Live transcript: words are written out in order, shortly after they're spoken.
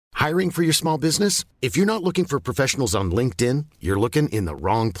Hiring for your small business? If you're not looking for professionals on LinkedIn, you're looking in the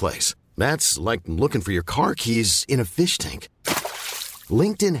wrong place. That's like looking for your car keys in a fish tank.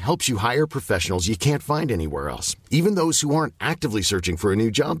 LinkedIn helps you hire professionals you can't find anywhere else, even those who aren't actively searching for a new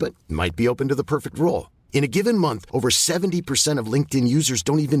job but might be open to the perfect role. In a given month, over 70% of LinkedIn users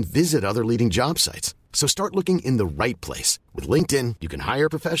don't even visit other leading job sites. So start looking in the right place. With LinkedIn, you can hire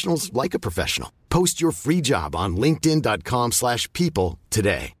professionals like a professional. Post your free job on linkedin.com/people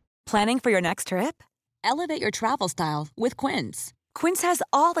today. Planning for your next trip? Elevate your travel style with Quince. Quince has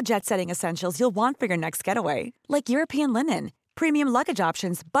all the jet-setting essentials you'll want for your next getaway, like European linen, premium luggage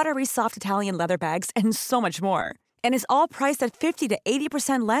options, buttery soft Italian leather bags, and so much more. And is all priced at 50 to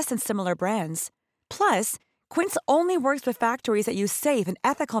 80% less than similar brands. Plus, Quince only works with factories that use safe and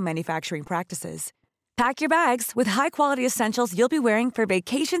ethical manufacturing practices. Pack your bags with high-quality essentials you'll be wearing for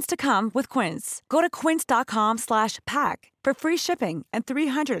vacations to come with Quince. Go to quince.com/pack for free shipping and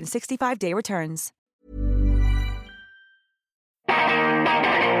 365-day returns.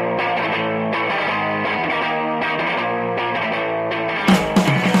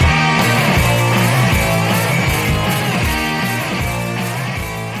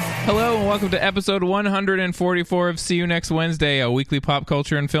 Hello and welcome to episode 144 of See You Next Wednesday, a weekly pop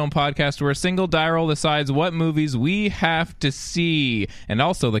culture and film podcast where a single die roll decides what movies we have to see, and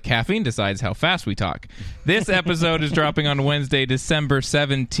also the caffeine decides how fast we talk. This episode is dropping on Wednesday, December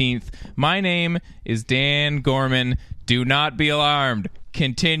 17th. My name is Dan Gorman. Do not be alarmed.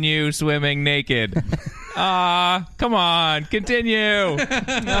 Continue swimming naked. Come on, continue.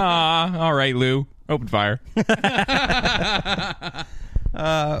 All right, Lou. Open fire.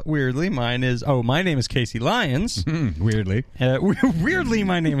 Weirdly, my name is Casey Lyons. Weirdly. Weirdly,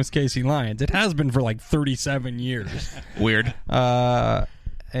 my name is Casey Lyons. It has been for like 37 years. Weird. And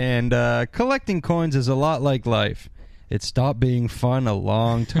collecting coins is a lot like life. It stopped being fun a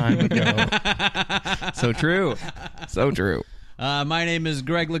long time ago. So true. So true. My name is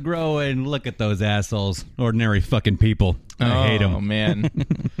Greg LeGros, and look at those assholes. Ordinary fucking people. I hate them. Oh, man.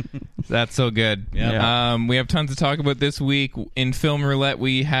 That's so good. Yeah. We have tons to talk about this week. In Film Roulette,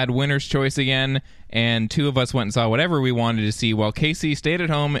 we had Winner's Choice again, and two of us went and saw whatever we wanted to see, while Casey stayed at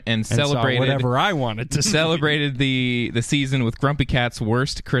home and celebrated saw whatever I wanted to see. Celebrated the season with Grumpy Cat's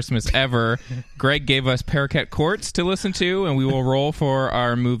worst Christmas ever. Greg gave us Parakeet Courts to listen to, and we will roll for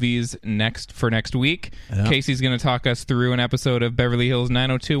our movies next week. Yep. Casey's going to talk us through an episode of Beverly Hills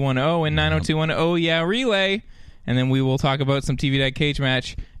 90210 and 90210 Oh Yeah Relay. And then we will talk about some TV Dad Cage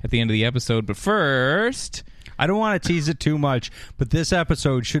Match at the end of the episode. But first, I don't want to tease it too much, but this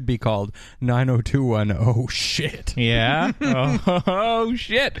episode should be called 90210 Oh Shit. Yeah? Oh,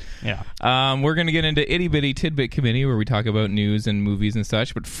 shit. Yeah. We're going to get into Itty Bitty Tidbit Committee, where we talk about news and movies and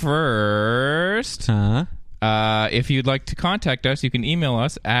such. But first, if you'd like to contact us, you can email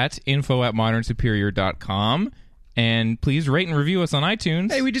us at info@modernsuperior.com. And please rate and review us on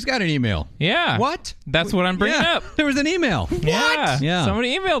iTunes. Hey, we just got an email. Yeah. What? That's what I'm bringing up. There was an email. Yeah. Yeah.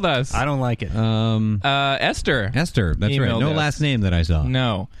 Somebody emailed us. I don't like it. Esther. Esther, that's right. Emailed No us. last name that I saw.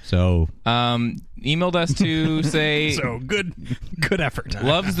 No. So, Emailed us to say So good effort.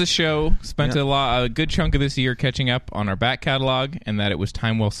 loves the show, spent a good chunk of this year catching up on our back catalog, and that it was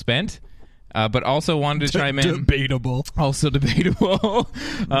time well spent. But also wanted to chime in. Debatable. Also debatable.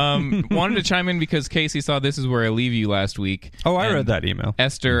 Wanted to chime in because Casey saw This Is Where I Leave You last week. Oh, I and read that email.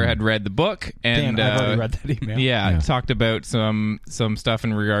 Esther had read the book, and Damn, I've already read that email. Yeah, talked about some stuff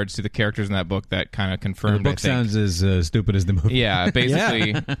in regards to the characters in that book that kind of confirmed. the book I think. sounds as stupid as the movie. Yeah,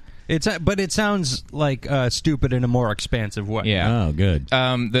 basically. But it sounds like stupid in a more expansive way. Yeah. Oh, good.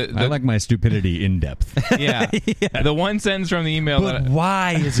 I I like my stupidity in depth. Yeah. The one sentence from the email But that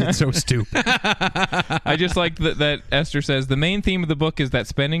why is it so stupid? I just like that Esther says the main theme of the book is that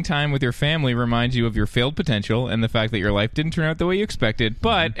spending time with your family reminds you of your failed potential and the fact that your life didn't turn out the way you expected,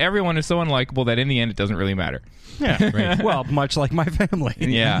 but everyone is so unlikable that in the end it doesn't really matter. Yeah, right. Well, much like my family.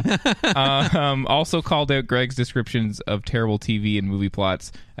 Yeah. Also called out Greg's descriptions of terrible TV and movie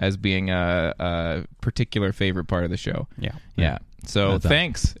plots as being a particular favorite part of the show. Yeah. Yeah. So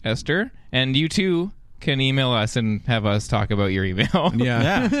thanks, Esther. And you too can email us and have us talk about your email.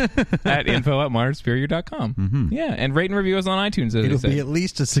 Yeah. At info@modernsuperior.com. Mm-hmm. Yeah. And rate and review us on iTunes, as It'll I said. be at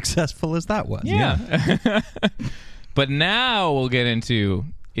least as successful as that was. Yeah. But now we'll get into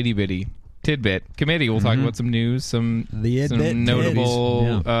Itty Bitty Tidbit Committee. We'll talk about some news, some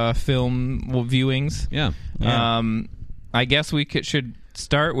notable film viewings. Yeah. I guess we should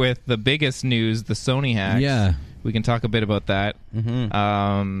start with the biggest news, the Sony hacks. Yeah. We can talk a bit about that.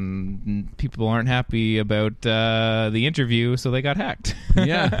 People aren't happy about the interview, so they got hacked.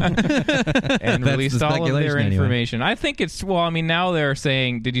 Yeah. And That's released the all of their speculation anyway. information. I think it's, well, I mean, now they're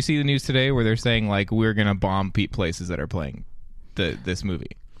saying, did you see the news today where they're saying, like, we're going to bomb places that are playing this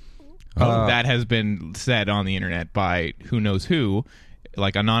movie? That has been said on the internet by who knows who,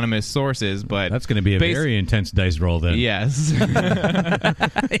 like anonymous sources, but That's going to be a very intense dice roll then. yes.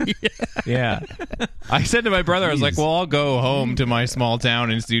 Yeah. I said to my brother, I was like, well, I'll go home to my small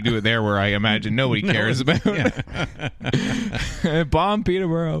town and do it there where I imagine nobody cares about. Bomb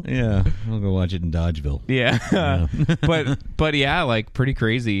Peterborough. Yeah. I'll go watch it in Dodgeville. Yeah. but yeah, like pretty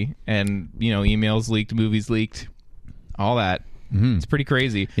crazy. And, you know, emails leaked, movies leaked, all that. It's pretty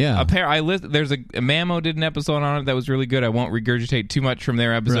crazy. Yeah. There's a Mamo did an episode on it that was really good. I won't regurgitate too much from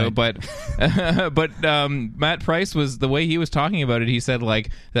their episode, but Matt Price was, the way he was talking about it, he said like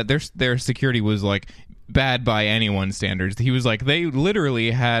that their security was like bad by anyone's standards. He was like, they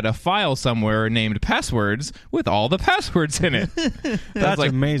literally had a file somewhere named passwords with all the passwords in it. That's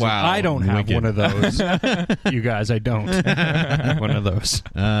like, amazing. wow, I don't have wicked. one of those. You guys, I don't have one of those.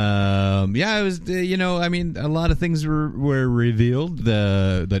 Yeah, it was, I mean, a lot of things were revealed.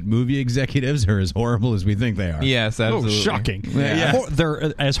 That movie executives are as horrible as we think they are. Yes, absolutely. Oh, shocking. Yeah.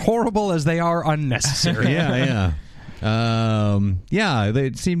 They're as horrible as they are unnecessary. Yeah.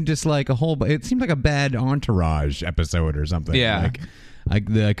 It seemed just like it seemed like a bad Entourage episode or something. Yeah. I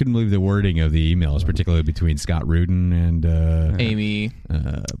couldn't believe the wording of the emails, particularly between Scott Rudin and Amy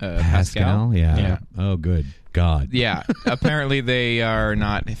Pascal. Yeah. Oh, good God. Yeah. Apparently they are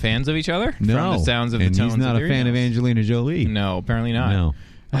not fans of each other. No. From the sounds of and the tones he's not of a their fan of emails. Angelina Jolie. No, apparently not. No.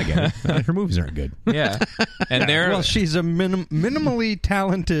 I get it. Her movies aren't good. Yeah. And they're Well, she's a minimally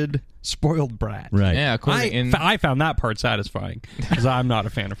talented, spoiled brat. Right. yeah, according I found that part satisfying because I'm not a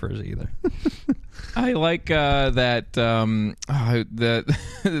fan of hers either. I like that that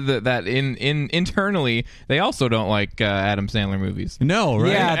internally they also don't like Adam Sandler movies. No,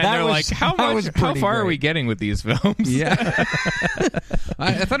 right? Yeah, And that they're was- like, how that was far pretty are we great. getting with these films? Yeah,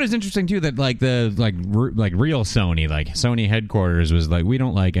 I thought it was interesting too that like real Sony, like Sony headquarters, was like, we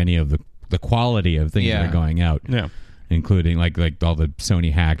don't like any of the quality of things that Yeah. are going out, Yeah. including like all the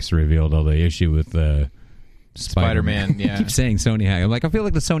Sony hacks revealed all the issue with the Spider-Man, yeah. I keep saying Sony hack. I'm like, I feel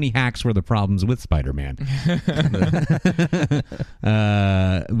like the Sony hacks were the problems with Spider-Man.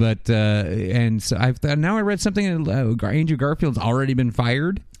 And so now I read something. Andrew Garfield's already been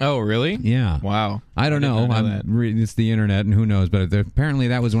fired. Oh, really? Yeah. Wow. I don't know. did not know that. It's the internet, and who knows? But apparently,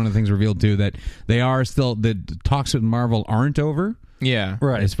 that was one of the things revealed too. That they are still, the talks with Marvel aren't over. Yeah.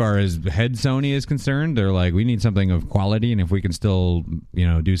 Right. As far as head Sony is concerned, they're like, we need something of quality, and if we can still,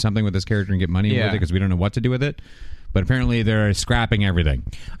 do something with this character and get money with it, because we don't know what to do with it. But apparently, they're scrapping everything.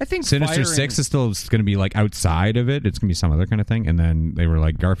 I think Sinister firing- 6 is still going to be like outside of it. It's going to be some other kind of thing. And then they were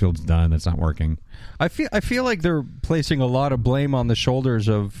like, Garfield's done. That's not working. I feel like they're placing a lot of blame on the shoulders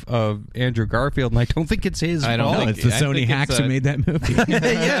of Andrew Garfield, and I don't think it's his I don't fault. Oh, think- it's the I Sony think it's hacks who made that movie.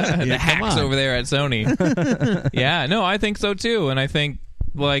 Yeah. The hacks on. over there at Sony. Yeah, no, I think so too. And I think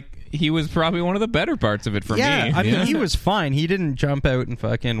like he was probably one of the better parts of it for me. I mean, he was fine. He didn't jump out and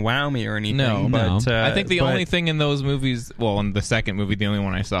fucking wow me or anything. No. but, I think the but- only thing in those movies, well, in the second movie, the only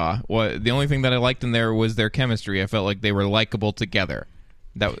one I saw, the only thing that I liked in there was their chemistry. I felt like they were likable together.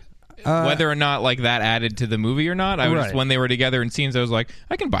 That whether or not like that added to the movie or not, I was Right. when they were together in scenes, I was like,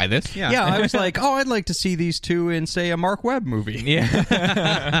 I can buy this. Yeah, I was like, oh, I'd like to see these two in, say, a Mark Webb movie.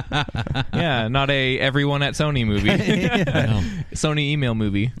 Yeah. Yeah, not a everyone at Sony movie. Sony email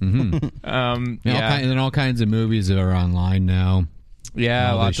movie. Mm-hmm. Yeah. And then all kinds of movies are online now. Yeah,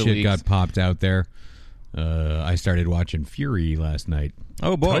 All lots this of shit leaks. got popped out there. I started watching Fury last night.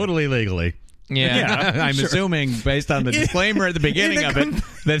 Oh, boy. Totally legally. Yeah. I'm assuming, based on the disclaimer at the beginning of it,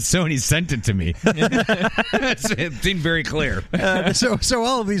 that Sony sent it to me. It seemed very clear. So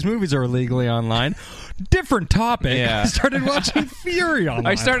all of these movies are illegally online. Different topic. Yeah. I started watching Fury online.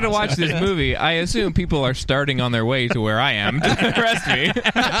 I started to watch this movie. I assume people are starting on their way to where I am to arrest me.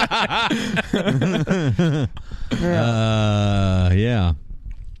 Yeah.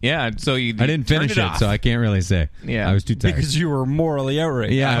 Yeah, so you I didn't finish turned it, so I can't really say. Yeah. I was too tired. because you were morally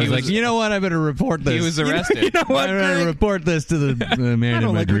outraged. Yeah, I he was like, was- you know what? I better report this. He was arrested. You know what, I better Greg? report this to the man I in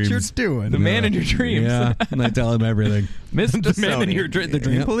don't my like dreams. what you're doing. The man in your dreams. Yeah, and I tell him everything. Mr. The man in Sony. your the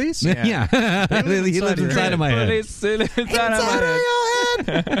dream Yep. police? Yeah, he lives inside of my head. Inside of my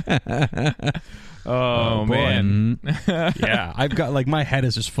head. Oh man. Yeah, I've got like my head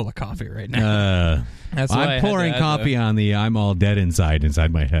is just full of coffee right now. That's why I I'm had pouring to add coffee on the I'm all dead inside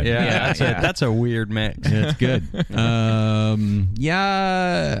my head. That's a weird mix. It's good. I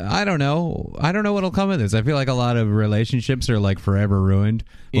don't know. I don't know what'll come of this. I feel like a lot of relationships are like forever ruined.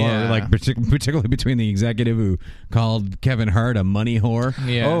 Yeah. Or like particularly between the executive who called Kevin Hart a money whore.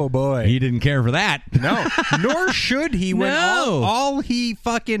 Yeah. Oh boy. He didn't care for that. No, nor should he. When No. all he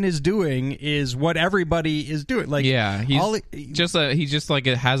fucking is doing is what everybody is doing. Like, Yeah, he just like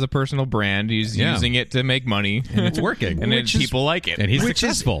has a personal brand. He's using it to make money, And it's working. and Which is- people like it. And he's which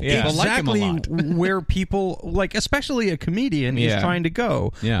successful. is People like him a exactly lot. where people, like, especially a comedian, Yeah. is trying to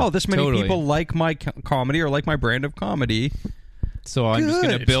go. Yeah. Oh, this many Totally. people like my comedy or like my brand of comedy. So I'm just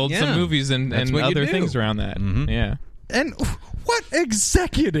going to Good. build some Yeah. movies and That's what you other do. things around that. Yeah. And what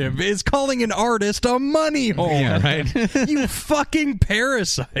executive is calling an artist a money whore? Yeah, right. You fucking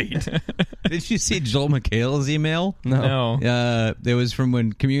parasite. Did you see Joel McHale's email? No. It was from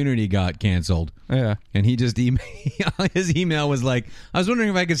when Community got canceled. Yeah. And he just his email was like, I was wondering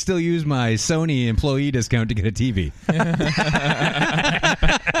if I could still use my Sony employee discount to get a TV.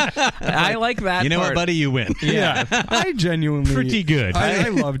 I like that You know part. what, buddy? You win. Yeah. I genuinely Pretty good. I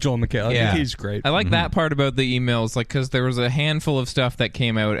love Joel McHale. I think he's great. I like that part about the emails, like, because there was a handful of stuff that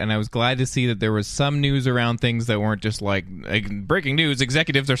came out, and I was glad to see that there was some news around things that weren't just like breaking news,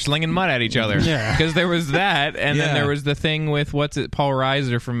 executives are slinging mud at each other. Yeah. Because there was that, and then Yeah. there was the thing with, Paul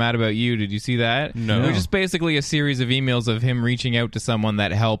Reiser from Mad About You. Did you see that? No. It was just basically a series of emails of him reaching out to someone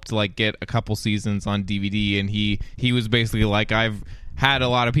that helped, like, get a couple seasons on DVD, and he was basically like, I've had a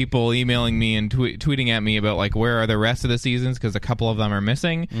lot of people emailing me and tweeting at me about, like, where are the rest of the seasons, because a couple of them are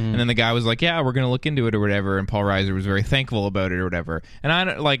missing. And then the guy was like, yeah, we're going to look into it or whatever, and Paul Reiser was very thankful about it or whatever. And I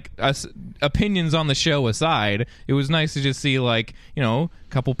don't, like, opinions on the show aside, it was nice to just see, like, you know, a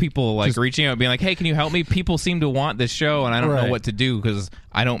couple people, like, reaching out and being like, hey, can you help me? People seem to want this show, and I don't know what to do because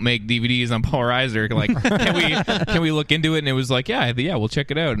I don't make DVDs on Paul Reiser. Like, can we look into it? And it was like, yeah, we'll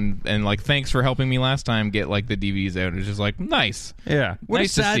check it out. And like, thanks for helping me last time get, like, the DVDs out. It was just like, nice. Yeah.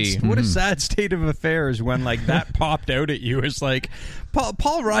 Nice to see. What a sad state of affairs when, like, that popped out at you. It's like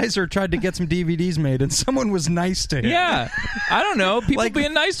Paul Reiser tried to get some DVDs made and someone was nice to him. Yeah. I don't know. People Like,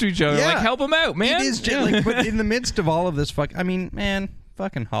 being nice to each other. yeah. Like, help them out, man. It is just, like, but in the midst of all of this man,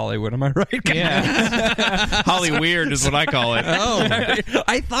 fucking Hollywood, am I right, guys? Yeah. Holly Weird is what I call it. Oh,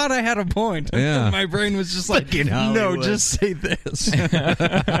 I thought I had a point. Yeah. My brain was just like, Fucking no, Hollywood. just say this.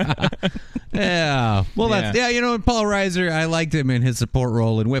 yeah. Well, that's you know, Paul Reiser, I liked him in his support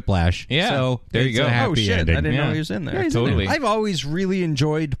role in Whiplash. Yeah. So There you it's go. a happy Oh, shit. ending. I didn't Yeah. know he was in there. Yeah, he's in Totally. I've always really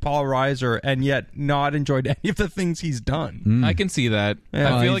enjoyed Paul Reiser and yet not enjoyed any of the things he's done. I can see that.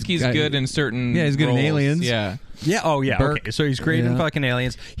 Yeah. I feel He's like he's got- good in certain Yeah, he's good in roles. Aliens. Yeah. Yeah. Oh, yeah. Burke. Okay. So he's great in Yeah. fucking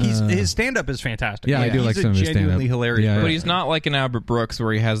Aliens. His stand-up is fantastic. Yeah, I do he's like a some of his genuinely stand-up. hilarious. Yeah, person. But he's not like an Albert Brooks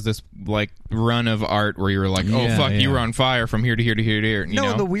where he has this, like, run of art where you're like, oh, Yeah, fuck, you yeah. were on fire from here to here to here to here. You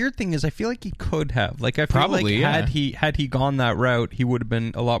No, know? the weird thing is, I feel like he could have. Like, I feel Probably, like yeah. had he gone that route, he would have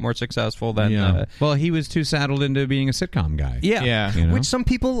been a lot more successful than. Yeah. Well, he was too saddled into being a sitcom guy. Yeah. Yeah. You know? Which some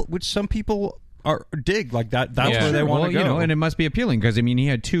people are dig like that. That's Yeah. where they Sure. want to Well, go. you know, and it must be appealing because I mean, he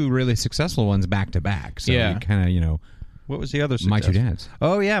had two really successful ones back to back. So Yeah. he kind of, you know, what was the other? My Two success? Dads.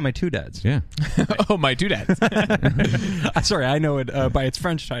 Oh yeah, My Two Dads. Yeah. Oh, my two dads. Sorry, I know it by its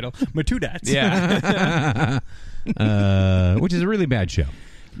French title. My Two Dads. Yeah. Which is a really bad show.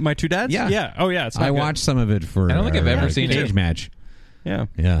 My Two Dads. Yeah. Yeah. Oh yeah. It's not I good. watched some of it for. I don't think I've ever seen it. Cage Match. Yeah.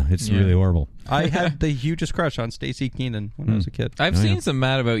 Yeah, it's really horrible. I had the hugest crush on Stacey Keenan when I was a kid. I've seen some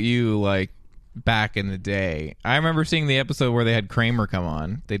Mad About You, like, back in the day. I remember seeing the episode where they had Kramer come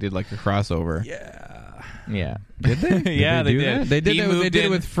on. They did, like, a crossover. Yeah. Did they? Yeah, they do did. that? They did. He They moved did it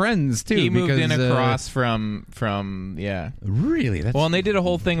in- with Friends too. He moved in because, across from yeah. Really? That's Well, and they did a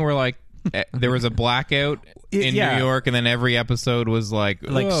whole thing where, like, there was a blackout in Yeah. New York, and then every episode was like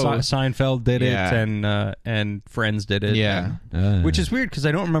Like whoa. Seinfeld did it, Yeah. and Friends did it. Yeah. Which is weird because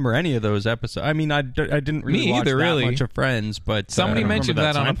I don't remember any of those episodes. I mean, I didn't really Me watch either, that really. much of Friends, but Somebody I don't mentioned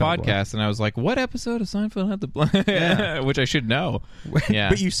remember that on a Seinfeld one. podcast, and I was like, "What episode of Seinfeld had the which I should know." Yeah,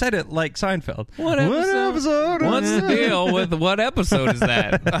 But you said it like Seinfeld. what episode? What's the deal with what episode is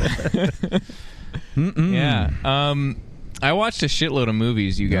that? Yeah. I watched a shitload of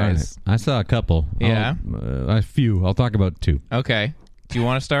movies, you guys. I saw a couple. Yeah? A few. I'll talk about two. Okay. Do you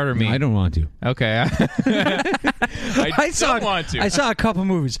want to start or me? I don't want to. Okay. I don't want to. I saw a couple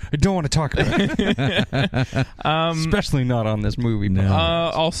movies. I don't want to talk about it. Especially not on this movie. No.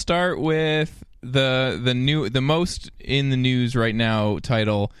 I'll start with the most in the news right now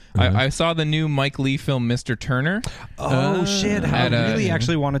title. I saw the new Mike Lee film Mr. Turner Oh shit! I at a- really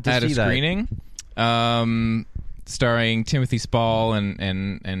actually wanted to at see a that. screening. starring Timothy Spall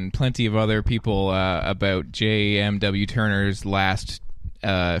and plenty of other people about J.M.W. Turner's last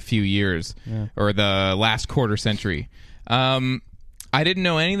few years or the last quarter century. I didn't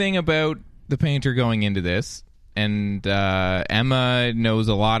know anything about the painter going into this. And Emma knows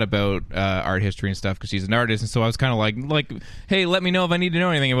a lot about art history and stuff because she's an artist, and so I was kind of like, hey, let me know if I need to know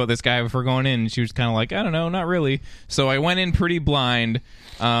anything about this guy before going in. And she was kind of like, I don't know, not really. So I went in pretty blind,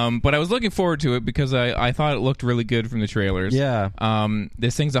 but I was looking forward to it because I thought it looked really good from the trailers. Yeah.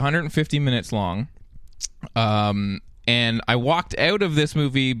 This thing's 150 minutes long. And I walked out of this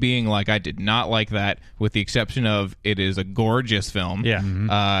movie being like, I did not like that, with the exception of it is a gorgeous film. Yeah.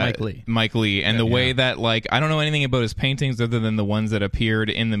 Mike Lee. And the way that, like, I don't know anything about his paintings other than the ones that appeared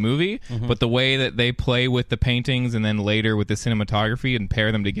in the movie, but the way that they play with the paintings and then later with the cinematography and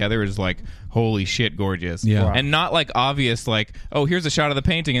pair them together is like, holy shit, gorgeous. Yeah. Wow. And not like obvious, like, oh, here's a shot of the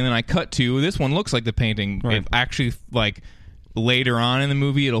painting and then I cut to, this one looks like the painting. Right. It actually, like... later on in the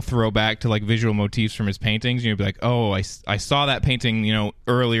movie, it'll throw back to like visual motifs from his paintings, and you'll be like, "Oh, I saw that painting,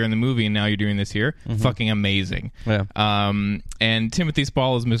 earlier in the movie, and now you're doing this here." Fucking amazing. Yeah. And Timothy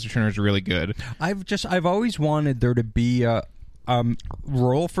Spall as Mr. Turner is really good. I've always wanted there to be a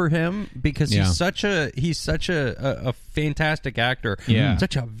role for him because he's such a fantastic actor. Yeah.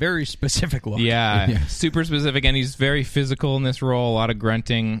 Such a very specific look. Yeah, super specific, and he's very physical in this role. A lot of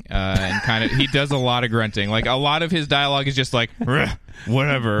grunting, and kind of he does a lot of grunting. Like a lot of his dialogue is just like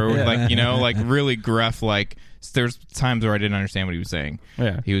whatever, or like really gruff. Like there's times where I didn't understand what he was saying.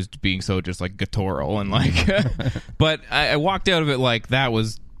 Yeah, he was being so just like guttural and like. But I walked out of it like that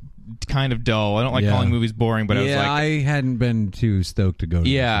was kind of dull. I don't like calling movies boring, but I was like, I hadn't been too stoked to go to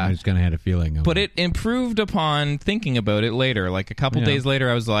this. I just kind of had a feeling of but it improved upon thinking about it later. Like a couple days later,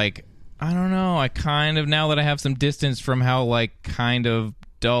 I was like, I don't know, I kind of, now that I have some distance from how like kind of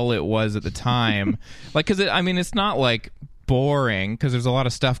dull it was at the time, like, because it's not like boring because there's a lot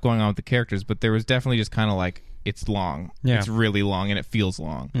of stuff going on with the characters, but there was definitely just kind of like, it's long. Yeah. It's really long, and it feels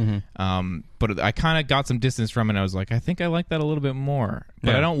long. But I kind of got some distance from it, and I was like, I think I like that a little bit more.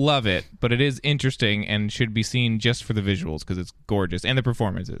 But I don't love it, but it is interesting and should be seen just for the visuals because it's gorgeous, and the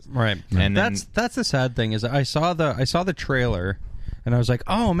performances. Right. And that's the sad thing is I saw the trailer, and I was like,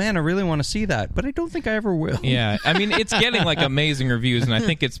 oh man, I really want to see that, but I don't think I ever will. Yeah, it's getting like amazing reviews, and I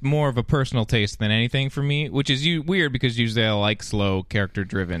think it's more of a personal taste than anything for me, which is weird because usually I like slow,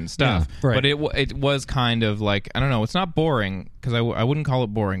 character-driven stuff. Yeah, right. But it was kind of like, I don't know, it's not boring because I wouldn't call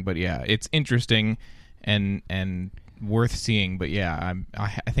it boring, but yeah, it's interesting and worth seeing. But yeah,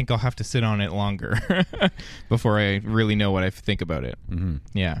 I think I'll have to sit on it longer before I really know what I think about it.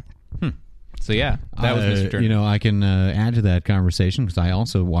 Yeah. So yeah, that was Mr. Turner. I can add to that conversation because I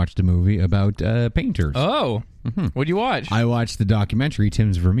also watched a movie about painters. Oh, what'd you watch? I watched the documentary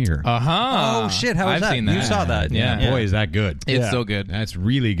Tim's Vermeer. Oh shit, how was I've that? seen that. You saw that? Yeah. Boy, is that good! It's so good. That's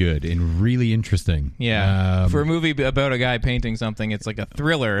really good and really interesting. Yeah, for a movie about a guy painting something, it's like a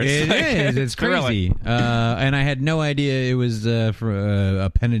thriller. It's crazy. And I had no idea it was for a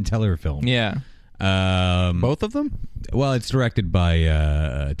Penn and Teller film. Yeah. Both of them? Well, it's directed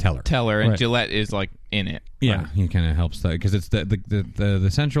by Teller. And Gillette is like in it. Yeah, he kind of helps because it's the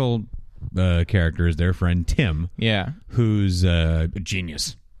central character is their friend Tim. Yeah, who's a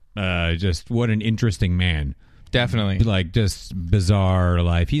genius. Just what an interesting man. Definitely, like just bizarre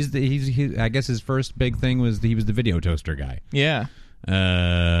life. He's I guess his first big thing was he was the video toaster guy. Yeah.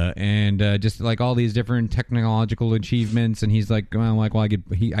 And just like all these different technological achievements, and he's like, I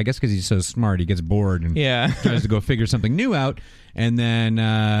guess because he's so smart, he gets bored and tries to go figure something new out, and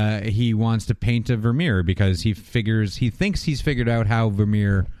then he wants to paint a Vermeer because he thinks he's figured out how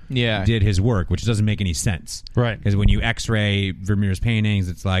Vermeer did his work, which doesn't make any sense, right? Because when you X-ray Vermeer's paintings,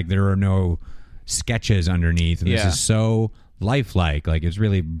 it's like there are no sketches underneath, and this is so lifelike, like it's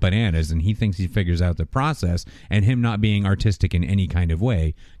really bananas, and he thinks he figures out the process, and him not being artistic in any kind of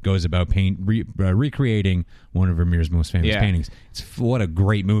way goes about recreating one of Vermeer's most famous paintings. What a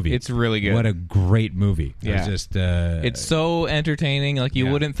great movie. It's really good. What a great movie. Yeah. It's so entertaining. Like you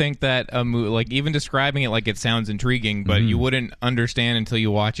wouldn't think that a movie, like even describing it, like it sounds intriguing, but you wouldn't understand until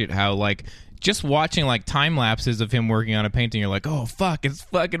you watch it how like just watching like time lapses of him working on a painting, you're like, oh fuck, it's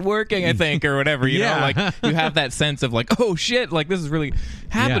fucking working, I think, or whatever. You know, like you have that sense of like, oh shit, like this is really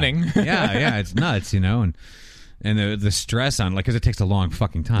happening. Yeah, it's nuts, and the stress on, like, because it takes a long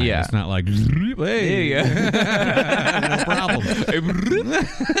fucking time. Yeah, it's not like, hey, no problem.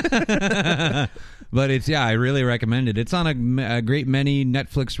 But it's I really recommend it. It's on a great many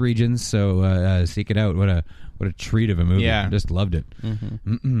Netflix regions, so seek it out. What what a treat of a movie. Yeah. I just loved it.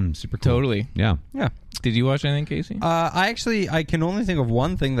 Super cool. Totally. Yeah. Yeah. Did you watch anything, Casey? I can only think of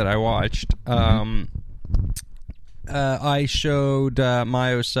one thing that I watched. I showed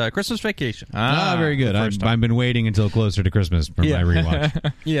Mayos Christmas Vacation. Very good. I've been waiting until closer to Christmas for my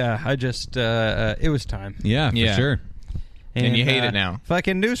rewatch. Yeah, I just it was time. Yeah, for sure. And you hate it now.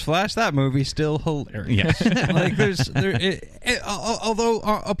 Fucking newsflash, that movie's still hilarious. Like although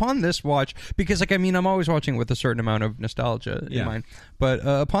upon this watch, because like I mean I'm always watching with a certain amount of nostalgia in mind, but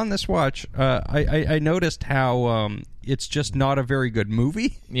upon this watch, I noticed how it's just not a very good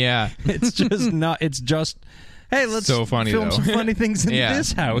movie. Yeah. It's just not. It's just. Hey, let's so funny, film though. some funny things in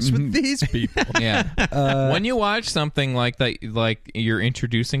this house with these people. Yeah. When you watch something like that, like you're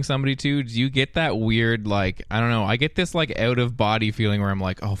introducing somebody to, do you get that weird, like, I don't know, I get this, like, out-of-body feeling where I'm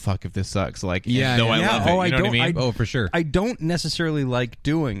like, oh, fuck, if this sucks. Like, I love it. You know what I mean? For sure. I don't necessarily like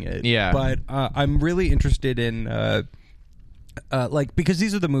doing it. Yeah. But I'm really interested in... like because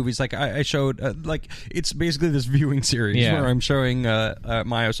these are the movies like I showed like it's basically this viewing series where I'm showing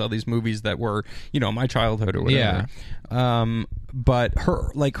Mayos all these movies that were my childhood or whatever. But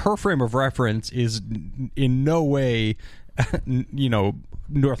her frame of reference is in no way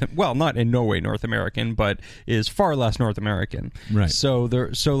not in no way North American, but is far less North American. Right. So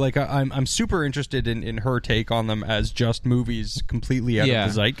I'm super interested in her take on them as just movies completely out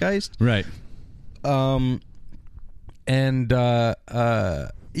of the zeitgeist. Right. And so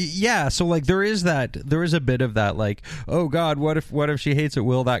like there is a bit of that, like, oh God, what if she hates it?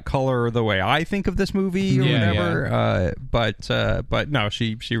 Will that color the way I think of this movie or whatever? But no,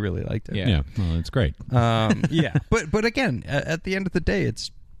 she really liked it. Yeah. Well, it's great. But again, at the end of the day,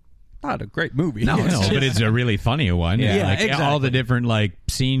 it's not a great movie. No, but it's a really funny one. Yeah, like, exactly. All the different like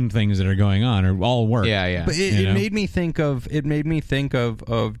scene things that are going on are all work. Yeah. But it made me think of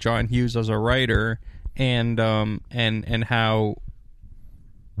John Hughes as a writer. And how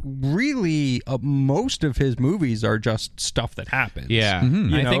really most of his movies are just stuff that happens. Yeah.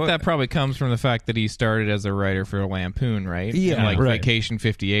 I think that probably comes from the fact that he started as a writer for Lampoon, right? Yeah. And, like right. Vacation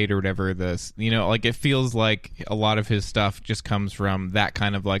 58 or whatever like it feels like a lot of his stuff just comes from that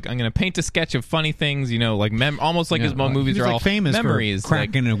kind of like, I'm going to paint a sketch of funny things, like almost like his movies are all famous memories. For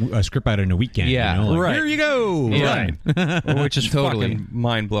cracking a script out in a weekend. Yeah. Right. Here you go. Yeah. Right. Which is Totally. fucking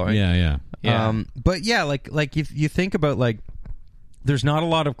mind-blowing. Yeah. But yeah, like you think about like there's not a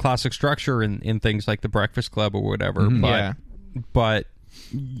lot of classic structure in things like The Breakfast Club or whatever, but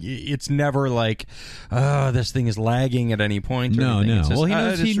it's never like, oh, this thing is lagging at any point. Or anything. It's just,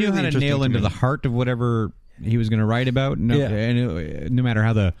 well, he knew how to nail into the heart of whatever he was going to write about. And no matter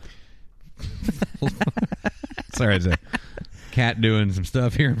how the sorry, it's a cat doing some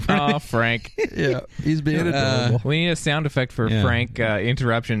stuff here in front of me. Frank. Yeah, he's being adorable. We need a sound effect for Frank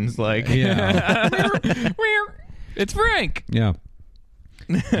interruptions. Like, it's Frank. Yeah.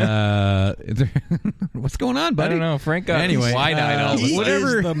 What's going on, buddy? I don't know. Frank got wide-eyed all of a sudden.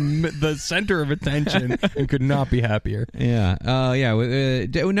 Whatever. Is the center of attention and could not be happier. Yeah.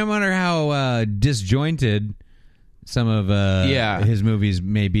 No matter how disjointed some of his movies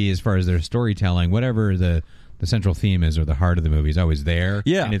may be as far as their storytelling, whatever the central theme is or the heart of the movie is always there.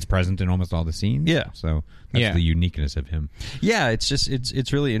 Yeah. And it's present in almost all the scenes. Yeah. So that's the uniqueness of him. Yeah, it's just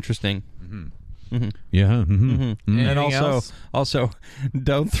it's really interesting. Mm-hmm. Yeah. Mm-hmm. And else? also,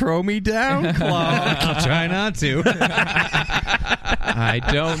 don't throw me down, Clark. I'll try not to. I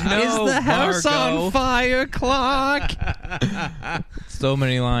don't know. Is the house Margo. on fire, Clark? So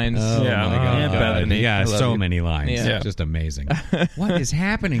many lines. Oh, Yeah. my God. Aunt Bethany. Yeah, I love so you. many lines. Yeah. Just amazing. What is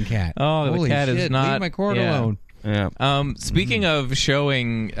happening, Cat? Oh, the Holy cat shit. is not... Leave my cord yeah. alone. Yeah. Speaking of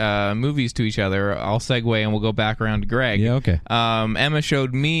showing movies to each other, I'll segue and we'll go back around to Greg. Yeah, okay. Emma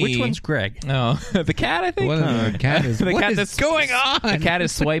showed me... Which one's Greg? Oh, the cat, I think. The cat is... What is going on? The cat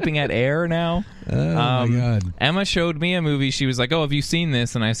is swiping at air now. Oh, my God. Emma showed me a movie. She was like, oh, have you seen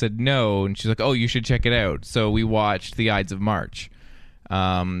this? And I said, no. And she's like, oh, you should check it out. So we watched The Ides of March.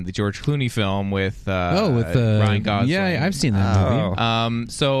 The George Clooney film with Ryan Gosling. Yeah, I've seen that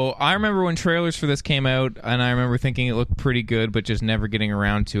movie. So I remember when trailers for this came out, and I remember thinking it looked pretty good, but just never getting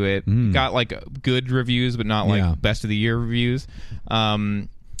around to it. Got like good reviews, but not like best of the year reviews.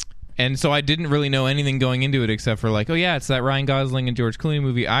 And so I didn't really know anything going into it except for like, oh yeah, it's that Ryan Gosling and George Clooney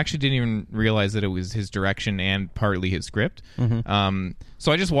movie. I actually didn't even realize that it was his direction and partly his script.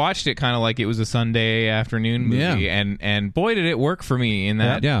 So I just watched it kind of like it was a Sunday afternoon movie, and boy did it work for me in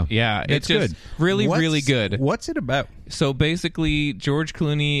that. Yeah, it's just good. really good. What's it about? So basically, George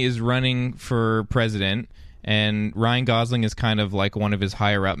Clooney is running for president, and Ryan Gosling is kind of like one of his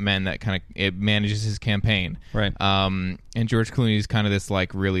higher up men that kind of manages his campaign. Right. And George Clooney is kind of this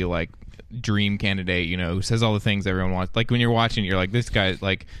like really like dream candidate, who says all the things everyone wants. Like when you're watching, you're like, this guy,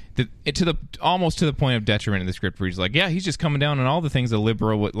 like almost to the point of detriment in the script, where he's like, yeah, he's just coming down on all the things a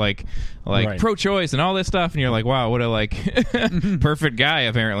liberal would like right. pro-choice and all this stuff, and you're like, wow, what a perfect guy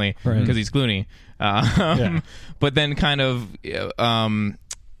apparently, because he's Clooney. But then kind of.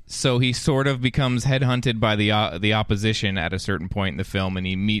 So he sort of becomes headhunted by the opposition at a certain point in the film, and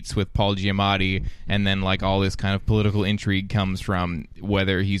he meets with Paul Giamatti, and then all this kind of political intrigue comes from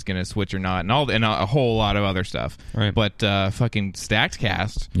whether he's going to switch or not, and a whole lot of other stuff. Right. But fucking stacked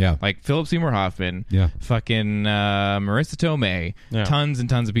cast, like Philip Seymour Hoffman, fucking Marissa Tomei, tons and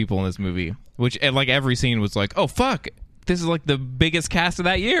tons of people in this movie. Which every scene was like, oh fuck. This is the biggest cast of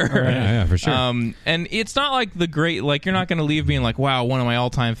that year. Yeah, for sure. And it's not the great, you're not going to leave being like, wow, one of my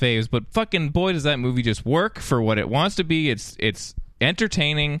all-time faves, but fucking boy, does that movie just work for what it wants to be. It's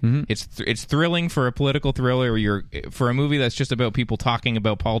entertaining. Mm-hmm. It's thrilling for a political thriller, or for a movie that's just about people talking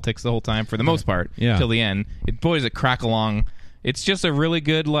about politics the whole time, for the most part, till the end. Boy, does it crack along. It's just a really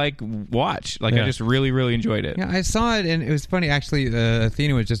good watch. I just really, really enjoyed it. Yeah, I saw it, and it was funny. Actually,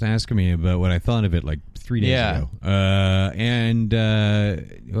 Athena was just asking me about what I thought of it 3 days ago. And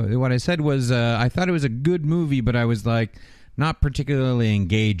what I said was I thought it was a good movie, but I was not particularly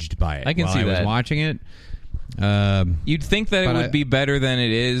engaged by it. I can see that. I was watching it. You'd think that it would be better than it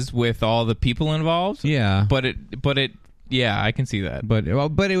is with all the people involved. Yeah, but it. Yeah, I can see that. But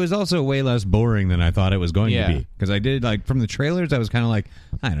it was also way less boring than I thought it was going to be. Because I did, from the trailers, I was kind of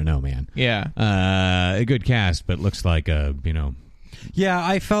I don't know, man. Yeah. A good cast, but looks like Yeah,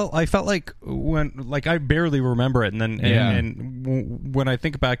 I felt like when I barely remember it, and then and when I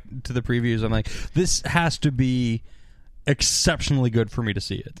think back to the previews, I'm like, this has to be exceptionally good for me to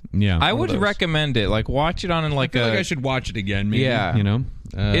see it. Yeah, I would recommend it. Watch it on I feel like I should watch it again. Maybe. Yeah,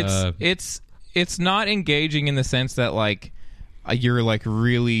 It's not engaging in the sense that you're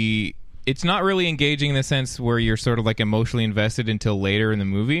really. It's not really engaging in the sense where you're sort of emotionally invested until later in the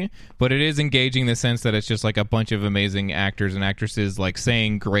movie, but it is engaging in the sense that it's just a bunch of amazing actors and actresses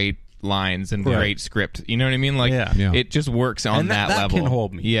saying great lines and great script. You know what I mean? It just works on that level. That can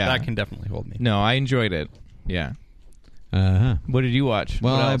hold me. Yeah, that can definitely hold me. No, I enjoyed it. Yeah. What did you watch?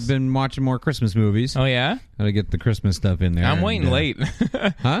 Well, I've been watching more Christmas movies. Oh yeah, gotta get the Christmas stuff in there. I'm waiting late.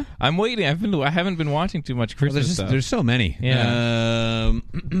 Huh? I'm waiting. I haven't been watching too much Christmas stuff. There's so many. Yeah.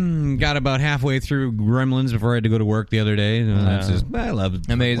 Got about halfway through Gremlins before I had to go to work the other day. I love it.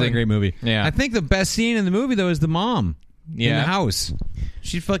 Amazing. What a great movie. Yeah. I think the best scene in the movie though is the mom. In the house.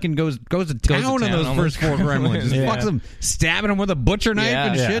 She fucking goes to town on those first 4 Gremlins. Just fucks them, stabbing them with a butcher knife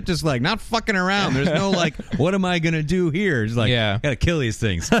and shit. Just not fucking around. There's no what am I gonna do here? She's gotta kill these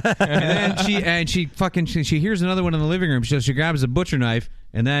things. And then she hears another one in the living room. She grabs a butcher knife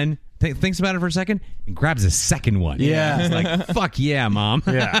and then thinks about it for a second and grabs a second one. Yeah, it's fuck yeah, mom.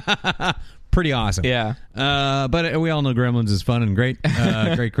 Yeah. Pretty awesome. Yeah. But we all know Gremlins is fun and great.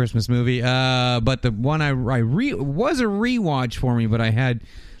 Great Christmas movie. But the one was a rewatch for me, but I had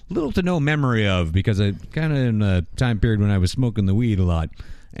little to no memory of because I kind of in a time period when I was smoking the weed a lot.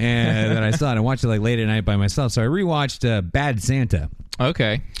 And that I saw it. I watched it late at night by myself. So I rewatched Bad Santa.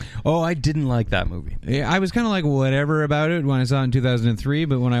 Okay. Oh, I didn't like that movie. Yeah, I was kind of whatever about it when I saw it in 2003,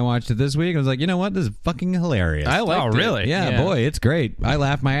 but when I watched it this week, I was like, you know what? This is fucking hilarious. I liked it. Really? Yeah, boy, it's great. I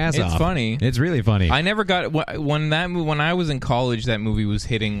laughed my ass off. It's funny. It's really funny. I never got when I was in college. That movie was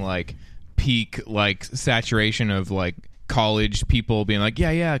hitting peak saturation of college people being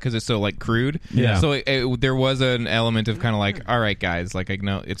yeah, because it's so crude. Yeah. So there was an element of kind of all right, guys, I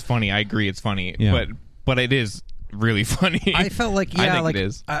know it's funny. I agree, it's funny. Yeah. But it is really funny. I felt I think it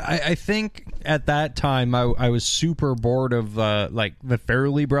is. I think at that time I was super bored of the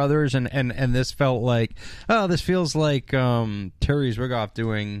Farrelly brothers, and this felt this feels like Terry Zwigoff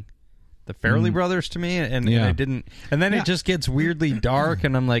doing the Farrelly brothers to me, and I didn't. And then it just gets weirdly dark,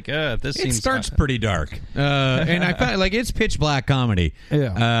 and I'm like, this seems. It starts pretty dark, and I felt it's pitch black comedy.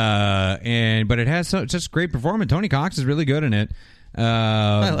 Yeah. But it has such great performance. Tony Cox is really good in it.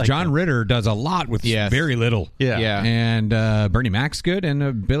 John Ritter does a lot with very little. Yeah. And Bernie Mac's good,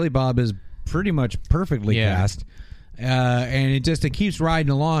 and Billy Bob is pretty much perfectly cast. And it keeps riding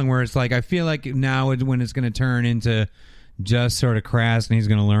along where it's I feel like now when it's going to turn into just sort of crass and he's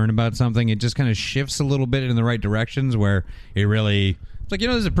going to learn about something, it just kind of shifts a little bit in the right directions where it really... It's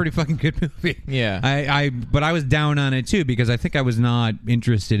this is a pretty fucking good movie. Yeah. But I was down on it too because I think I was not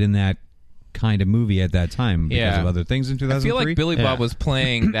interested in that kind of movie at that time because of other things in 2003. I feel like Billy Bob was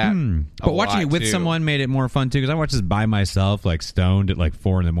playing that but watching it with someone made it more fun too, because I watched this by myself, like stoned at like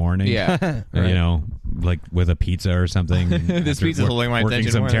 4 a.m. Yeah. Right. You know, like with a pizza or something. This pizza's holding my working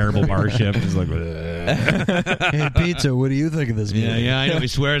attention some more. terrible bar shift. It's like, Hey, pizza, what do you think of this movie? yeah, I know he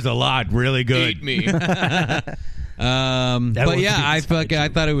swears a lot. Really good. Eat me. But yeah, I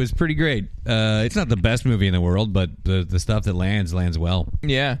thought it was pretty great. It's not the best movie in the world, but the stuff that lands well.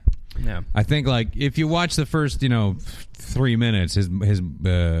 Yeah. Yeah. I think like if you watch the first 3 minutes, his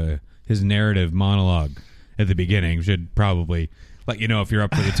narrative monologue at the beginning should probably if you're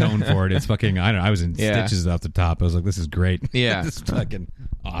up for the tone for it, it's fucking I was in stitches off the top. I was like, this is great. Yeah. This is fucking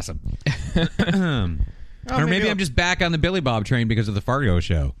awesome. Or maybe I'm just back on the Billy Bob train because of the Fargo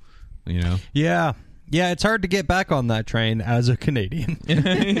show. Yeah. Yeah, it's hard to get back on that train as a Canadian.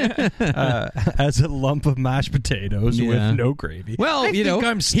 As a lump of mashed potatoes with no gravy. Well,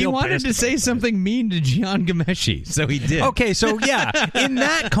 he wanted to say something mean to Jian Ghomeshi, so he did. Okay, so in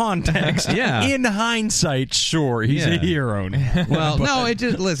that context, in hindsight, sure, he's a hero now. Well, no,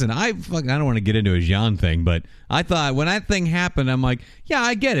 listen, I don't want to get into a Jian thing, but I thought when that thing happened, I'm like, yeah,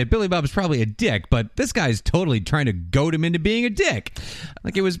 I get it. Billy Bob's probably a dick, but this guy's totally trying to goad him into being a dick.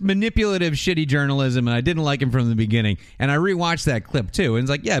 Like, it was manipulative, shitty journalism, and I didn't like him from the beginning. And I rewatched that clip, too, and it's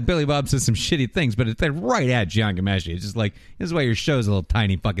like, yeah, Billy Bob says some shitty things, but it's right at Jian Ghomeshi. It's just like, this is why your show's a little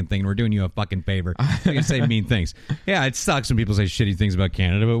tiny fucking thing, and we're doing you a fucking favor. You can say mean things. Yeah, it sucks when people say shitty things about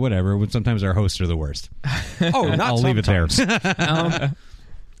Canada, but whatever. Sometimes our hosts are the worst. I'll leave it there.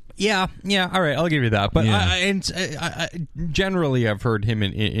 Yeah, all right, I'll give you that. But I generally, I've heard him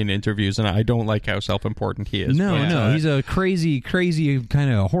in interviews, and I don't like how self-important he is. No, he's a crazy,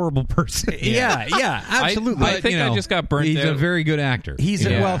 kind of horrible person. Yeah, absolutely. I think I just got burnt out. He's a very good actor. He's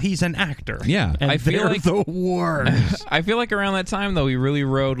an actor. Yeah. And I feel like the worst. I feel like around that time, though, he really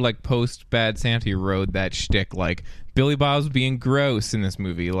rode, like, post Bad Santa, he rode that shtick, like, Billy Bob's being gross in this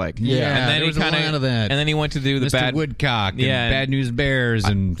movie, like and then there was a lot of that. And then he went to do the Mr. Woodcock, and Bad News Bears,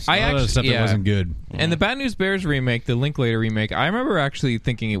 and other stuff that wasn't good. And the Bad News Bears remake, the Linklater remake, I remember actually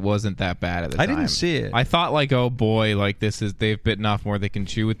thinking it wasn't that bad at the time. I didn't see it. I thought like, oh boy, like they've bitten off more they can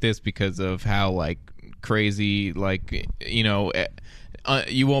chew with this because of how like crazy, like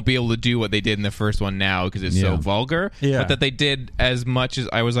you won't be able to do what they did in the first one now because it's so vulgar. Yeah. But that they did as much as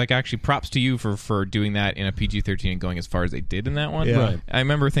I was like, actually, props to you for doing that in a PG-13 and going as far as they did in that one. Yeah. Right. I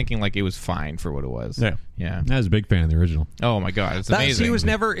remember thinking like it was fine for what it was. Yeah. I was a big fan of the original. Oh my god, it's amazing. That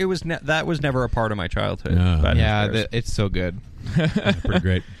was never a part of my childhood. It's so good. Pretty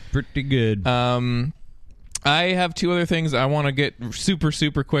great. Pretty good. I have two other things I want to get super,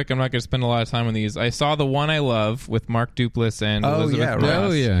 super quick. I'm not going to spend a lot of time on these. I saw The One I Love with Mark Duplass and Elizabeth Moss.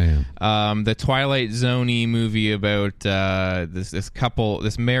 Oh, yeah. The Twilight Zone-y movie about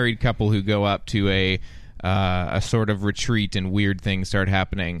this married couple who go up to a sort of retreat and weird things start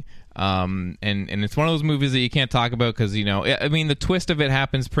happening. And it's one of those movies that you can't talk about because, I mean, the twist of it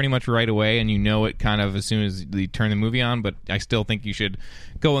happens pretty much right away and you know it kind of as soon as you turn the movie on, but I still think you should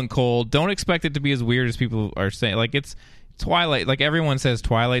go in cold. Don't expect it to be as weird as people are saying. Like, it's Twilight, like everyone says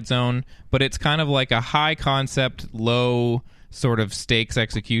Twilight Zone, but it's kind of like a high concept, low sort of stakes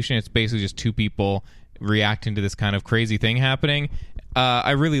execution. It's basically just two people reacting to this kind of crazy thing happening.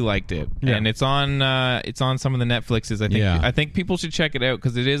 I really liked it, and it's on some of the Netflixes. I think people should check it out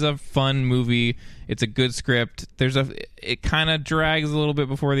because it is a fun movie. It's a good script. It kind of drags a little bit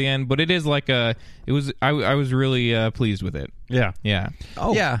before the end, but it is like I was really pleased with it. Yeah.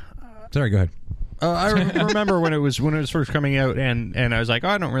 Oh yeah. Sorry, go ahead. I remember when it was first coming out, and I was like,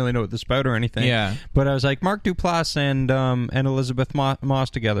 I don't really know what this is about or anything. Yeah. But I was like, Mark Duplass and Elizabeth Moss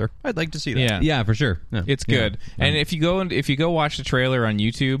together. I'd like to see that. Yeah, for sure. Yeah. It's good. Yeah. And if you go watch the trailer on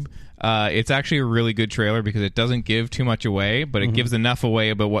YouTube, it's actually a really good trailer because it doesn't give too much away, but it gives enough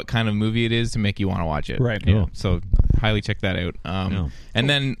away about what kind of movie it is to make you want to watch it. Right. Yeah. So highly check that out. And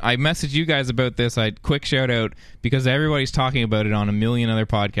then I messaged you guys about this. Quick shout out because everybody's talking about it on a million other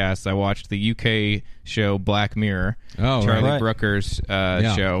podcasts. I watched the UK show Black Mirror, Charlie Brooker's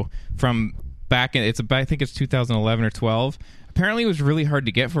show from back in I think it's 2011 or 12. Apparently, it was really hard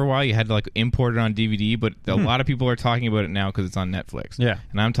to get for a while. You had to import it on DVD, but a lot of people are talking about it now because it's on Netflix. Yeah,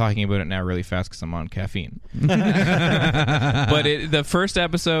 and I'm talking about it now really fast because I'm on caffeine. But the first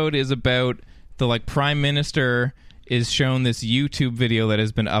episode is about the Prime Minister is shown this YouTube video that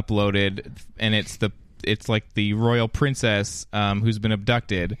has been uploaded, and it's like the royal princess who's been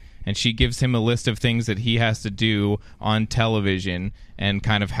abducted, and she gives him a list of things that he has to do on television and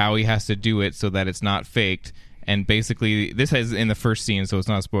kind of how he has to do it so that it's not faked. And basically, this is in the first scene, so it's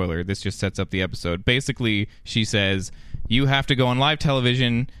not a spoiler. This just sets up the episode. Basically, she says, you have to go on live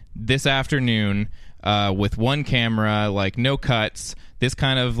television this afternoon with one camera, like no cuts, this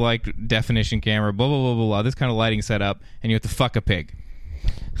kind of like definition camera, blah blah blah blah blah, this kind of lighting setup, and you have to fuck a pig.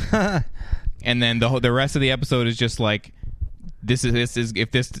 And then the rest of the episode is just like, this is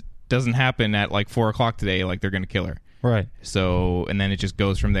if this doesn't happen at like 4:00 today, like they're gonna kill her. Right. So, and then it just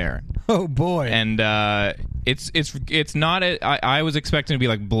goes from there. Oh boy. And it's not. I was expecting to be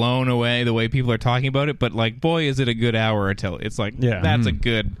like blown away the way people are talking about it, but like, boy, is it a good hour until it's like, that's a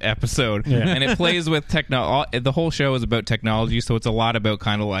good episode. Yeah. And it plays with the whole show is about technology, so it's a lot about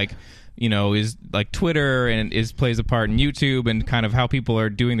kind of like, you know, is like Twitter and plays a part in YouTube and kind of how people are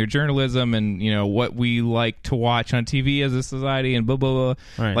doing their journalism and, you know, what we like to watch on TV as a society and blah blah blah.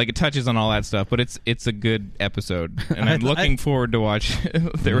 Right. Like it touches on all that stuff, but it's a good episode, and I'm looking forward to watch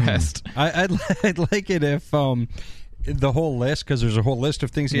the rest. I'd like it if the whole list, because there's a whole list of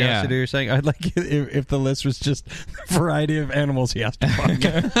things he has to do. You're saying I'd like it if the list was just the variety of animals he has to fuck,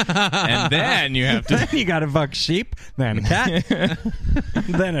 and then you have to. Then you got to fuck sheep, then a cat,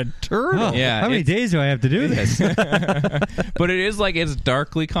 then a turtle. Oh, how many days do I have to do this? But it is like, it's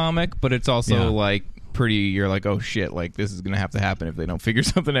darkly comic, but it's also like pretty. You're like, oh shit, like this is gonna have to happen if they don't figure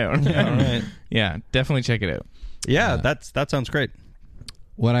something out. Right. Yeah, definitely check it out. Yeah, that sounds great.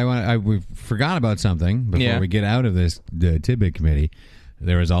 What we forgot about something before we get out of this tidbit committee.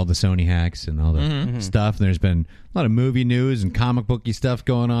 There was all the Sony hacks and all the stuff. There's been a lot of movie news and comic booky stuff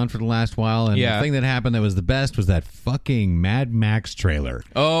going on for the last while. And the thing that happened that was the best was that fucking Mad Max trailer.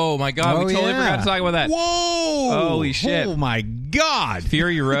 Oh my god, we totally forgot to talk about that. Whoa! Holy shit! Oh my god!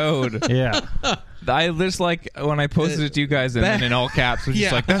 Fury Road. Yeah. I just like when I posted it to you guys and then in all caps, was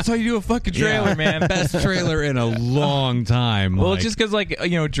just like, that's how you do a fucking trailer, man. Best trailer in a long time. Well, just because like,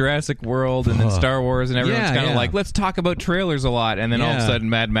 you know, Jurassic World and then Star Wars and everyone's kind of like, let's talk about trailers a lot, and then all of a sudden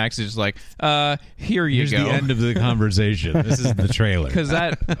Mad Max is just like, here's the end of the conversation. This is the trailer. Because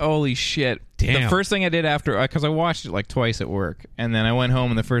that, holy shit. Damn. The first thing I did after, because I watched it like twice at work, and then I went home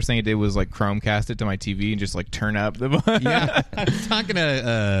and the first thing I did was like Chromecast it to my TV and just like turn up the I was talking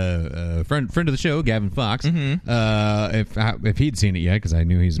to a friend of the show, Gavin Fox, if he'd seen it yet, because I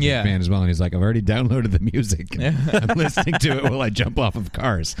knew he's a big fan as well, and he's like, I've already downloaded the music. I'm listening to it while I jump off of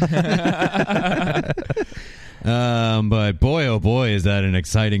cars. But boy, oh boy, is that an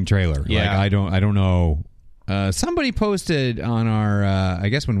exciting trailer. Yeah. Like, I don't know. Somebody posted on our, I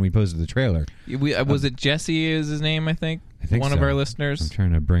guess when we posted the trailer. Was it Jesse is his name, I think? One of our listeners. I'm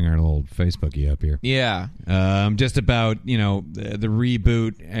trying to bring our little Facebookie up here. Yeah. Just about, you know, the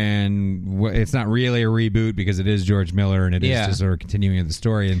reboot, and it's not really a reboot because it is George Miller and it is just sort of continuing of the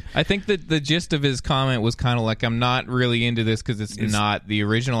story. And I think that the gist of his comment was kind of like, I'm not really into this because it's not the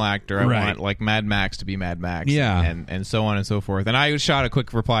original actor. I want like Mad Max to be Mad Max. Yeah. And so on and so forth. And I shot a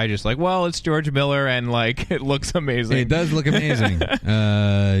quick reply just like, well, it's George Miller and like it looks amazing. It does look amazing.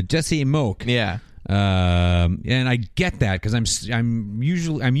 Jesse Moak. Yeah. And I get that because I'm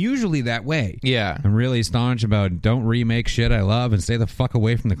usually that way. Yeah, I'm really staunch about don't remake shit I love and stay the fuck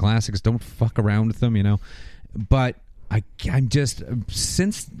away from the classics. Don't fuck around with them, you know. But I'm just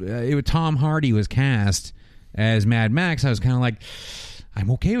since Tom Hardy was cast as Mad Max, I was kind of like,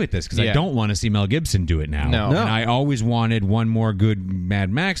 I'm okay with this because I don't want to see Mel Gibson do it now. No. And I always wanted one more good Mad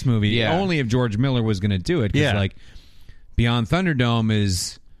Max movie, only if George Miller was going to do it. Because like Beyond Thunderdome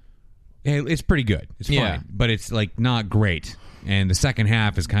is. It's pretty good. It's fine, but it's like not great. And the second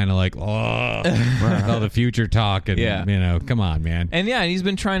half is kind of like, all the future talk, and you know, come on, man. And he's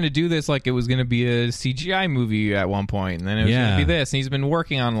been trying to do this like it was going to be a CGI movie at one point, and then it was going to be this. And he's been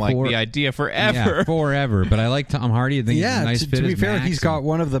working on like the idea forever. Yeah, forever. But I like Tom Hardy. I think he's a nice fit. To be fair, he's got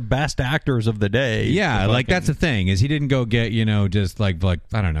one of the best actors of the day. Yeah, like that's the thing is he didn't go get just like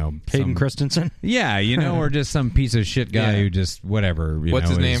I don't know, Hayden Christensen. Yeah, you know, or just some piece of shit guy who just whatever. What's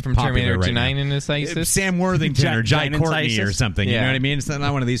his name from Terminator? Right Janinis Isis? Sam Worthington or Jai Courtney or something. You know what I mean? It's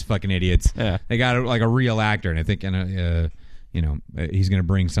not one of these fucking idiots. Yeah. They got like a real actor, and I think, you know, he's going to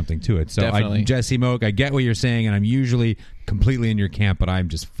bring something to it. So, Jesse Moak, I get what you're saying, and I'm usually completely in your camp, but I'm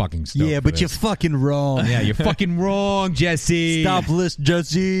just fucking stoked. Yeah, but you're fucking wrong. Yeah, you're fucking wrong, Jesse. Stop listening,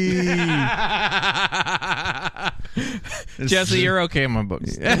 Jesse. Jesse, you're okay in my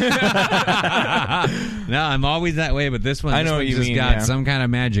books. No, I'm always that way, but this one, I know what you just mean, got some kind of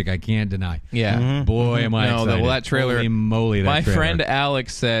magic I can't deny. Yeah. Mm-hmm. Boy, am I excited. Well, that trailer. Holy moly, that my trailer. friend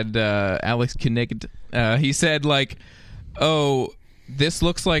Alex said, Alex Kinnick, he said, like, oh, this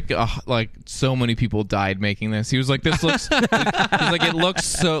looks like so many people died making this. He was like, this looks he's like, it looks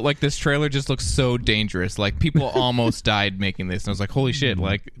so like this trailer just looks so dangerous. Like people almost died making this. And I was like, holy shit,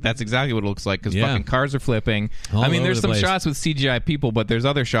 like that's exactly what it looks like because fucking cars are flipping. All I mean, over there's the some place. shots with CGI people, but there's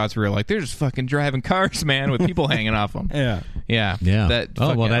other shots where you're like, they're just fucking driving cars, man, with people hanging off them. Yeah. Yeah.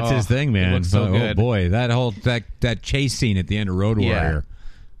 That's his thing, it man. looks so good. Oh boy, that chase scene at the end of Road Warrior,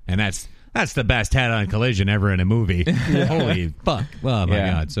 and that's the best head-on collision ever in a movie. Holy fuck! Oh my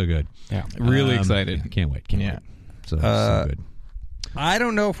god, so good. Yeah. Really excited. I can't wait. Can't wait. So good. I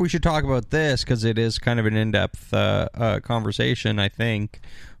don't know if we should talk about this because it is kind of an in-depth conversation, I think.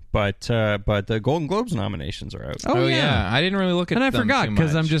 But the Golden Globes nominations are out. Oh yeah. I didn't really look at and I them forgot too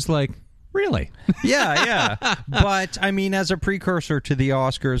because much. I'm just like, really? Yeah. But, I mean, as a precursor to the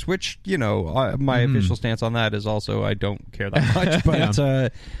Oscars, which, you know, my official stance on that is also I don't care that much. But, it's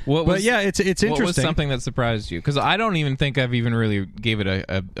interesting. What was something that surprised you? Because I don't even think I've even really gave it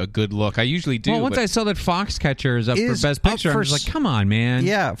a good look. I usually do. Well, once I saw that Foxcatcher is up for Best Picture, I'm just like, come on, man.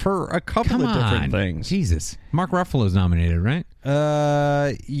 Yeah, for a couple of different things. Jesus. Mark Ruffalo's nominated, right?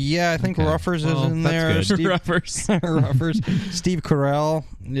 I think Ruffers is in there. Good. Ruffers. Steve Carell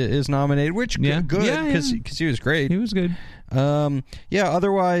is nominated, which good because he was great. He was good.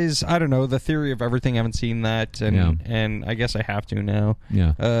 Otherwise, I don't know. The Theory of Everything, I haven't seen that, and I guess I have to now.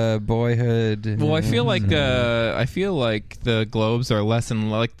 Yeah. Boyhood. Well, I feel like the Globes are less than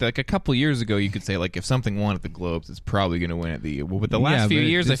like a couple years ago. You could say like if something won at the Globes, it's probably going to win at the. But the last few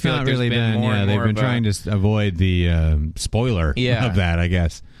years, I feel like there's been more. And they've more been trying to avoid the spoiler of that, I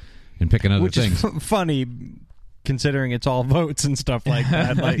guess, and picking other things. Which is funny. Considering it's all votes and stuff like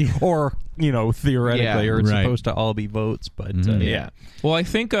that, or theoretically, or it's supposed to all be votes, but Well, I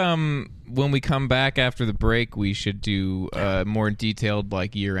think when we come back after the break, we should do a more detailed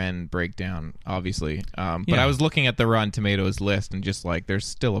year-end breakdown. Obviously, but I was looking at the Rotten Tomatoes list and just there's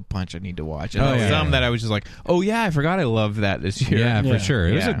still a bunch I need to watch. And that I was just like, oh yeah, I forgot I loved that this year. Yeah, for sure.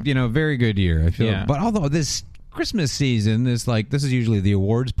 It was a very good year. I feel, but although this Christmas season, this is usually the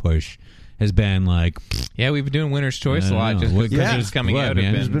awards push. Has been we've been doing Winner's Choice a lot just because it's coming out.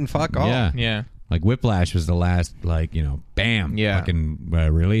 It's been fuck all. Yeah. Like Whiplash was the last bam fucking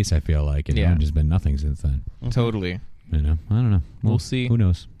release. I feel like and just been nothing since then. Totally. I don't know. We'll see. Who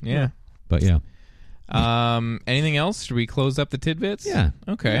knows? Yeah. But anything else? Should we close up the tidbits? Yeah.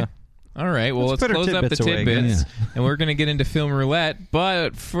 Okay. Yeah. All right, well, let's close up the tidbits, and we're going to get into Film Roulette.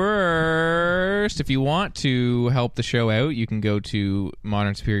 But first, if you want to help the show out, you can go to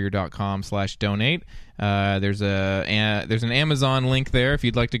modernsuperior.com/donate. There's an Amazon link there. If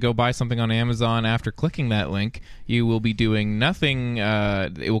you'd like to go buy something on Amazon after clicking that link, you will be doing nothing.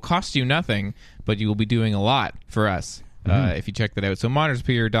 It will cost you nothing, but you will be doing a lot for us if you check that out. So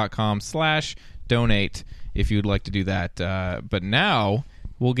modernsuperior.com/donate if you'd like to do that. But now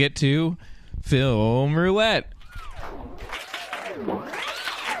we'll get to Film Roulette.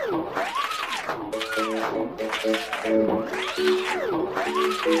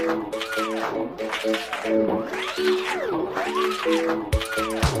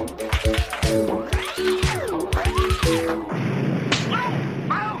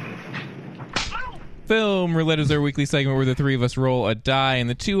 Film Roulette is our weekly segment where the three of us roll a die, and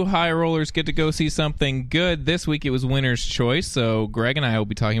the two high rollers get to go see something good. This week it was Winner's Choice, so Greg and I will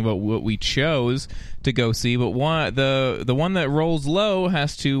be talking about what we chose to go see, but the one that rolls low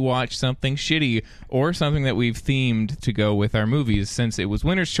has to watch something shitty or something that we've themed to go with our movies. Since it was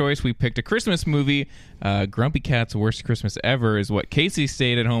Winner's Choice, we picked a Christmas movie. Grumpy Cat's Worst Christmas Ever is what Casey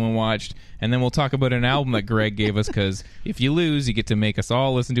stayed at home and watched, and then we'll talk about an album that Greg gave us, because if you lose, you get to make us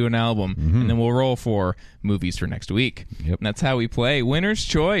all listen to an album, and then we'll roll for movies for next week. Yep. And that's how we play Winner's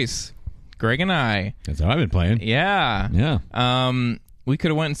Choice. Greg and I. That's how I've been playing. Yeah. Yeah. We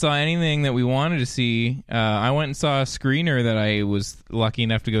could have went and saw anything that we wanted to see. I went and saw a screener that I was lucky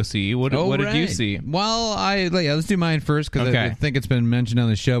enough to go see. What did you see? Well, let's do mine first, because I think it's been mentioned on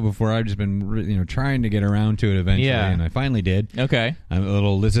the show before. I've just been trying to get around to it eventually, and I finally did. Okay.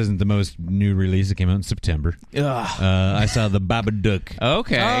 This isn't the most new release. It came out in September. I saw The Babadook.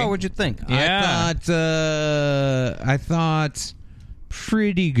 Okay. Oh, what'd you think? Yeah. I thought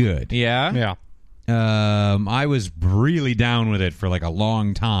pretty good. Yeah? Yeah. I was really down with it for a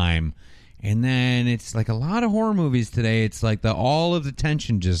long time, and then it's a lot of horror movies today. It's all of the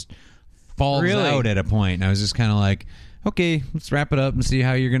tension just falls out at a point, and I was just kind of like, okay, let's wrap it up and see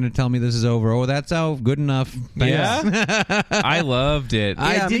how you're going to tell me this is over. Oh, that's out. Good enough. Thanks. Yeah? I loved it.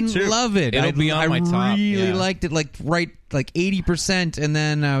 I didn't love it. It'll be on my top. I really liked it, 80%, and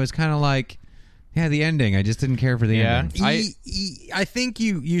then I was kind of like, Yeah, the ending. I just didn't care for the ending. I think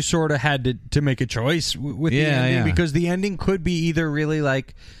you sort of had to make a choice with the ending because the ending could be either really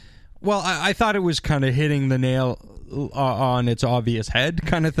like, well, I thought it was kind of hitting the nail on its obvious head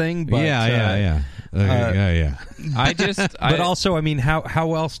kind of thing. But, yeah. But also, I mean,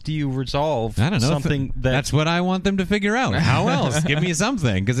 how else do you resolve I don't know, something that's what I want them to figure out. How else? Give me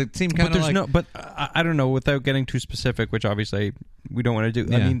something, because it seemed kind of like... But I don't know, without getting too specific, which obviously we don't want to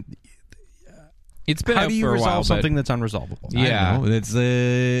do. Yeah. I mean... It's been how up do you for a resolve while, something that's unresolvable? Yeah, I don't know. It's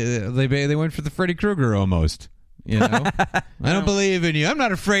they went for the Freddy Krueger almost. You know, I don't believe in you. I'm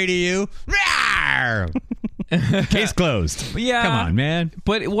not afraid of you. Case closed. Yeah, come on, man.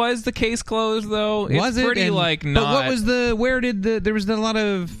 But was the case closed though? Was it's it? pretty not. But what was the? Where did the? There was a lot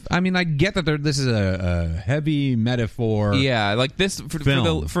of. I mean, I get that this is a heavy metaphor. Yeah, like this for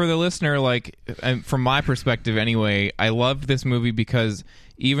the listener. Like from my perspective, anyway, I loved this movie because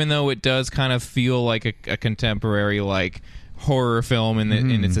even though it does kind of feel like a contemporary like horror film in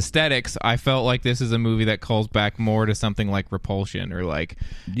its aesthetics, I felt like this is a movie that calls back more to something like Repulsion or like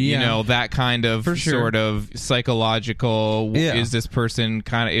you know, that kind of sort of psychological is this person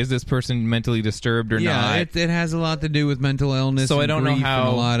mentally disturbed or not. It has a lot to do with mental illness, so and I don't know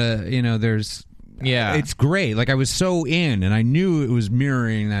how a lot of there's yeah, it's great. Like I was so in, and I knew it was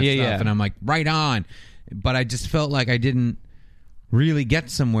mirroring that stuff, and I'm like right on, but I just felt like I didn't really get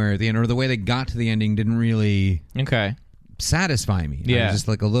somewhere at the end, or the way they got to the ending didn't really satisfy me. I was just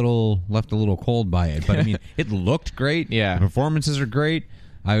like left a little cold by it. But I mean, it looked great. Yeah, the performances are great.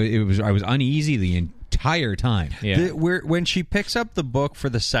 I was uneasy the entire time. Yeah, when she picks up the book for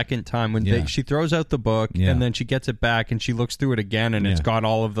the second time, when she throws out the book and then she gets it back and she looks through it again and it's got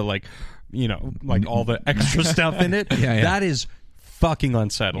all of the like all the extra stuff in it. That is fucking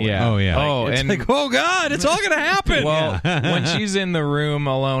unsettling. Yeah. Oh yeah. Oh, it's and like, oh god, it's all gonna happen. Well, when she's in the room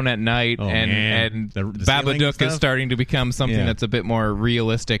alone at night, and the Babadook is starting to become something that's a bit more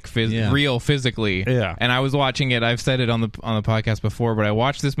realistic, real physically. Yeah. And I was watching it. I've said it on the podcast before, but I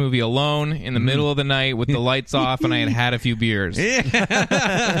watched this movie alone in the middle of the night with the lights off, and I had a few beers.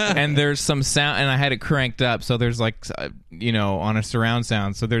 And there's some sound, and I had it cranked up, so there's like on a surround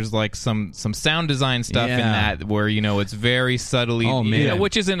sound. So there's like some sound design stuff in that where it's very subtly. Oh, man.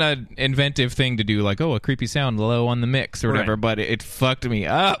 Which isn't an inventive thing to do, like, a creepy sound low on the mix or whatever, but it fucked me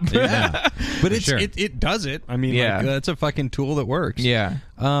up. But it does it. I mean, that's a fucking tool that works. Yeah.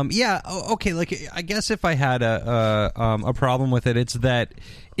 Okay, like, I guess if I had a problem with it, it's that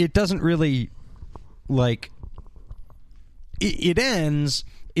it doesn't really, like, it ends...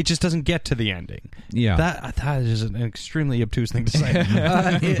 It just doesn't get to the ending. Yeah, that is an extremely obtuse thing to say.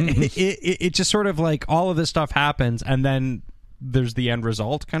 It just sort of like all of this stuff happens, and then there's the end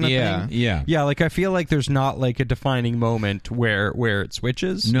result kind of thing. Yeah. Like I feel like there's not like a defining moment where it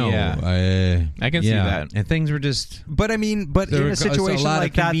switches. No, I can see that. And things were just. But I mean, in a situation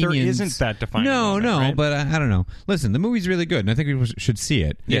like that, there isn't that defining. moment, right? But I don't know. Listen, the movie's really good, and I think we should see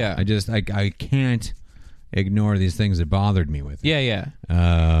it. Yeah. I can't ignore these things that bothered me with it. Yeah.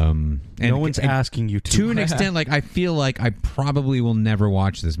 And no one's asking you to. To an extent, like I feel like I probably will never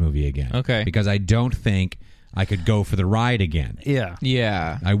watch this movie again. Okay. Because I don't think I could go for the ride again.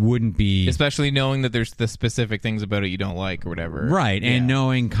 Yeah. I wouldn't be... Especially knowing that there's the specific things about it you don't like or whatever. Right, and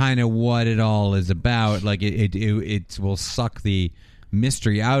knowing kind of what it all is about. Like, it will suck the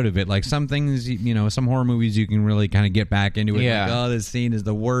mystery out of it. Like, some things, some horror movies you can really kind of get back into it. Yeah. Like, oh, this scene is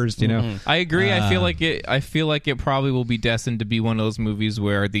the worst, I agree. I feel like it probably will be destined to be one of those movies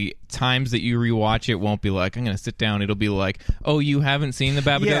where the times that you rewatch it won't be like, I'm going to sit down. It'll be like, oh, you haven't seen the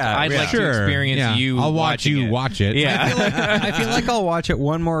Babadook? I'd like to experience you I'll watch you watch it. Yeah. I feel like I'll watch it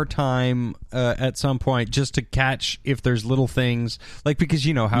one more time at some point just to catch if there's little things. Like, because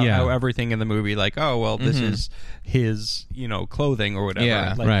how everything in the movie, like, oh, well, this is his, clothing or whatever.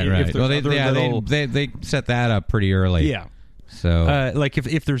 Yeah. Like, Right. Well, they set that up pretty early. Yeah. So, like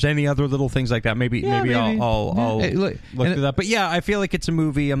if there's any other little things like that, maybe I'll look through that. But yeah, I feel like it's a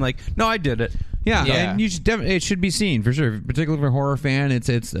movie. I'm like, no, I did it. Yeah. And you should it should be seen for sure. Particularly for a horror fan,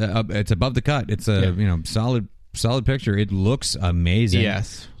 it's above the cut. It's a solid picture. It looks amazing.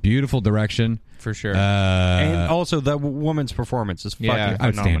 Yes, beautiful direction. For sure. And also, the woman's performance is fucking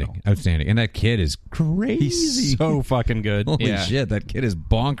phenomenal. Outstanding. And that kid is crazy. He's so fucking good. Holy shit, that kid is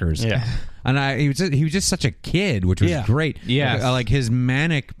bonkers. Yeah. And he was just such a kid, which was great. Yeah. Like his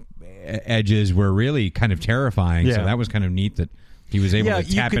manic edges were really kind of terrifying. Yeah. So that was kind of neat that he was able to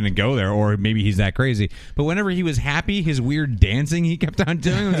tap in and go there, or maybe he's that crazy. But whenever he was happy, his weird dancing he kept on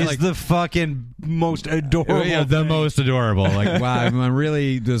doing was like the fucking most adorable. Yeah, the most adorable. Like, wow, I'm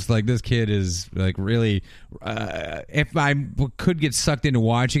really just like, this kid is like really. If I could get sucked into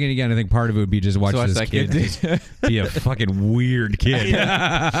watching it again, I think part of it would be just watch this kid just be a fucking weird kid.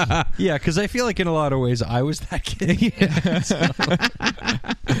 Yeah, because I feel like in a lot of ways I was that kid.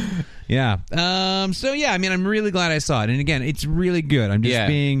 Yeah. So yeah, I mean, I'm really glad I saw it, and again, it's really good. I'm just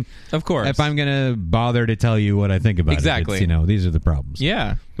being, of course. If I'm gonna bother to tell you what I think about it, it's, these are the problems.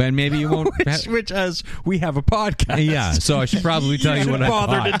 Yeah, but maybe you won't. which as we have a podcast. Yeah, so I should probably tell you what I thought.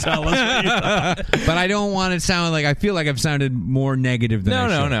 Bother to tell us what you thought. But I don't want to sound like, I feel like I've sounded more negative than I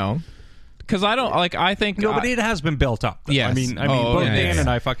should. No. Because I don't like. I think but it has been built up. Yes. I mean, both Dan and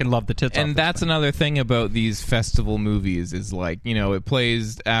I fucking love the tits. And that's another thing about these festival movies is like, it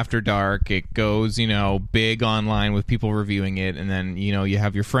plays after dark. It goes, big online with people reviewing it, and then you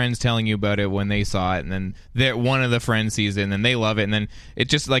have your friends telling you about it when they saw it, and then one of the friends sees it, and then they love it, and then it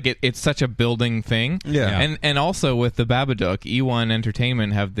just like it's such a building thing. Yeah. And also with the Babadook, E1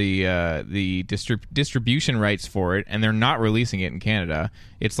 Entertainment have the distribution rights for it, and they're not releasing it in Canada.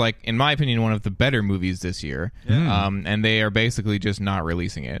 It's like, in my opinion, one of the better movies this year, and they are basically just not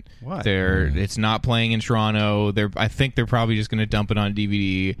releasing it. What? It's not playing in Toronto. I think they're probably just going to dump it on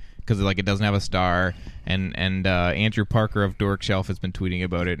DVD because like it doesn't have a star. And Andrew Parker of Dork Shelf has been tweeting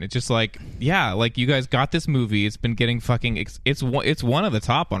about it, and it's just like, like you guys got this movie. It's been getting fucking. It's one of the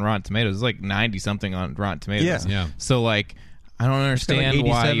top on Rotten Tomatoes. It's like 90 something on Rotten Tomatoes. Yeah. So like, I don't understand like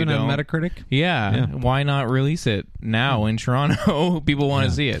why you don't. on Metacritic. Yeah, why not release it now in Toronto? People want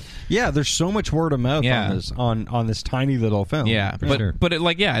to see it. Yeah, there's so much word of mouth on this tiny little film. Yeah, but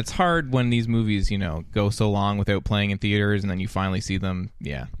it's hard when these movies go so long without playing in theaters, and then you finally see them.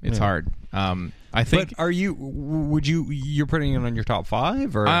 Yeah, it's hard. I think. But you're putting it on your top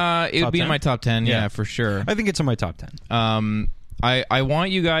 5 or? It would be 10? In my top 10. Yeah, for sure. I think it's in my top 10. I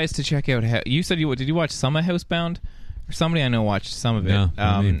want you guys to check out. You said did you watch some of Housebound? Somebody I know watched some of it.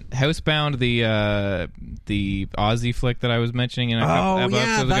 Housebound, the Aussie flick that I was mentioning in a couple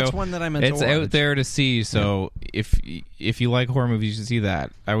episodes ago. That's one that I meant to watch. It's out there to see. So if you like horror movies, you should see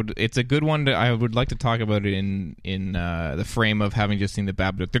that. It's a good one. I would like to talk about it in the frame of having just seen the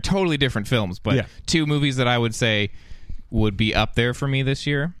Babadook. They're totally different films, but two movies that I would say would be up there for me this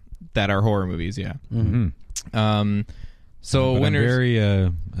year that are horror movies. Yeah. Mm-hmm. So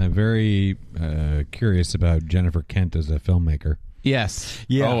I'm very curious about Jennifer Kent as a filmmaker. Yes.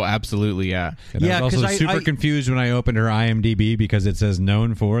 Yeah. Oh, absolutely. Yeah. And I was also super confused when I opened her IMDb because it says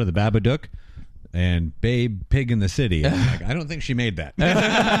known for The Babadook and Babe Pig in the City. I'm like, I don't think she made that.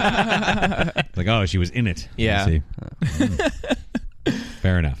 Like, oh, she was in it. Yeah.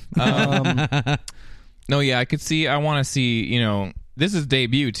 Fair enough. No, yeah, I want to see, this is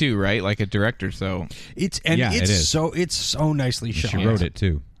debut too, right? Like a director, so it's so nicely shot. She wrote it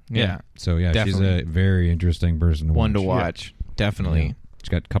too. Yeah. So definitely. She's a very interesting person to watch. One to watch, definitely. Yeah. She's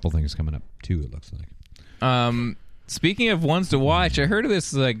got a couple things coming up too. It looks like. Speaking of ones to watch, I heard of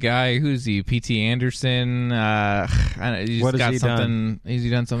this guy. Who's he? P.T. Anderson. What has he done? Has he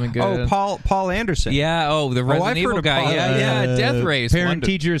done something good? Oh, Paul Anderson. Yeah. Oh, the Resident Evil guy. Yeah. Death Race. Parent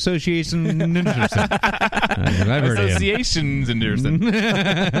Teacher Association Anderson. I've heard Associations Anderson. The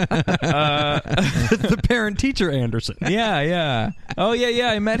Parent Teacher Anderson. Yeah. Oh, yeah.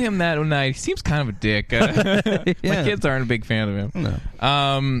 I met him that night. He seems kind of a dick. My kids aren't a big fan of him.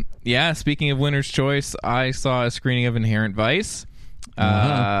 No. Yeah, speaking of Winner's Choice, I saw a screening of Inherent Vice.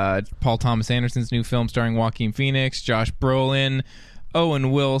 Paul Thomas Anderson's new film starring Joaquin Phoenix, Josh Brolin,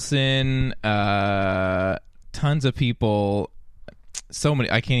 Owen Wilson, tons of people. So many.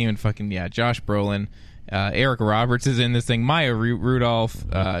 I can't even Josh Brolin. Eric Roberts is in this thing. Maya Rudolph.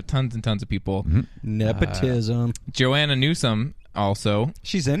 Tons and tons of people. Mm-hmm. Nepotism. Joanna Newsom also.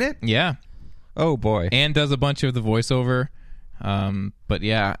 She's in it? Yeah. Oh, boy. And does a bunch of the voiceover.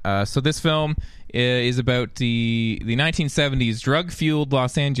 So this film is about the 1970s drug-fueled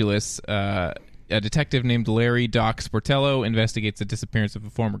Los Angeles. A detective named Larry Doc Sportello investigates the disappearance of a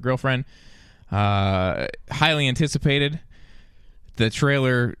former girlfriend. Highly anticipated. The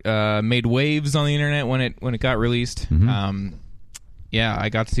trailer made waves on the internet when it got released. Mm-hmm. I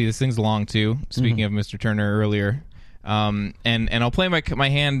got to see this thing's long too. Speaking of Mr. Turner earlier. And I'll play my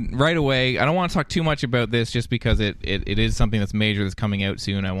hand right away. I don't want to talk too much about this just because it is something that's major that's coming out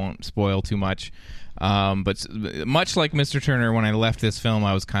soon. I won't spoil too much. But much like Mr. Turner, when I left this film,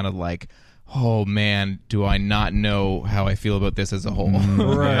 I was kind of like, oh man, do I not know how I feel about this as a whole?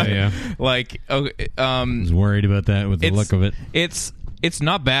 Right. Yeah. Like, I was worried about that with the look of it. It's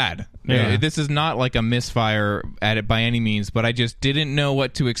not bad. Yeah. This is not like a misfire at it by any means, but I just didn't know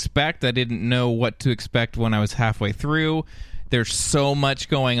what to expect. I didn't know what to expect when I was halfway through. There's so much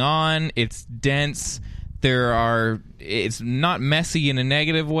going on. It's dense. It's not messy in a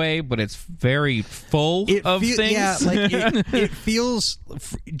negative way, but it's very full of things. Yeah, like it feels,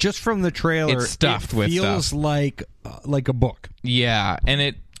 just from the trailer, it's stuffed with stuff. It feels like a book. Yeah, and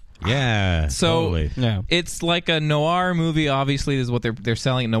it... Yeah, so totally. It's like a noir movie. Obviously, this is what they're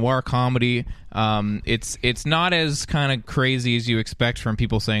selling, noir comedy. It's not as kind of crazy as you expect from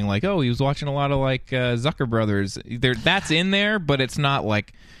people saying like, oh, he was watching a lot of like Zucker Brothers. That's in there, but it's not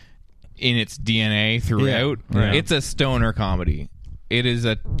like in its DNA throughout. Yeah. It's a stoner comedy. It is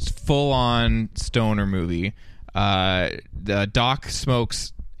a full-on stoner movie. Doc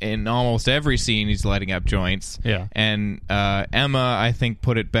smokes in almost every scene. He's lighting up joints. Yeah. And Emma, I think,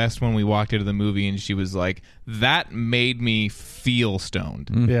 put it best when we walked into the movie, and she was like, that made me feel stoned.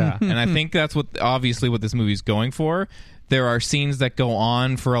 Yeah. And I think that's obviously what this movie's going for. There are scenes that go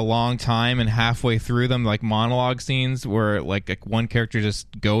on for a long time, and halfway through them, like monologue scenes where like one character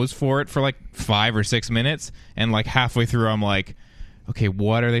just goes for it for like 5 or 6 minutes, and like halfway through I'm like, okay,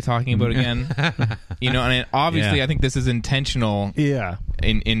 what are they talking about again? And obviously I think this is intentional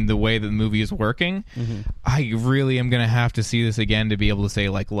in the way that the movie is working. I really am going to have to see this again to be able to say,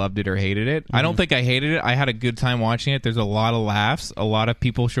 like, loved it or hated it. I don't think I hated it. I had a good time watching it. There's a lot of laughs. A lot of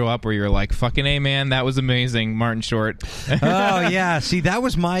people show up where you're like, fucking A, man, that was amazing, Martin Short. Oh, yeah. See, that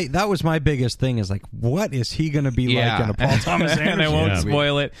was my biggest thing, is like, what is he going to be like in a Paul Thomas Anderson And I won't movie?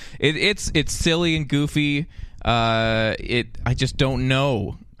 spoil it. It's silly and goofy. I just don't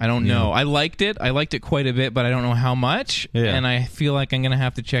know. I don't know. I liked it quite a bit, but I don't know how much. And I feel like I'm gonna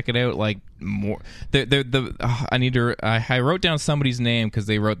have to check it out like more. I wrote down somebody's name because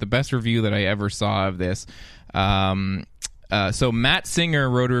they wrote the best review that I ever saw of this. So Matt Singer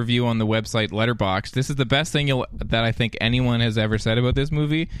wrote a review on the website Letterboxd. This is the best thing that I think anyone has ever said about this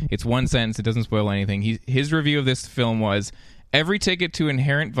movie. It's one sentence. It doesn't spoil anything. His review of this film was, every ticket to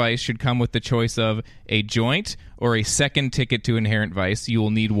Inherent Vice should come with the choice of a joint or a second ticket to Inherent Vice. You will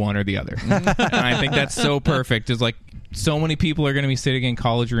need one or the other. And I think that's so perfect. It's like, so many people are going to be sitting in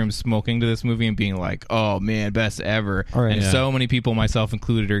college rooms smoking to this movie and being like, oh man, best ever. And so many people, myself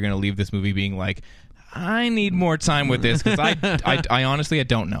included, are going to leave this movie being like, I need more time with this, because I honestly, I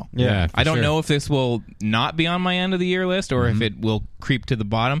don't know. Yeah, I don't know if this will not be on my end of the year list or if it will creep to the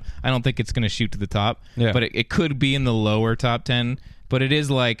bottom. I don't think it's going to shoot to the top, but it could be in the lower top 10. But it is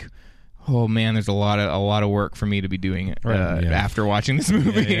like, oh man, there's a lot of work for me to be doing after watching this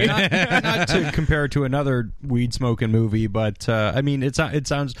movie. Not to compare it to another weed smoking movie, but I mean, it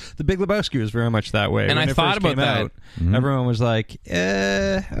sounds. The Big Lebowski was very much that way. And when I it thought first about came that. out, everyone was like,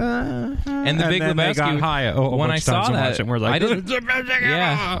 and the Big Lebowski, got high when I saw that, we're like,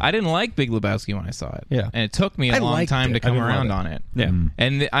 I didn't like Big Lebowski when I saw it. Yeah. And it took me a long time to come around on it. Yeah.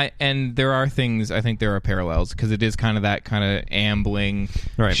 And there are things, I think there are parallels, because it is kind of that kind of ambling,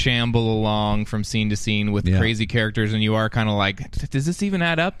 shamble along from scene to scene with crazy characters, and you are kind of like, does this even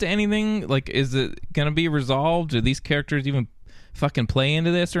add up to anything? Like, is it going to be resolved? Do these characters even fucking play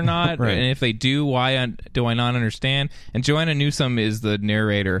into this or not? And if they do, why do I not understand? And Joanna Newsom is the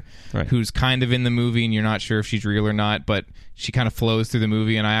narrator, who's kind of in the movie, and you're not sure if she's real or not, but she kind of flows through the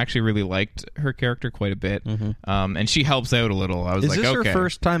movie, and I actually really liked her character quite a bit. And she helps out a little. I was like, okay. Is this her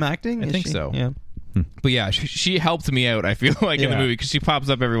first time acting? I think so. Yeah. But yeah, she helped me out, I feel like, in the movie, because she pops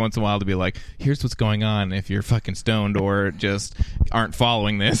up every once in a while to be like, here's what's going on if you're fucking stoned or just aren't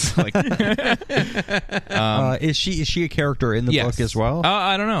following this. Like, is she a character in the book as well?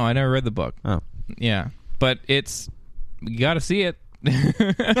 I don't know. I never read the book. Oh. Yeah. But you got to see it.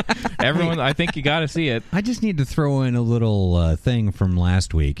 Everyone, I think you got to see it. I just need to throw in a little thing from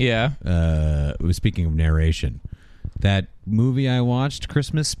last week. Yeah. Speaking of narration, that movie I watched,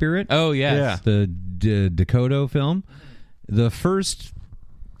 Christmas Spirit. Oh, yes. The Dakota film. The first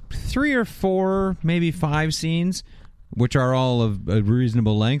 3 or 4, maybe 5 scenes, which are all of a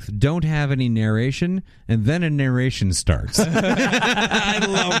reasonable length, don't have any narration, and then a narration starts. I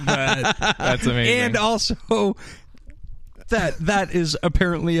love that. That's amazing. And also, that is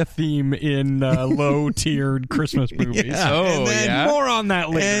apparently a theme in low-tiered Christmas movies. Yeah. Oh, and then more on that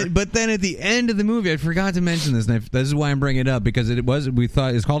later. But then at the end of the movie, I forgot to mention this, and this is why I'm bringing it up, because we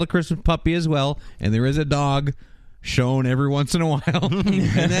thought it's called A Christmas Puppy as well, and there is a dog shown every once in a while. And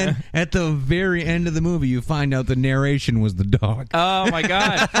then at the very end of the movie, you find out the narration was the dog. Oh, my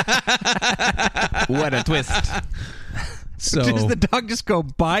God. What a twist. So does the dog just go,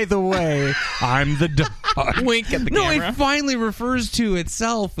 by the way, I'm the dog? Wink at the camera. No, it finally refers to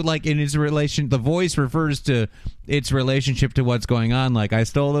itself, like in its relation. The voice refers to its relationship to what's going on. Like, I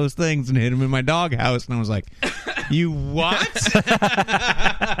stole those things and hid them in my doghouse, and I was like, "You what?"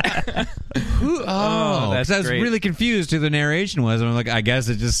 Who? Oh, that's I was great. really confused who the narration was. And I'm like, I guess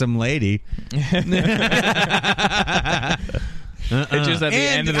it's just some lady. It's just at the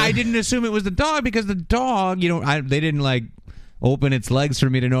end of the... I didn't assume it was the dog because the dog, they didn't like open its legs for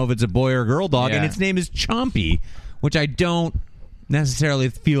me to know if it's a boy or girl dog, and its name is Chompy, which I don't necessarily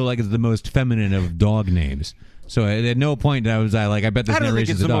feel like is the most feminine of dog names. So at no point was I like, I bet this I don't think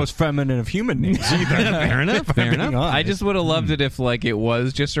narration's it's the a dog. most feminine of human names either. Fair enough. Fair enough. I just would have loved it if like it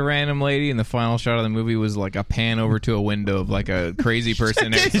was just a random lady and the final shot of the movie was like a pan over to a window of like a crazy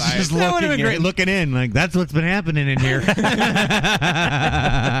person outside. That would have been great. Looking in, like that's what's been happening in here.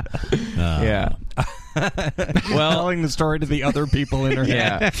 Yeah. Well, telling the story to the other people in her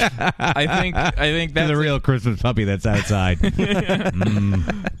head. Yeah. I think that's the real Christmas puppy that's outside.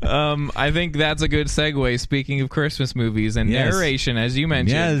 I think that's a good segue. Speaking of Christmas movies and narration, as you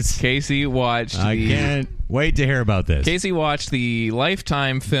mentioned, Casey watched. I can't wait to hear about this. Casey watched the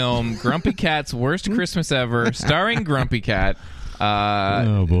Lifetime film Grumpy Cat's Worst Christmas Ever, starring Grumpy Cat.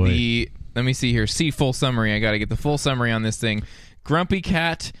 Oh boy! Let me see here. See full summary. I got to get the full summary on this thing. Grumpy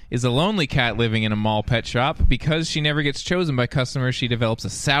Cat is a lonely cat living in a mall pet shop. Because she never gets chosen by customers, she develops a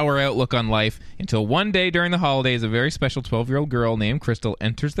sour outlook on life until one day during the holidays, a very special 12-year-old girl named Crystal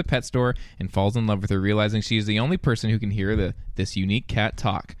enters the pet store and falls in love with her, realizing she is the only person who can hear this unique cat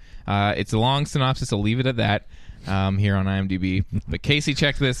talk. It's a long synopsis. I'll leave it at that here on IMDb. But Casey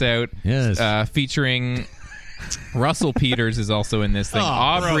checked this out. Yes. Featuring... Russell Peters is also in this thing.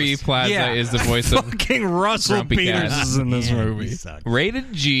 Aubrey Plaza is the voice of fucking Russell Grumpy Peters Cat. is in this movie.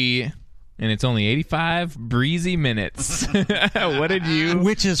 Rated G, and it's only 85 breezy minutes. What did you...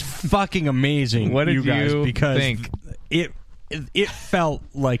 Which is fucking amazing, What did you guys, you because think? It felt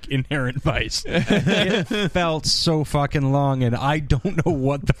like Inherent Vice. It felt so fucking long, and I don't know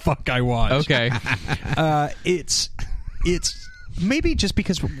what the fuck I watched. Okay. It's maybe just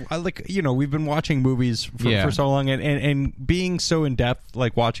because, like, we've been watching movies for so long, and being so in depth,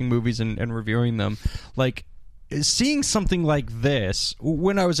 like watching movies and reviewing them, like seeing something like this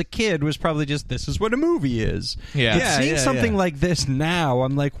when I was a kid was probably just, this is what a movie is. Yeah. But seeing something like this now,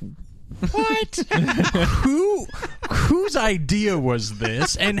 I'm like, what? Whose idea was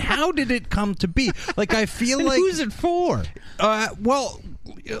this, and how did it come to be? Like, I feel like, who's it for?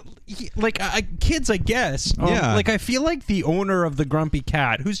 Kids, I guess. Yeah. Like, I feel like the owner of the Grumpy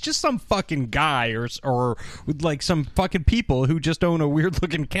Cat, who's just some fucking guy, or like some fucking people who just own a weird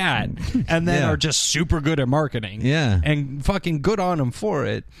looking cat, and then are just super good at marketing. Yeah. And fucking good on them for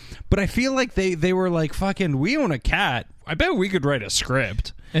it. But I feel like they were like, fucking, we own a cat. I bet we could write a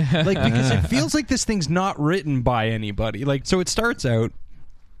script. Like, because it feels like this thing's not written by anybody. Like, so it starts out,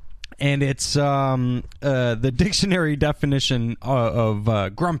 and it's the dictionary definition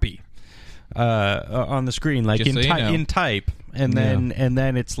of grumpy on the screen, like in type, and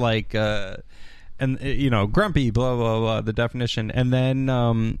then it's like grumpy, blah blah blah, the definition, and then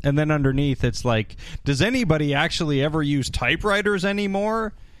underneath it's like, does anybody actually ever use typewriters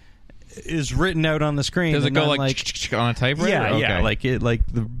anymore? Is written out on the screen. Does it go like on a typewriter? Yeah, okay. yeah. Like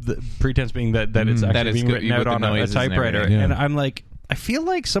the pretense being that it's actually being written out on a typewriter, and I'm like, I feel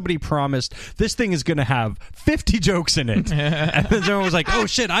like somebody promised this thing is going to have 50 jokes in it. And then someone was like, oh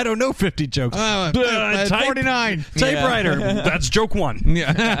shit, I don't know 50 jokes. 49. Typewriter. That's joke one.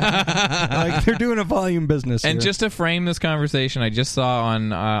 Yeah. Like, they're doing a volume business And here. just to frame this conversation, I just saw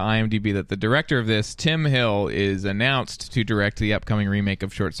on IMDb that the director of this, Tim Hill, is announced to direct the upcoming remake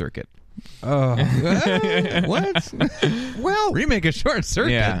of Short Circuit. What? Well, remake a Short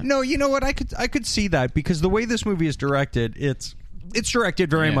Circuit. Yeah. No, you know what? I could see that, because the way this movie is directed, it's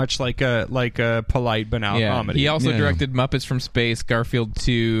directed very much like a polite banal comedy. He also directed Muppets from Space, Garfield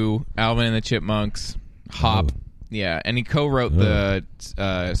 2, Alvin and the Chipmunks, Hop. Yeah, and he co-wrote the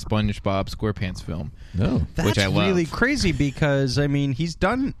SpongeBob SquarePants film. That's which I love. really crazy, because I mean, he's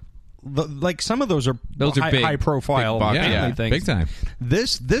done like some of those are big, high profile big family things. Big time.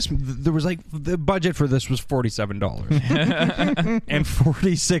 This there was like, the budget for this was $47, and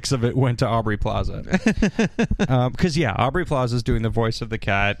 46 of it went to Aubrey Plaza, because Aubrey Plaza's doing the voice of the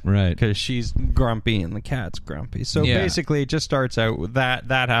cat, right? Because she's grumpy and the cat's grumpy. So basically, it just starts out with that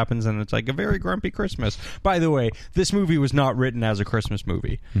happens, and it's like a very grumpy Christmas. By the way, this movie was not written as a Christmas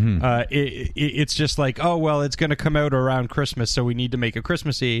movie. It's just like, oh well, it's going to come out around Christmas, so we need to make it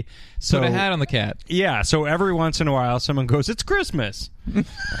Christmassy. So, put a hat on the cat. Yeah, so every once in a while, someone goes, "It's Christmas," and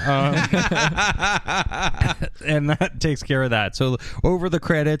that takes care of that. So over the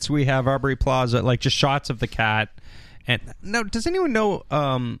credits, we have Aubrey Plaza, like just shots of the cat. And now, does anyone know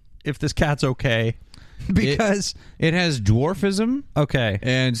if this cat's okay? Because it has dwarfism. Okay,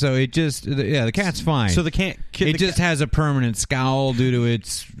 and so it just the cat's fine. So the cat it just has a permanent scowl due to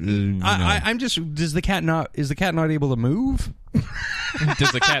its. I'm just. Is the cat not able to move?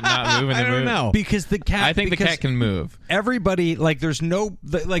 Does the cat not move in the movie? I don't know. Because the cat. I think the cat can move. Everybody there's no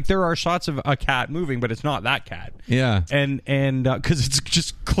there are shots of a cat moving, but it's not that cat. Yeah, and because it's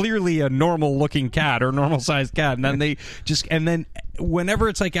just clearly a normal looking cat or normal sized cat, and then then whenever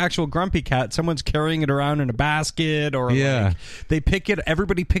it's like actual grumpy cat, someone's carrying it around in a basket or like, they pick it.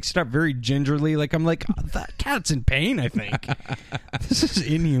 Everybody picks it up very gingerly. Like I'm like, oh, that cat's in pain. I think this is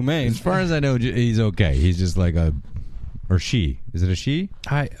inhumane. As far as I know, he's okay. He's just like a. Or she. Is it a she?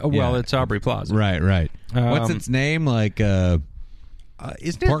 It's Aubrey Plaza. Right. What's its name? Like, isn't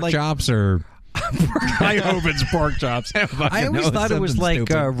it pork chops or... I hope it's pork chops. I always thought it was like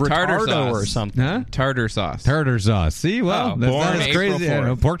retardo or something. Huh? Tartar sauce. Tartar sauce. See, well, that's not as crazy.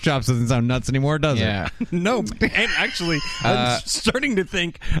 Pork chops doesn't sound nuts anymore, does it? No, and actually, I'm starting to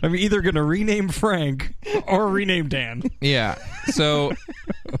think I'm either going to rename Frank or rename Dan. Yeah, so...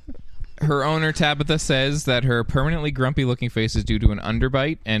 Her owner, Tabitha, says that her permanently grumpy-looking face is due to an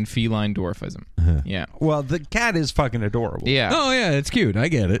underbite and feline dwarfism. Yeah. Well, the cat is fucking adorable. Yeah. Oh, yeah, it's cute. I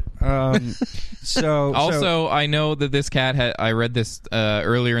get it. Also, I know that this cat, I read this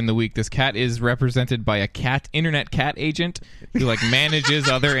earlier in the week, this cat is represented by a internet cat agent who, manages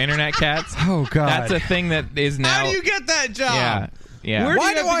other internet cats. Oh, God. That's a thing that is now... How do you get that job? Yeah. Yeah.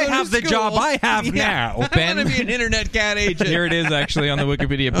 Why do I have the job I have now? Ben, I want to be an internet cat agent. Here it is, actually, on the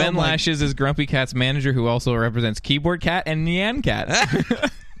Wikipedia. Ben Lashes is Grumpy Cat's manager, who also represents Keyboard Cat and Nyan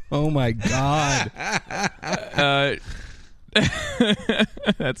Cat. Oh my God.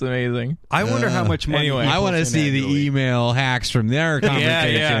 That's amazing. I wonder how much money. Anyway, I want to see the email hacks from their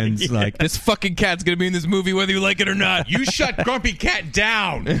conversations. Yeah. Like, this fucking cat's going to be in this movie whether you like it or not. You shut Grumpy Cat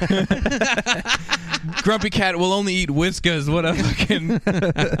down. Grumpy Cat will only eat Whiskas. What a fucking...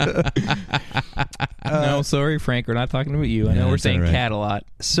 No, sorry, Frank. We're not talking about you. I know we're saying cat a lot.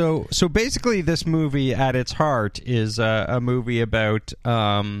 So basically, this movie at its heart is a movie about...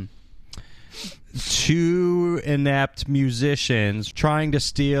 two inept musicians trying to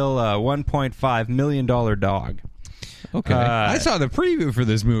steal a $1.5 million dog. Okay. I saw the preview for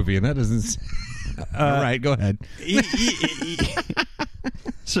this movie, and that doesn't... All right, go ahead.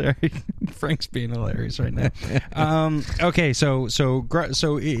 Sorry, Frank's being hilarious right now. Okay, so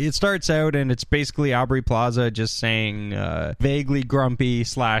it starts out, and it's basically Aubrey Plaza just saying vaguely grumpy /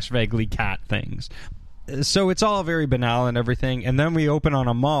 vaguely cat things. So it's all very banal and everything, and then we open on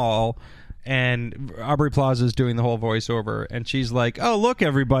a mall... And Aubrey Plaza is doing the whole voiceover, and she's like, "Oh, look,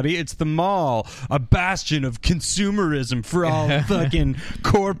 everybody, it's the mall, a bastion of consumerism for all fucking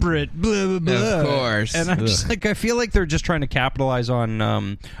corporate blah, blah, blah." Of course. And I'm just like, I feel like they're just trying to capitalize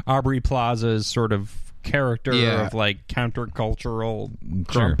on Aubrey Plaza's sort of character of countercultural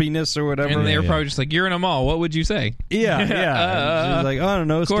grumpiness or whatever. And they were probably just like, "You're in a mall. What would you say?" Yeah. She's like, "I don't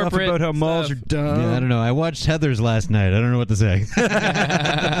know, stuff about how malls are dumb." Yeah, I don't know. I watched Heathers last night. I don't know what to say.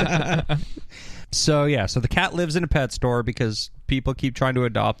 So the cat lives in a pet store because people keep trying to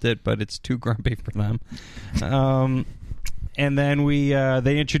adopt it, but it's too grumpy for them. And then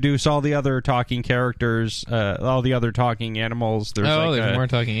they introduce all the other talking characters, all the other talking animals. There's there's more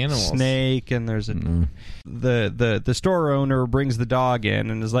talking animals. Snake, and there's the store owner brings the dog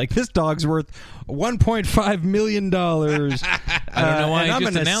in and is like, "This dog's worth $1.5 million. I don't know why I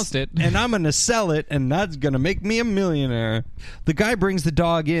just announced it. And I'm going to sell it, and that's going to make me a millionaire." The guy brings the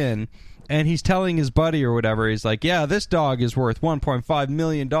dog in. And he's telling his buddy or whatever, he's like, "Yeah, this dog is worth $1.5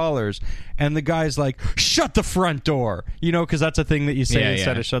 million. And the guy's like, "Shut the front door." You know, because that's a thing that you say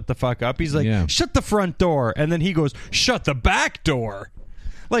instead of "shut the fuck up." He's like, "Shut the front door." And then he goes, "Shut the back door."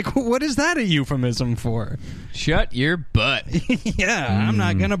 Like, what is that a euphemism for? Shut your butt. Yeah, I'm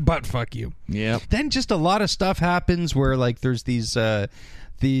not going to butt fuck you. Yeah. Then just a lot of stuff happens where, there's these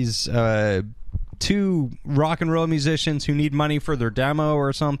two rock and roll musicians who need money for their demo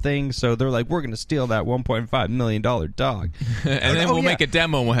or something, so they're like, "We're going to steal that $1.5 million dog." And then we'll make a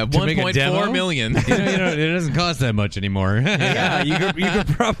demo and we'll have $1.4 million. It doesn't cost that much anymore. Yeah, you could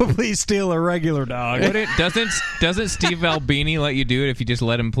probably steal a regular dog. Doesn't Steve Albini let you do it if you just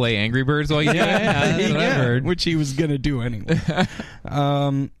let him play Angry Birds while you do it? Yeah, that's what I heard. Which he was going to do anyway.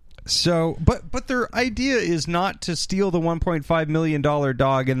 So, but their idea is not to steal the $1.5 million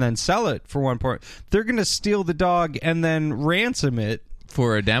dog and then sell it for $1. They're going to steal the dog and then ransom it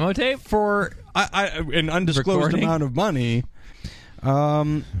For a demo tape? For an undisclosed Recording? amount of money.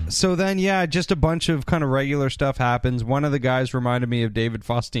 So then, just a bunch of kind of regular stuff happens. One of the guys reminded me of David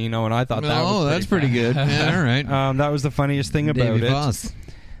Faustino, and I thought that was that's pretty good. Yeah, all right. that was the funniest thing about Davey it. Foss.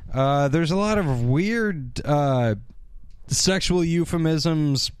 There's a lot of weird sexual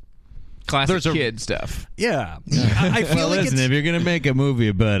euphemisms. Classic kid stuff. Yeah. I feel like listen, if you're going to make a movie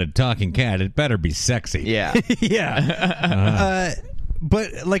about a talking cat, it better be sexy. Yeah. yeah.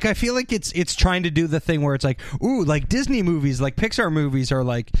 But like, I feel like it's trying to do the thing where it's like, ooh, like Disney movies, like Pixar movies are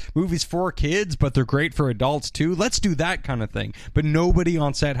like movies for kids, but they're great for adults too. Let's do that kind of thing. But nobody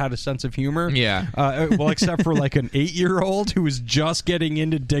on set had a sense of humor. Yeah. Well, except for like an 8-year-old who was just getting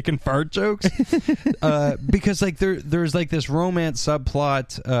into dick and fart jokes. Because like there's like this romance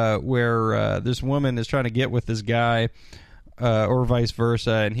subplot where this woman is trying to get with this guy, or vice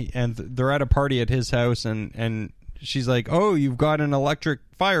versa, and they're at a party at his house, and she's like, "Oh, you've got an electric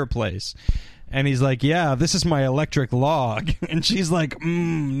fireplace." And he's like, "Yeah, this is my electric log." And she's like,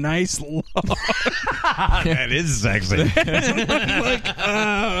 "Nice log." That is sexy.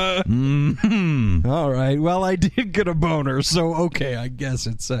 All right. Well, I did get a boner, so okay, I guess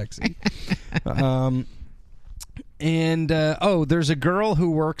it's sexy. There's a girl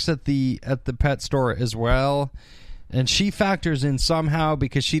who works at the pet store as well. And she factors in somehow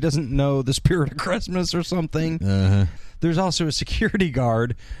because she doesn't know the spirit of Christmas or something. Uh-huh. There's also a security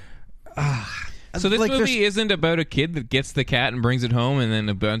guard. So this movie isn't about a kid that gets the cat and brings it home and then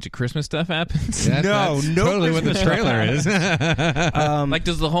a bunch of Christmas stuff happens? That's totally what the trailer is. Like,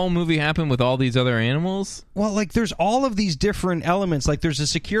 does the whole movie happen with all these other animals? Well, like, there's all of these different elements. Like, there's a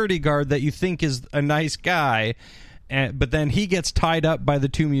security guard that you think is a nice guy, but then he gets tied up by the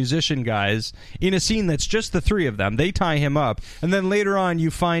two musician guys in a scene that's just the three of them. They tie him up. And then later on,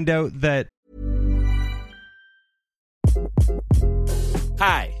 you find out that...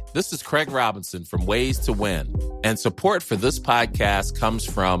 Hi, this is Craig Robinson from Ways to Win. And support for this podcast comes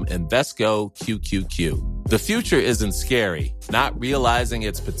from Invesco QQQ. The future isn't scary. Not realizing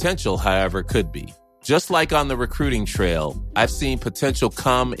its potential, however, could be. Just like on the recruiting trail, I've seen potential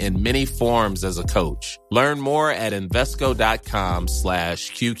come in many forms as a coach. Learn more at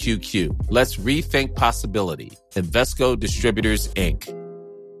Invesco.com/QQQ. Let's rethink possibility. Invesco Distributors, Inc.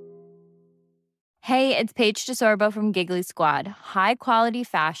 Hey, it's Paige DeSorbo from Giggly Squad. High quality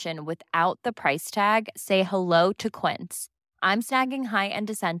fashion without the price tag. Say hello to Quince. I'm snagging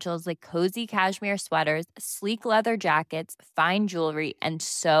high-end essentials like cozy cashmere sweaters, sleek leather jackets, fine jewelry, and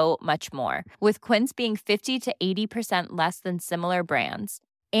so much more. With Quince being 50 to 80% less than similar brands.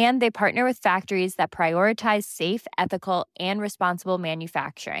 And they partner with factories that prioritize safe, ethical, and responsible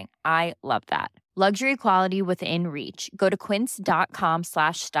manufacturing. I love that. Luxury quality within reach. Go to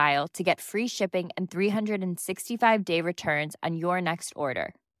quince.com/style to get free shipping and 365-day returns on your next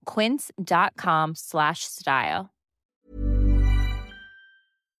order. Quince.com/style.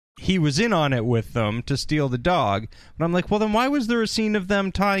 He was in on it with them to steal the dog. And I'm like, well, then why was there a scene of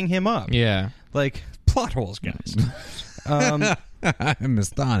them tying him up? Yeah. Like, plot holes, guys. I'm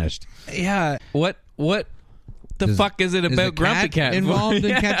astonished. Yeah. What the fuck is it about Grumpy Cat involved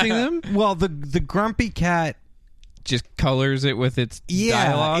in catching them? Well, the Grumpy Cat just colors it with its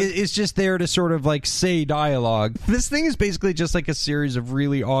dialogue. It's just there to sort of like say dialogue. This thing is basically just like a series of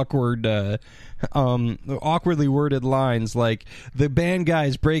really awkward, awkwardly worded lines. Like the band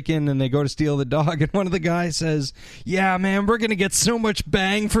guys break in and they go to steal the dog, and one of the guys says, "Yeah, man, we're gonna get so much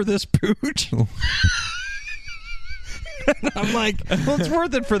bang for this pooch." I'm like, well, it's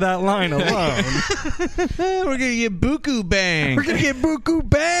worth it for that line alone. We're gonna get buku bang. We're gonna get buku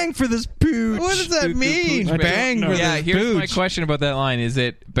bang for this pooch. What does that mean? Bang for this here's pooch. my question about that line.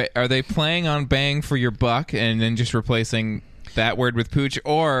 Are they playing on bang for your buck and then just replacing that word with pooch,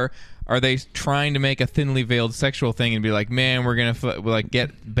 or are they trying to make a thinly veiled sexual thing and be like, man, we're gonna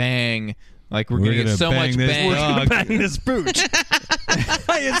get bang, like we're gonna get so much bang. We're gonna bang this pooch.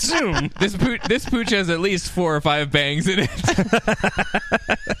 I assume this pooch has at least 4 or 5 bangs in it.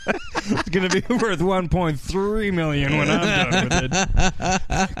 It's gonna be worth $1.3 million when I'm done with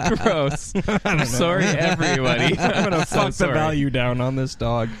it. Gross. I'm sorry, everybody. I'm gonna fuck the value down on this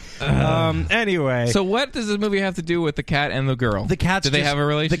dog. Anyway, so what does this movie have to do with the cat and the girl? The cat's do they have a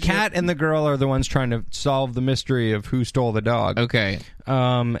relationship? The cat and the girl are the ones trying to solve the mystery of who stole the dog. Okay.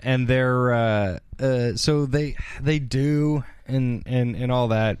 And they're so they do and all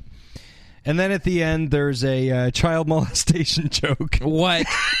that. And then at the end, there's a child molestation joke. What?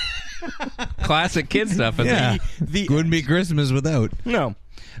 Classic kid stuff. Yeah. Couldn't be Christmas without. No.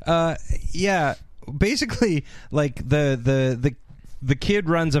 Yeah. Basically, like the the kid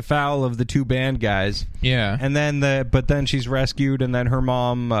runs afoul of the two band guys. Yeah. And then she's rescued, and then her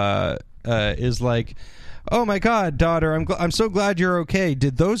mom is like, "Oh my God, daughter, I'm so glad you're okay.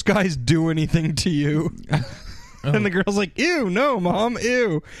 Did those guys do anything to you?" And the girl's like, "Ew, no, Mom,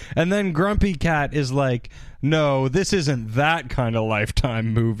 ew." And then Grumpy Cat is like, "No, this isn't that kind of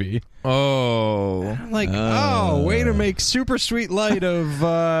Lifetime movie." Oh. I'm like, way to make super sweet light of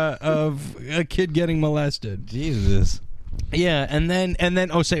a kid getting molested. Jesus. Yeah, and then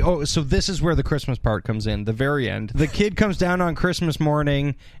so this is where the Christmas part comes in, the very end. The kid comes down on Christmas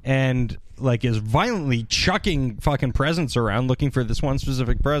morning and like is violently chucking fucking presents around looking for this one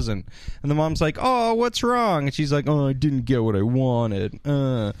specific present. And the mom's like, "Oh, what's wrong?" And she's like, "Oh, I didn't get what I wanted."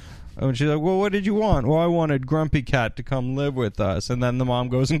 And she's like, "Well, what did you want?" "Well, I wanted Grumpy Cat to come live with us." And then the mom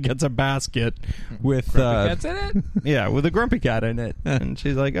goes and gets a basket with Grumpy Cat's in it? Yeah, with a Grumpy Cat in it. And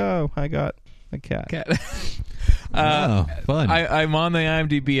she's like, "Oh, I got a cat." Fun. I'm on the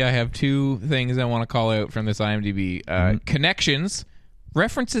IMDb. I have two things I want to call out from this IMDb. Connections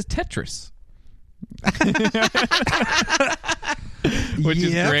references Tetris. Which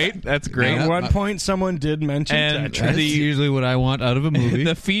is great. That's great. At one point, someone did mention Tetris. That's usually what I want out of a movie.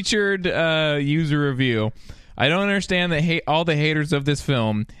 The featured user review. I don't understand all the haters of this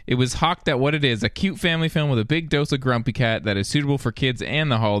film. It was hawked at what it is, a cute family film with a big dose of Grumpy Cat that is suitable for kids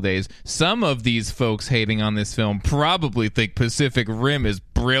and the holidays. Some of these folks hating on this film probably think Pacific Rim is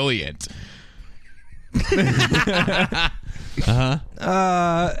brilliant.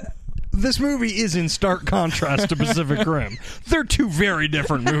 This movie is in stark contrast to Pacific Rim. They're two very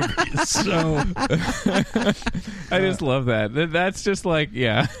different movies. So I just love that. That's just like,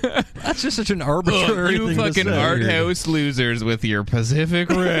 yeah. That's just such an arbitrary you thing fucking to say. art house losers with your Pacific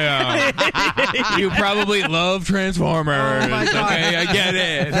Rim. You probably love Transformers. Oh my God. Okay, I get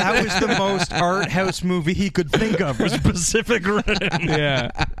it. That was the most art house movie he could think of, was Pacific Rim. Yeah.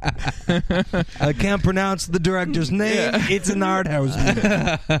 I can't pronounce the director's name. Yeah. It's an art house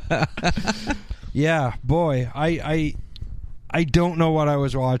movie. Yeah, boy, I don't know what I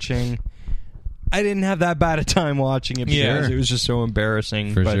was watching. I didn't have that bad a time watching it because it was just so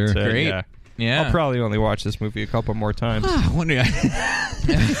embarrassing. For sure. Great. Yeah. I'll probably only watch this movie a couple more times. Oh,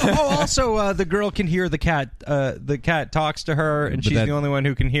 Also, the girl can hear the cat. The cat talks to her, and she's the only one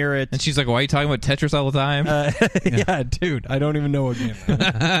who can hear it. And she's like, "Why are you talking about Tetris all the time?" Yeah, dude, I don't even know what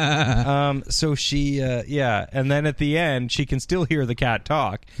game. So she, and then at the end, she can still hear the cat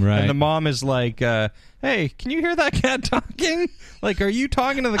talk. Right. And the mom is like, "Hey, can you hear that cat talking? Like, are you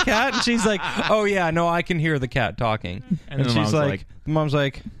talking to the cat?" And she's like, "Oh yeah, no, I can hear the cat talking." And she's like, the mom's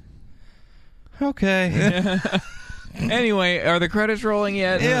like, "Okay." Anyway, are the credits rolling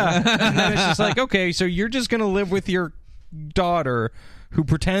yet? Yeah. And then it's just like, okay, so you're just going to live with your daughter who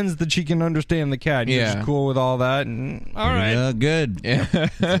pretends that she can understand the cat. You're just cool with all that. And, all right. Yeah, good. Yeah.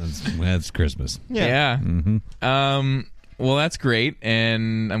 That's Christmas. Yeah. Mm-hmm. Well, that's great,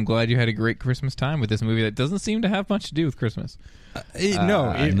 and I'm glad you had a great Christmas time with this movie that doesn't seem to have much to do with Christmas. It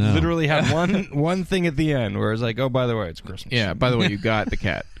literally had one thing at the end where it's like, oh, by the way, it's Christmas. Yeah, by the way, you got the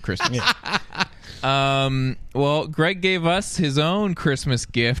cat Christmas. Well, Greg gave us his own Christmas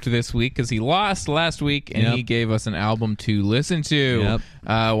gift this week because he lost last week, and he gave us an album to listen to. Yep.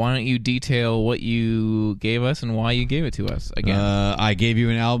 Why don't you detail what you gave us and why you gave it to us again? I gave you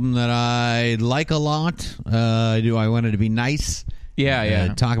an album that I like a lot. I wanted to be nice.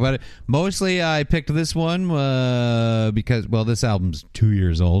 Talk about it. Mostly I picked this one because, well, this album's 2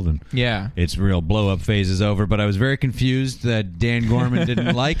 years old and its real blow-up phase is over, but I was very confused that Dan Gorman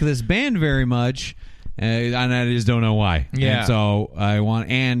didn't like this band very much, and I just don't know why. Yeah. And so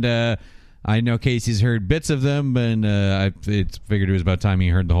I know Casey's heard bits of them, and I figured it was about time he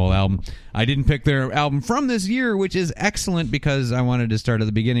heard the whole album. I didn't pick their album from this year, which is excellent because I wanted to start at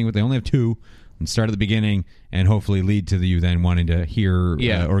the beginning, but they only have two. And start at the beginning and hopefully lead to you then wanting to hear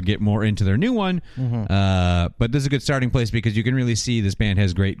or get more into their new one. Mm-hmm. But this is a good starting place because you can really see this band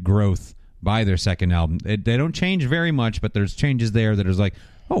has great growth by their second album. They don't change very much, but there's changes there that is like,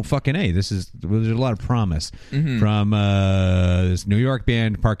 oh, fucking A, there's a lot of promise from this New York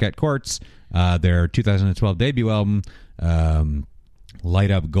band, Parquet Courts, their 2012 debut album,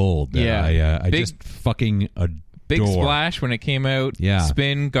 Light Up Gold. I just fucking adore. Big splash when it came out. Yeah.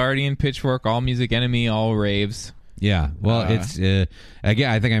 Spin, Guardian, Pitchfork, All Music Enemy, all raves. Yeah. Well, it's again,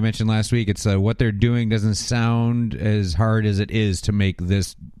 I think I mentioned last week, it's what they're doing doesn't sound as hard as it is to make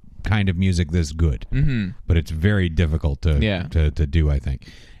this kind of music this good. But it's very difficult to do, I think.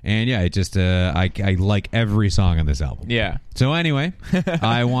 And yeah, it just I like every song on this album. Yeah. So anyway,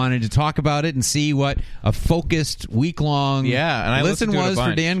 I wanted to talk about it and see what a focused week-long listen was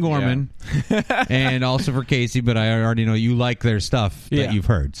for Dan Gorman and also for Casey. But I already know you like their stuff that you've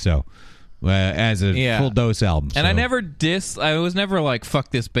heard. So as a full dose album. And I never I was never like, fuck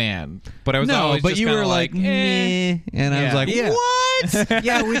this band. But I was always but just you were like, eh. And I was like, what?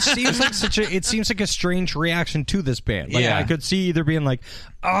 Yeah, which seems like it seems like a strange reaction to this band. Like, I could see either being like,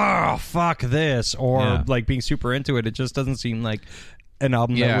 oh, fuck this, or like being super into it. It just doesn't seem like an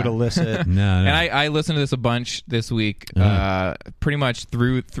album that would elicit. No. And I listened to this a bunch this week, pretty much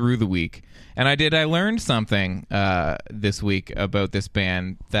through the week. And I learned something this week about this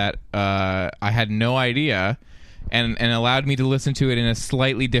band that I had no idea, and allowed me to listen to it in a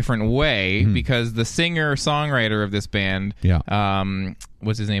slightly different way because the singer-songwriter of this band,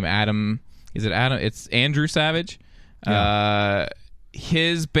 what's his name? Adam? Is it Adam? It's Andrew Savage. Yeah.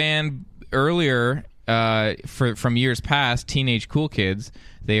 His band earlier, from years past, Teenage Cool Kids,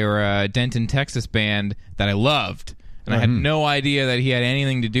 they were a Denton, Texas band that I loved. And I had no idea that he had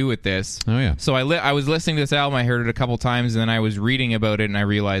anything to do with this. Oh, yeah. So I was listening to this album, I heard it a couple times, and then I was reading about it, and I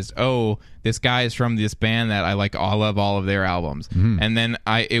realized, oh, this guy is from this band that I like. I love all of their albums. And then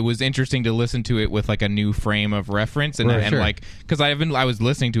it was interesting to listen to it with like a new frame of reference, and like, because I was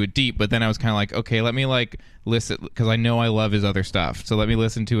listening to it deep, but then I was kind of like, okay, let me like listen, because I know I love his other stuff, so let me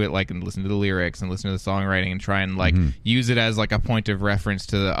listen to it, like, and listen to the lyrics and listen to the songwriting and try and like use it as like a point of reference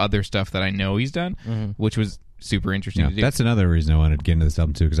to the other stuff that I know he's done, which was super interesting to do. That's another reason I wanted to get into this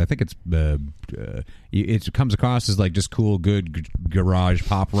album too, because I think it's it comes across as like just cool, good garage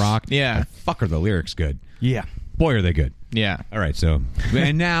pop rock. Yeah. Fuck, are the lyrics good? Yeah. Boy, are they good. Yeah. All right, so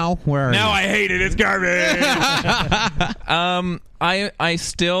and now where are now you? I hate it. It's garbage. I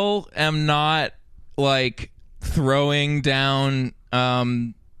still am not like throwing down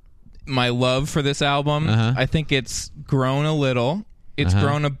my love for this album. I think it's grown a little. It's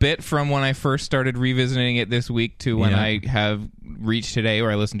grown a bit from when I first started revisiting it this week to when I have reached today, where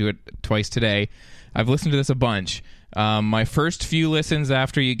I listened to it twice today. I've listened to this a bunch. My first few listens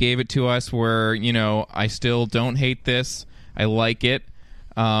after you gave it to us were, I still don't hate this. I like it.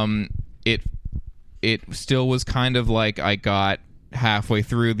 It still was kind of like I got halfway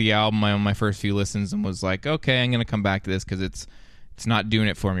through the album on my first few listens and was like, okay, I'm going to come back to this because it's not doing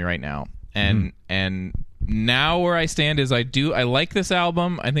it for me right now. And now where I stand is I like this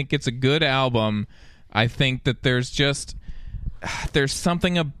album. I think it's a good album. I think that there's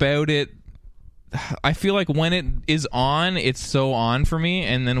something about it. I feel like when it is on, it's so on for me,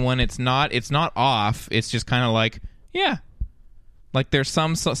 and then when it's not off. It's just kind of like, yeah. Like there's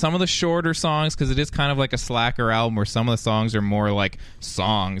some of the shorter songs, because it is kind of like a slacker album where some of the songs are more like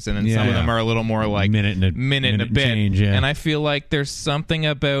songs, and then some of them are a little more like minute and a bit. Change, And I feel like there's something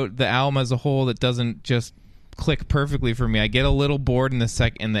about the album as a whole that doesn't just click perfectly for me. I get a little bored in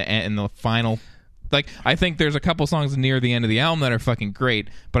the final. Like, I think there's a couple songs near the end of the album that are fucking great,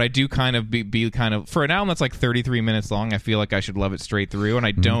 but I do kind of be kind of, for an album that's like 33 minutes long, I feel like I should love it straight through, and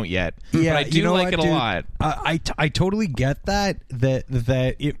I don't yet. Yeah, but I do like it a lot. I totally get that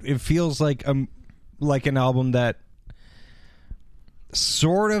it feels like an album that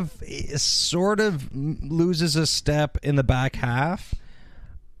sort of loses a step in the back half.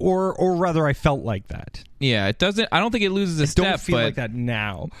 Or rather, I felt like that. Yeah, it doesn't. I don't think it loses a step. I don't feel like that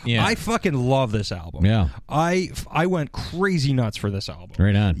now. Yeah. I fucking love this album. Yeah, I went crazy nuts for this album.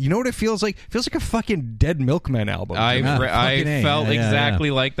 Right on. You know what it feels like? It feels like a fucking Dead Milkmen album. I felt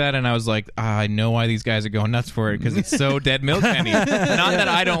exactly like that, and I was like, I know why these guys are going nuts for it, because it's so Dead Milkmen-y. Not that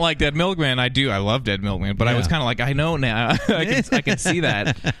I don't like Dead Milkmen. I do. I love Dead Milkmen, but I was kind of like, I know now. I can see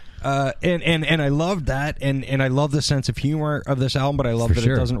that. And I love that, and I love the sense of humor of this album, but I love that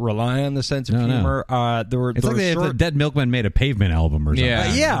it doesn't rely on the sense of humor. It's like the Dead Milkmen made a Pavement album or something.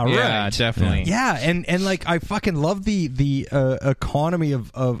 Yeah, right. Yeah, definitely. Yeah, and like I fucking love the economy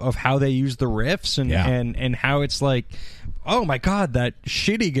of how they use the riffs and how it's like, oh my god, that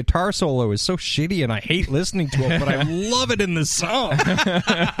shitty guitar solo is so shitty, and I hate listening to it, but I love it in the song.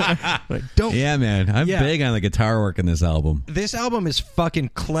 Yeah, man, I'm big on the guitar work in this album. This album is fucking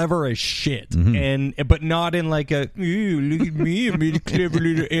clever as shit, but not in like a look at me, I made a clever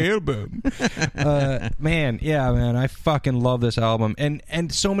little album. Man, I fucking love this album,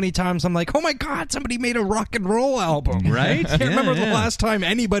 and so many times I'm like, oh my god, somebody made a rock and roll album, right? I can't remember the last time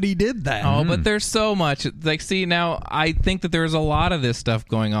anybody did that. Oh, but there's so much. Like, see, now I think that there's a lot of this stuff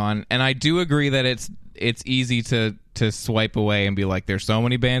going on, and I do agree that it's easy to to swipe away and be like, there's so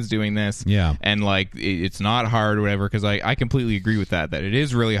many bands doing this, and like it's not hard or whatever, because I completely agree with that it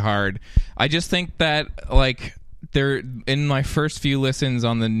is really hard. I just think that like there, in my first few listens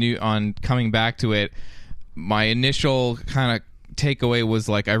on coming back to it, my initial kind of takeaway was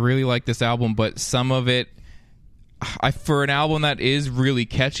like, I really like this album, but some of it, for an album that is really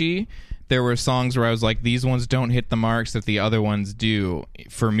catchy, there were songs where I was like, these ones don't hit the marks that the other ones do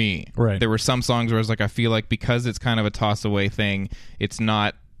for me. Right. There were some songs where I was like, I feel like because it's kind of a toss away thing, it's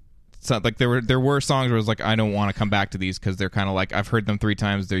not. So, like there were songs where I was like, I don't want to come back to these because they're kind of like, I've heard them 3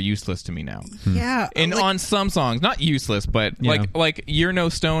 times, they're useless to me now. Yeah. And on some songs, not useless, but like You're No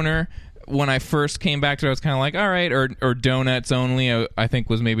Stoner. When I first came back to it, I was kind of like, all right, or Donuts Only, I think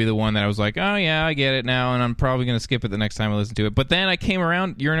was maybe the one that I was like, oh yeah, I get it now, and I'm probably going to skip it the next time I listen to it. But then I came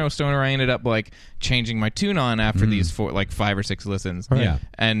around, You're No Stoner, I ended up like changing my tune on after these 5 or 6 listens. Right. Yeah.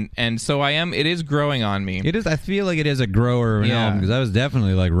 And so it is growing on me. It is. I feel like it is a grower of an album, because I was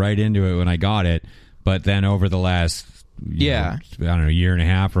definitely like right into it when I got it, but then over the last I don't know, year and a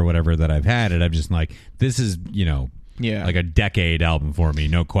half or whatever that I've had it, I'm just like, this is like a decade album for me,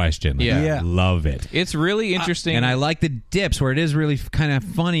 no question. Like, I love it. It's really interesting. And I like the dips where it is really kind of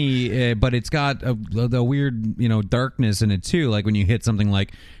funny, but it's got the weird, darkness in it too. Like when you hit something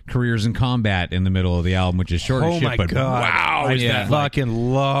like Careers in Combat in the middle of the album, which is short as shit, but wow. I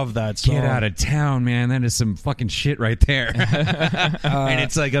fucking love that song. Get out of town, man. That is some fucking shit right there. And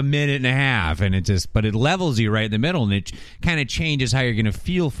it's like a minute and a half, and but it levels you right in the middle, and it kind of changes how you're going to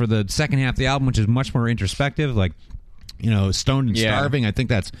feel for the second half of the album, which is much more introspective. Like, Stoned and Starving. I think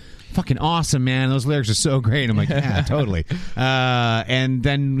that's fucking awesome, man. Those lyrics are so great. I'm like, yeah, totally. And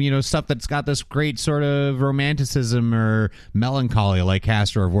then, stuff that's got this great sort of romanticism or melancholy, like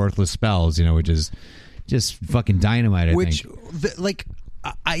Castor of Worthless Spells, which is just fucking dynamite, I think.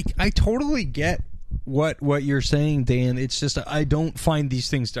 I totally get what you're saying, Dan. It's just I don't find these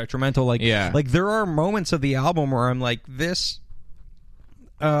things detrimental. Like there are moments of the album where I'm like, this...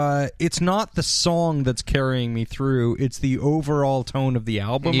 it's not the song that's carrying me through. It's the overall tone of the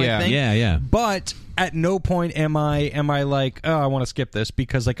album, I think. Yeah. But at no point am I like, oh, I want to skip this,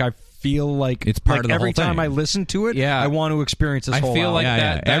 because like I feel like it's part of the every whole time thing. I listen to it, I want to experience this whole album. Like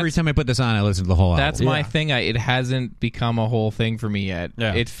that. Every time I put this on, I listen to the whole album. That's my thing. It hasn't become a whole thing for me yet.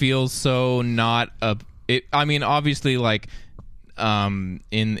 Yeah. It feels so not I mean, obviously, like,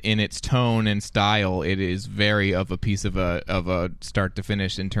 in its tone and style, it is very of a piece of a start to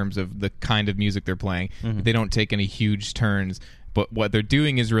finish in terms of the kind of music they're playing. Mm-hmm. They don't take any huge turns, but what they're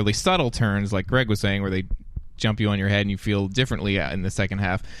doing is really subtle turns, like Greg was saying, where they jump you on your head and you feel differently in the second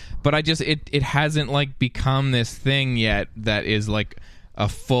half. But it hasn't like become this thing yet that is like a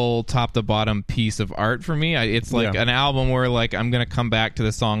full top to bottom piece of art for me. It's like an album where like I'm gonna come back to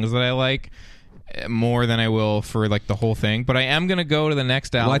the songs that I like more than I will for like the whole thing, but I am going to go to the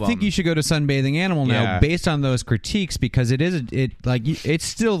next album. Well, I think you should go to Sunbathing Animal now, based on those critiques, because it's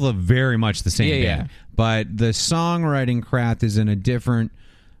still very much the same band, but the songwriting craft is in a different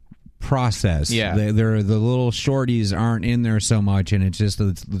process. Yeah, the little shorties aren't in there so much, and it's just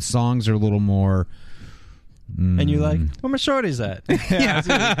the songs are a little more. And you're like, where my shorties at?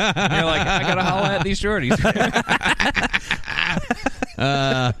 You're like, I gotta holla at these shorties.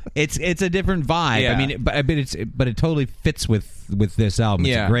 It's a different vibe. Yeah. I mean, but it totally fits with this album.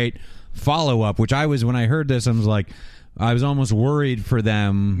 It's a great follow up. Which when I heard this, I was almost worried for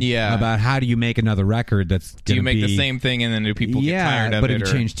them. About how do you make another record that's do you make the same thing and then do people get tired of but it? But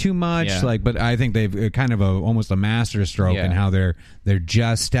it changed too much. Yeah. But I think they've kind of almost a master stroke in how they're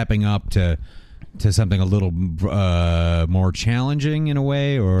just stepping up to something a little more challenging in a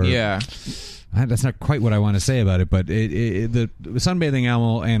way, or that's not quite what I want to say about it, but the Sunbathing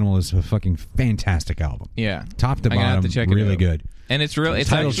Animal is a fucking fantastic album. Yeah, top to bottom, really good. And it's really the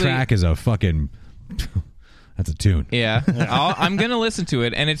title track is a fucking. That's a tune. Yeah. I'm going to listen to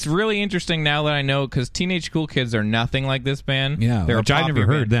it, and it's really interesting now that I know, because Teenage Cool Kids are nothing like this band. Yeah, they're which I never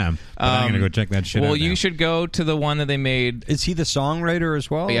heard them, but I'm going to go check that shit out. Well, you should go to the one that they made. Is he the songwriter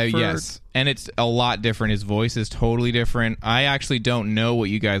as well? Yeah, yes. And it's a lot different. His voice is totally different. I actually don't know what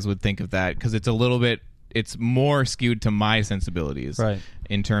you guys would think of that, because it's a little bit, it's more skewed to my sensibilities. Right.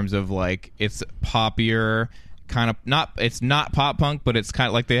 In terms of, like, it's poppier, kind of it's not pop punk, but it's kind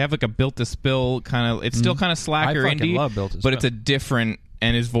of like they have like a Built to Spill kind of. It's still kind of slacker indie, love Built to but Spill. it's a different.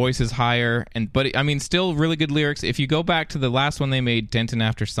 And his voice is higher, but I mean, still really good lyrics. If you go back to the last one they made, Denton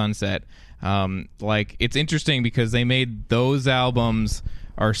After Sunset, like it's interesting because they made those albums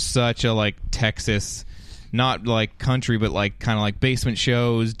are such a like Texas, not like country, but like kind of like basement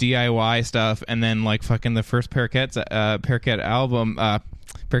shows, DIY stuff, and then like fucking the first Parakeet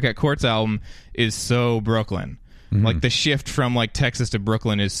Courts album is so Brooklyn. Mm-hmm. Like the shift from like Texas to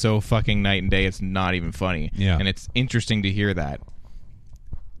Brooklyn is so fucking night and day. It's not even funny. Yeah. And it's interesting to hear that.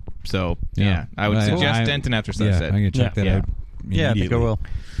 So yeah, I would suggest Denton after Sunset. I'm gonna check that out. Yeah, I think I will.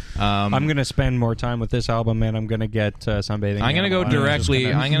 I'm going to spend more time with this album, and I'm going to get Sunbathing. I'm going to go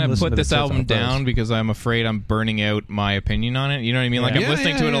directly. I'm going to put this album down because I'm afraid I'm burning out my opinion on it. You know what I mean? Like I'm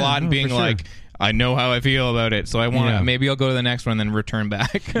listening to it a lot and being like, I know how I feel about it, so I want. Maybe I'll go to the next one and then return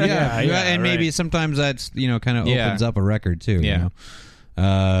back. And maybe sometimes that's kind of opens up a record too. Yeah. You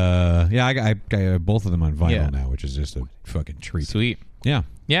know? I got both of them on vinyl now, which is just a fucking treat. Sweet. Yeah.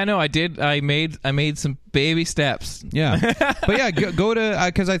 Yeah, no, I did. I made some baby steps. Yeah, but yeah, go to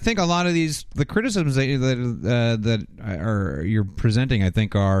because I think a lot of the criticisms that are you're presenting, I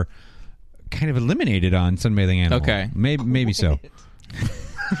think, are kind of eliminated on Sunbathing Animal. Okay, maybe so.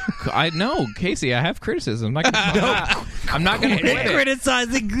 I know, Casey. I have criticism. I'm not going to quit it.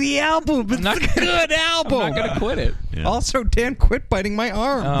 Criticizing the album. It's a good album. I'm not going to quit it. Yeah. Also, Dan, quit biting my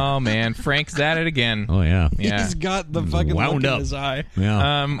arm. Oh man, Frank's at it again. Oh yeah. He's got the fucking wound look up in his eye.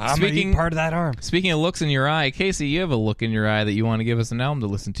 Yeah. Speaking part of that arm. Speaking of looks in your eye, Casey, you have a look in your eye that you want to give us an album to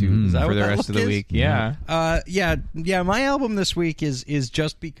listen to for the rest of the week. Yeah. My album this week is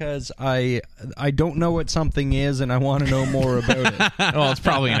just because I don't know what something is and I want to know more about it. Well, it's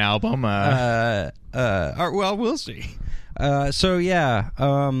probably an album. Well, we'll see.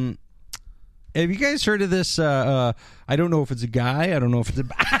 Have you guys heard of this? I don't know if it's a guy. I don't know if it's a...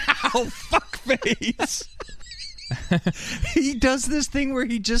 Ow, fuckface. He does this thing where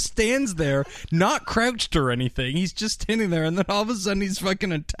he just stands there, not crouched or anything. He's just standing there, and then all of a sudden he's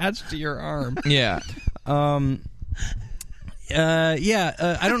fucking attached to your arm. Yeah. I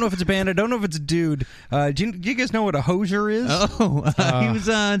don't know if it's a band. I don't know if it's a dude. Do you guys know what a Hozier is? He was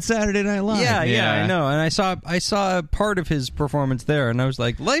on Saturday Night Live. Yeah, I know. And I saw a part of his performance there, and I was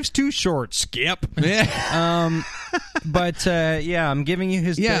like, "Life's too short, Skip." Yeah. I'm giving you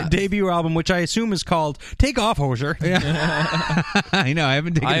his debut album, which I assume is called "Take Off, Hozier." Yeah. I know. I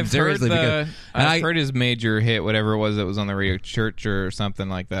haven't taken him seriously because I've heard his major hit, whatever it was that was on the radio, Church or something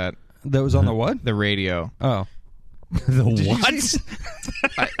like that. That was on the what? The radio. Oh. The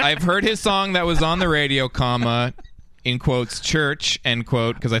what? I've heard his song that was on the radio, comma, in quotes, Church, end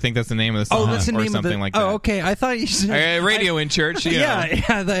quote, because I think that's the name of the song. Oh, that's the name of like that. Oh, okay. I thought you said... radio in church, I've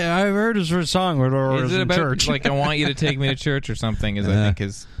heard his song. Is it about, church. Like, I want you to take me to church or something is, I think,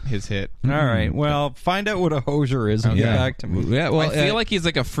 his hit. All right. Well, find out what a Hozier is and get back to me. Yeah, well, I feel like he's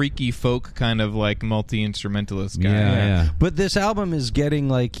like a freaky folk kind of like multi-instrumentalist guy. Yeah. But this album is getting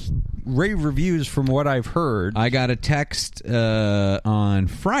like rave reviews from what I've heard. I got a text on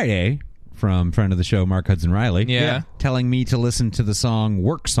Friday from friend of the show, Mark Hudson Riley, telling me to listen to the song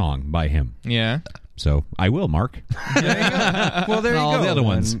Work Song by him. Yeah. So I will, Mark. There you go. Well, there you go. All the other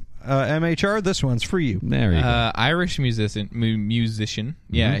ones. MHR, this one's for you. There you go. Irish musician.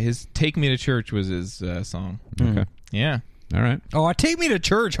 Yeah, his Take Me to Church was his song. Okay. Yeah. All right. Oh, take me to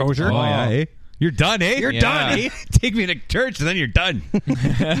church, Hozier. Oh, yeah, eh? You're done, eh? You're done, eh? Take me to church, and then you're done.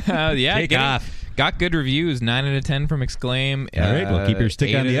 Take off. Got good reviews, 9 out of 10 from Exclaim. All right, well, keep your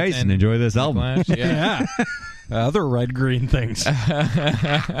stick on the ice and enjoy this album. Flash, yeah. Other red-green things.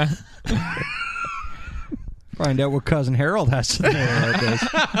 Find out what Cousin Harold has to say about this.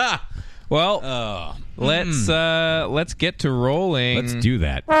 Well, let's get to rolling. Let's do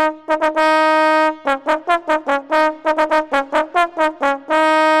that.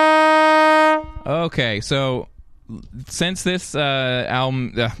 Okay, so since this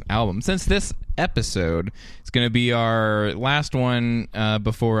since this episode is going to be our last one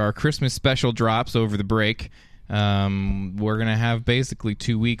before our Christmas special drops over the break, we're going to have basically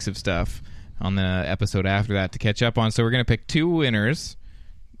 2 weeks of stuff on the episode after that to catch up on. So we're going to pick 2 winners,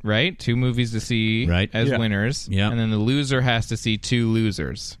 right? 2 movies to see as winners. Yeah. And then the loser has to see 2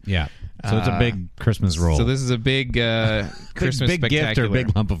 losers. Yeah. So it's a big Christmas roll. So this is a big Christmas big spectacular. gift or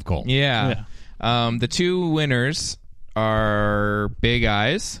big lump of coal. Yeah. The 2 winners are Big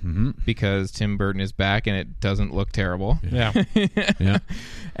Eyes because Tim Burton is back and it doesn't look terrible. Yeah. Yeah.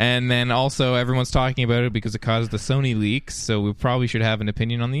 And then also everyone's talking about it because it caused the Sony leaks, so we probably should have an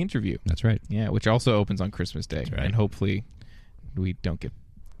opinion on the interview. That's right. Yeah, which also opens on Christmas Day. That's right. And hopefully we don't get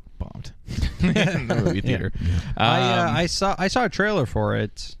bombed in the movie theater. Yeah. I saw a trailer for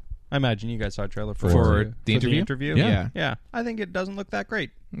it. I imagine you guys saw a trailer for the interview? Yeah. I think it doesn't look that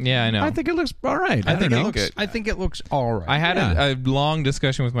great. Yeah, I know. I think it looks all right. I think it looks all right. I had a long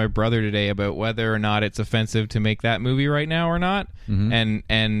discussion with my brother today about whether or not it's offensive to make that movie right now or not. And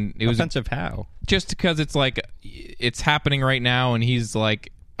it was offensive how? Just because it's like it's happening right now and he's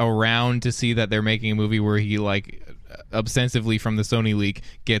like around to see that they're making a movie where he like ostensibly from the Sony leak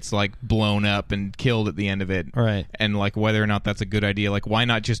gets like blown up and killed at the end of it. Right. And like whether or not that's a good idea. Like why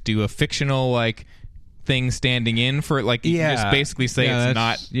not just do a fictional like thing standing in for it? Like just basically say it's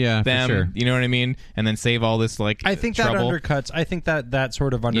not them. For sure. You know what I mean? And then save all this like I think trouble. I think that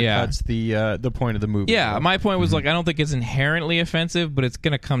sort of undercuts the point of the movie. Yeah, my point was like I don't think it's inherently offensive, but it's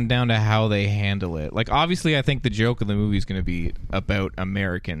going to come down to how they handle it. Like obviously I think the joke of the movie is going to be about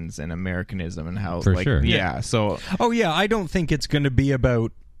Americans and Americanism and how For like sure. yeah, so I don't think it's going to be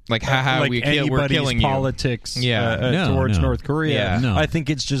about like how like we're killing politics you. towards North Korea. Yeah. No. I think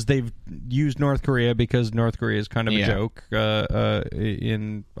it's just they've used North Korea because North Korea is kind of a joke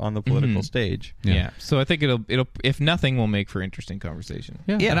on the political stage. Yeah. So I think it'll if nothing will make for interesting conversation.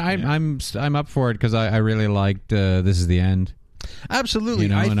 Yeah. And I'm up for it because I really liked This Is the End. Absolutely. You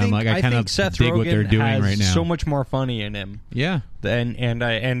know, and I think Seth dig Rogen what they're doing has right now. so much more funny in him. Yeah.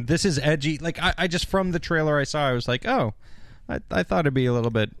 And this is edgy. Like I just from the trailer I saw, I was like, oh, I thought it'd be a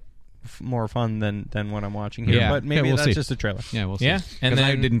little bit more fun than what I'm watching here. But maybe we'll that's see. just a trailer. Yeah, we'll see. Yeah, and then I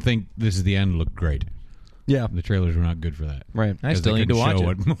then- didn't think This Is the End looked great. Yeah. The trailers were not good for that. Right. I still need to watch show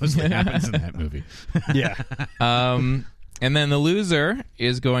it. what mostly happens in that movie. Yeah. And then the loser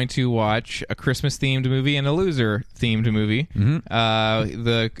is going to watch a Christmas-themed movie and a loser-themed movie.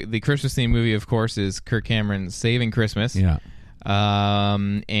 The Christmas-themed movie, of course, is Kirk Cameron's Saving Christmas. Yeah.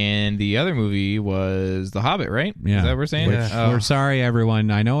 And the other movie was The Hobbit, right? Yeah. Is that what we're saying? We're sorry,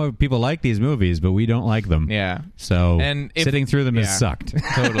 everyone. I know people like these movies, but we don't like them. Yeah. So And if- sitting through them has yeah. sucked.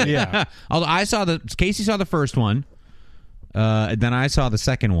 Totally. Yeah. Although Casey saw the first one. Then I saw the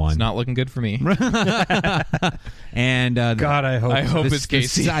second one. It's not looking good for me. And God, I hope it's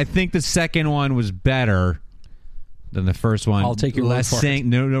Casey. I think the second one was better than the first one. I'll take your less word for it.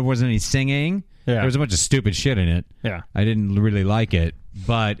 No, there wasn't any singing. Yeah. There was a bunch of stupid shit in it. Yeah. I didn't really like it,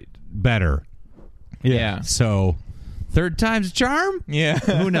 but better. Yeah. So, third time's a charm? Yeah.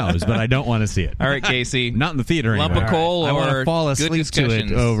 Who knows? But I don't want to see it. All right, Casey. Not in the theater Lump anyway. of coal I want or to fall good asleep to it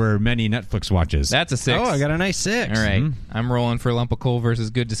discussions? over many Netflix watches. That's a 6. Oh, I got a nice 6. All right. I'm rolling for Lump of Coal versus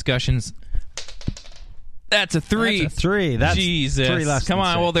Good Discussions. That's a 3. That's a 3. That's Jesus. 3 less Come than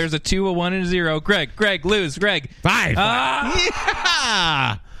on. 6. Well, there's a 2, a 1, and a 0. Greg, lose. Greg. 5.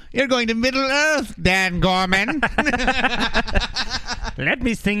 Ah! Yeah! You're going to Middle Earth, Dan Gorman. Let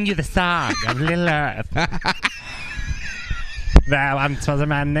me sing you the song of Little Earth. There once was a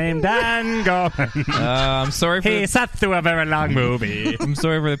man named Dan Gorman. I'm sorry for He sat through a very long movie. I'm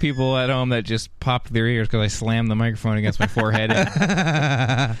sorry for the people at home that just popped their ears because I slammed the microphone against my forehead.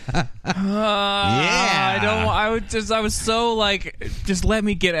 I was so like, just let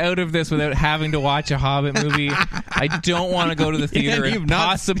me get out of this without having to watch a Hobbit movie. I don't want to go to the theater and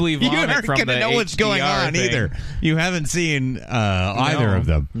possibly vomit you aren't from the gonna know what's going HDR on thing. either. You haven't seen either No. of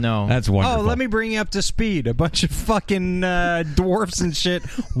them. No. That's wonderful. Oh, let me bring you up to speed. A bunch of fucking dwarfs and shit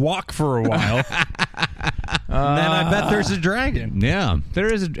walk for a while. And then I bet there's a dragon. Yeah,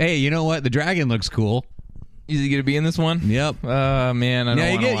 there is. Hey, you know what? The dragon looks cool. Is he gonna be in this one? Yep. Man, I don't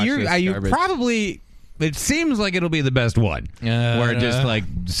want to watch this you garbage. probably. It seems like it'll be the best one, where just like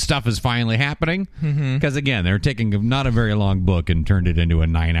stuff is finally happening. Because again, they're taking not a very long book and turned it into a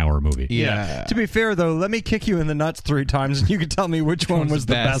 9-hour movie. Yeah. To be fair, though, let me kick you in the nuts 3 times and you can tell me which one was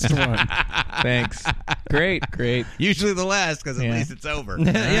the best one. Thanks. Great. Usually the last, because at Yeah. least it's over.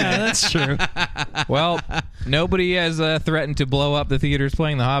 Yeah, that's true. Well, nobody has threatened to blow up the theaters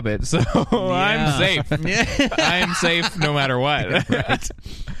playing The Hobbit, so I'm safe. I'm safe no matter what.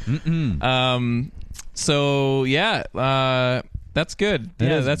 So yeah, that's good.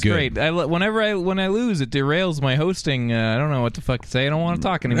 That's good. great. When I lose, it derails my hosting. I don't know what the fuck to say. I don't want to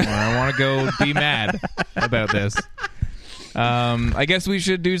talk anymore. I want to go be mad about this. I guess we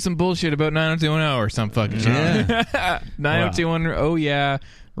should do some bullshit about 90210 or some fucking shit. 90210. Oh yeah,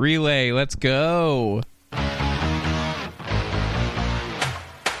 relay. Let's go.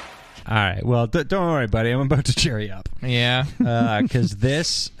 All right. Well, don't worry, buddy. I'm about to cheer you up. Yeah. Because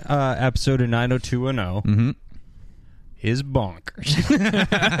this episode of 90210 is bonkers.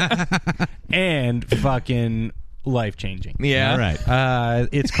 And fucking life-changing. Yeah. All right.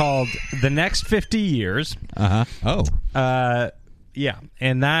 It's called The Next 50 Years. Oh. Yeah.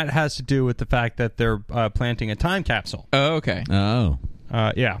 And that has to do with the fact that they're planting a time capsule. Oh, okay. Oh.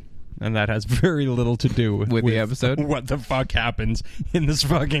 Yeah. And that has very little to do with the episode? What the fuck happens in this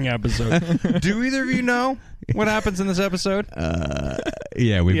fucking episode? Do either of you know what happens in this episode?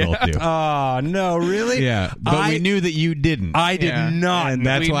 Yeah, we both do. Oh, no, really? Yeah, but we knew that you didn't. I did not. And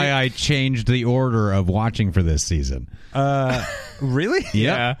that's why I changed the order of watching for this season. Really?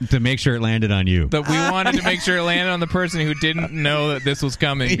 Yeah. To make sure it landed on you. But we wanted to make sure it landed on the person who didn't know that this was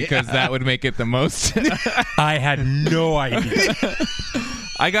coming, because that would make it the most. I had no idea.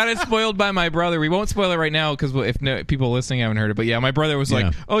 I got it spoiled by my brother. We won't spoil it right now because if people listening haven't heard it. But yeah, my brother was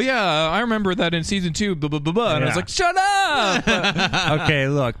like, "Oh yeah, I remember that in season 2." Blah blah blah blah. And I was like, "Shut up!" Okay,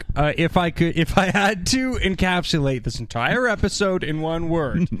 look. If I had to encapsulate this entire episode in one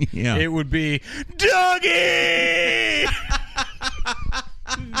word, it would be Dougie.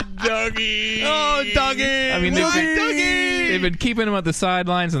 Dougie. Oh, Dougie. I mean, they've been keeping him at the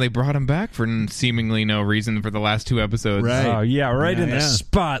sidelines, and they brought him back for seemingly no reason for the last 2 episodes. Right. Oh, yeah, right in the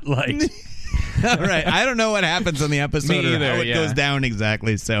spotlight. All right. I don't know what happens on the episode or how it goes down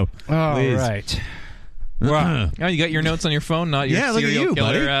exactly, so please. Right. Wow. Oh, you got your notes on your phone, not your serial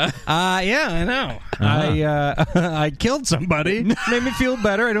killer. Yeah, I know. I killed somebody. Made me feel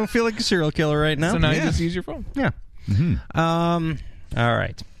better. I don't feel like a serial killer right now. So now you just use your phone. Yeah. Mm-hmm. All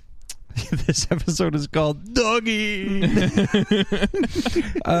right. This episode is called Doggy.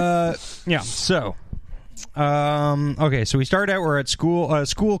 Yeah. So, okay. So we start out. We're at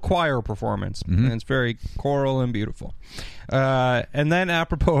school choir performance, and it's very choral and beautiful. And then,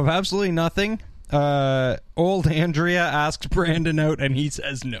 apropos of absolutely nothing, old Andrea asks Brandon out, and he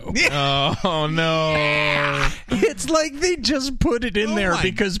says no. Oh no! It's like they just put it in there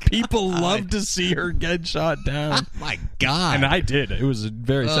because people love to see her get shot down. My God! And I did. It was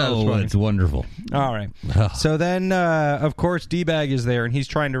very satisfying. Oh, it's wonderful. All right. So then, of course, D-Bag is there, and he's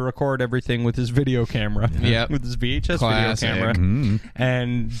trying to record everything with his video camera. Yep. With his VHS Classic. video camera. Mm-hmm.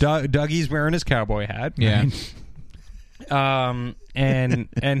 And Dougie's wearing his cowboy hat. Yeah.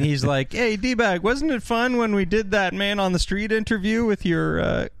 And he's like, "Hey, D-Bag, wasn't it fun when we did that man on the street interview with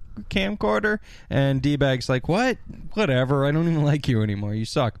your camcorder?" And D-Bag's like, "What? Whatever. I don't even like you anymore. You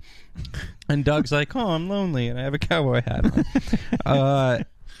suck." And Doug's like, "Oh, I'm lonely and I have a cowboy hat on."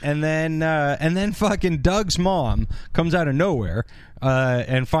 And then fucking Doug's mom comes out of nowhere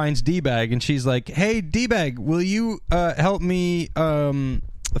and finds D-Bag, and she's like, "Hey, D-Bag, will you help me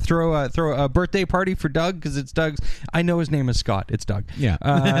throw a birthday party for Doug, because it's Doug's." I know his name is Scott. It's Doug. Yeah.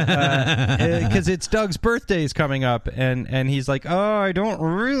 Because it's Doug's birthday is coming up, and he's like, "Oh, I don't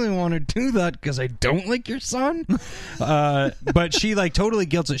really want to do that because I don't like your son." But she like totally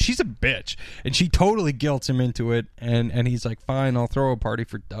guilts it. She's a bitch, and she totally guilts him into it. And he's like, "Fine, I'll throw a party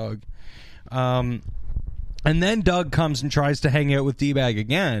for Doug." And then Doug comes and tries to hang out with D-Bag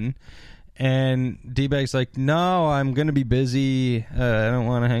again. And D-Bag's like, "No, I'm going to be busy. I don't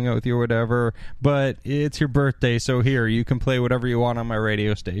want to hang out with you or whatever. But it's your birthday, so here, you can play whatever you want on my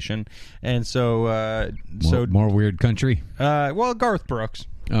radio station." And so... more Weird Country? Well, Garth Brooks.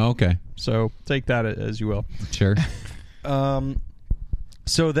 Oh, okay. So take that as you will. Sure.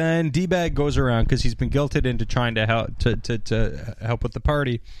 So then D-Bag goes around, because he's been guilted into trying to help to help with the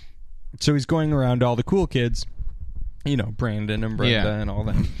party. So he's going around to all the cool kids, you know, Brandon and Brenda and all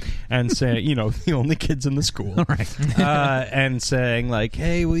that, and saying, you know, the only kids in the school, right? And saying like,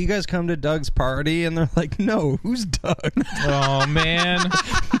 "Hey, will you guys come to Doug's party?" And they're like, "No, who's Doug?" Oh man!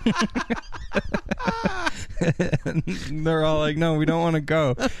 And they're all like, "No, we don't want to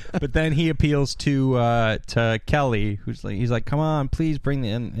go." But then he appeals to Kelly, he's like, "Come on, please bring the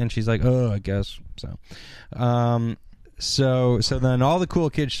in," and she's like, "Oh, I guess so." So then all the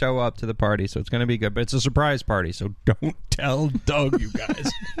cool kids show up to the party, so it's going to be good. But it's a surprise party, so don't tell Doug, you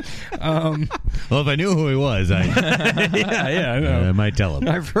guys. Well, if I knew who he was, I I know. I might tell him.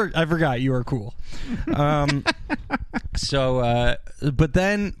 I forgot you were cool. But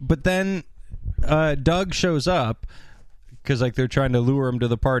then Doug shows up, because like they're trying to lure him to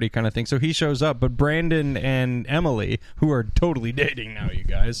the party kind of thing. So he shows up, but Brandon and Emily, who are totally dating now, you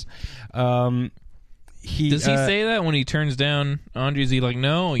guys. Does he say that when he turns down Andre? Is he like,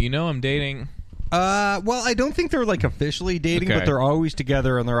 "No, you know I'm dating"? Well, I don't think they're like officially dating, but they're always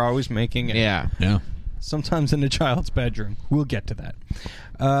together and they're always making it. Yeah. Sometimes in a child's bedroom. We'll get to that.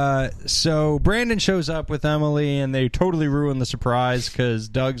 So Brandon shows up with Emily, and they totally ruin the surprise, because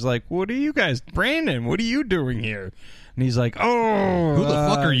Doug's like, "What are you guys, Brandon? What are you doing here?" And he's like, "Oh, who the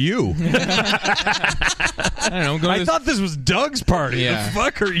fuck are you?" I don't know. I thought this was Doug's party. Yeah. The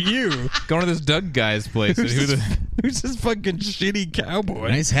fuck are you? Going to this Doug guy's place. Who's this fucking shitty cowboy?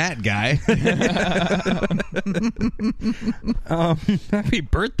 Nice hat, guy. Happy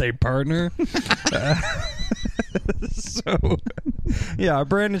birthday, partner. So, yeah,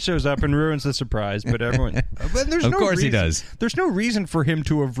 Brandon shows up and ruins the surprise, but everyone... But there's Of no course he reason, does. There's no reason for him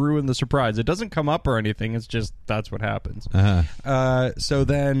to have ruined the surprise. It doesn't come up or anything. It's just, that's what happens. So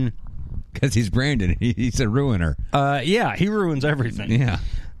then... Because he's Brandon. He's a ruiner. Yeah, he ruins everything. Yeah.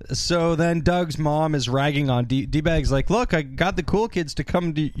 So then Doug's mom is ragging on D-Bag's like, look, I got the cool kids to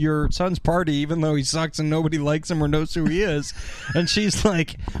come to your son's party even though he sucks and nobody likes him or knows who he is. And she's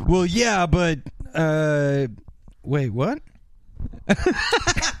like, well, yeah, but wait, what?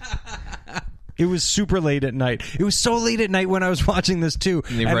 It was super late at night. It was so late at night when I was watching this too.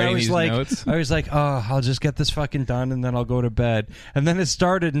 And I was like, notes? oh, I'll just get this fucking done and then I'll go to bed. And then it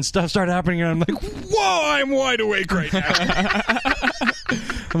started and stuff started happening and I'm like, whoa, I'm wide awake right now.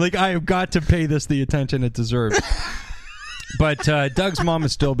 I'm like, I have got to pay this the attention it deserves. But Doug's mom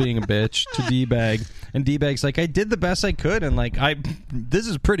is still being a bitch to D-Bag, and D-Bag's like, I did the best I could, and like, this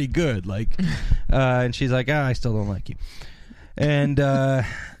is pretty good, like, and she's like, I still don't like you, and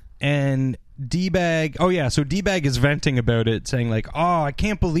D-Bag, so D-Bag is venting about it, saying like, oh, I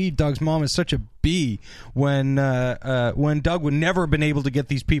can't believe Doug's mom is such a B when Doug would never have been able to get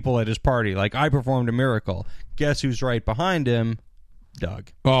these people at his party, like, I performed a miracle. Guess who's right behind him?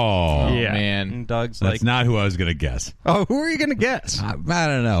 Doug. Oh, yeah, man. And Doug's that's like, not who I was going to guess. oh, who are you going to guess? I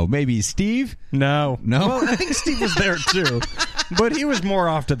don't know. Maybe Steve? No. No? Well, I think Steve was there too, but he was more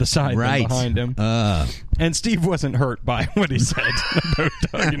off to the side than behind him. And Steve wasn't hurt by what he said about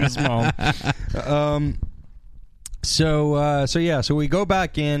Doug and his mom. So we go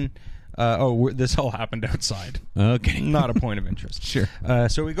back in. This all happened outside. Okay. Not a point of interest. Sure.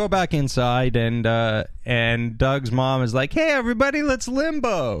 So we go back inside, and Doug's mom is like, hey, everybody, let's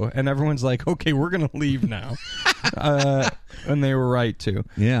limbo. And everyone's like, okay, we're going to leave now. And they were right to.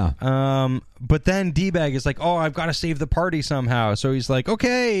 Yeah. But then D-Bag is like, oh, I've got to save the party somehow. So he's like,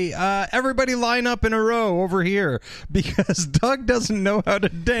 okay, everybody line up in a row over here because Doug doesn't know how to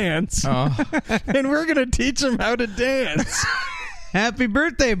dance. Oh. And we're going to teach him how to dance. Happy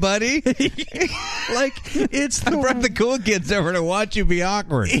birthday, buddy. Like, it's I brought the cool kids over to watch you be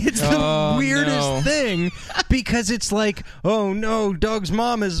awkward. It's the weirdest thing because it's like, oh no, Doug's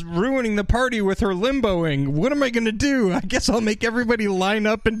mom is ruining the party with her limboing. What am I going to do? I guess I'll make everybody line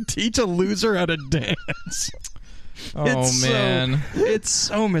up and teach a loser how to dance. Man. It's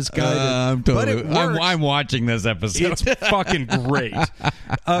so misguided. But it works. I'm watching this episode. It's fucking great.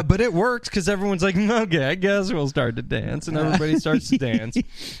 But it works because everyone's like, okay, I guess we'll start to dance. And everybody starts to dance.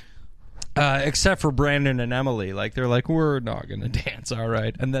 Except for Brandon and Emily. Like, they're like, we're not going to dance, all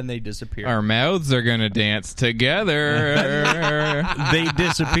right. And then they disappear. Our mouths are going to dance together. They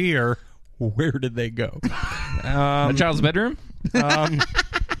disappear. Where did they go? A child's bedroom?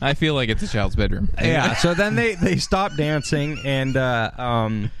 I feel like it's a child's bedroom. Yeah, so then they stop dancing, and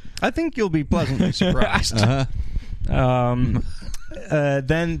I think you'll be pleasantly surprised. Then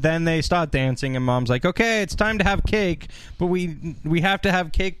they stop dancing, and Mom's like, okay, it's time to have cake, but we have to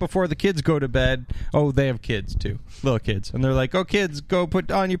have cake before the kids go to bed. Oh, they have kids, too. Little kids. And they're like, oh, kids, go put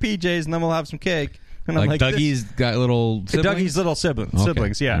on your PJs, and then we'll have some cake. And I'm like, Dougie's got little siblings? Dougie's little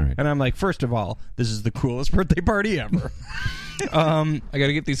siblings, yeah. Right. And I'm like, first of all, this is the coolest birthday party ever. I got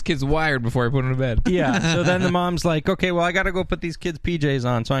to get these kids wired before I put them to bed. Yeah, so then the mom's like, okay, well, I got to go put these kids' PJs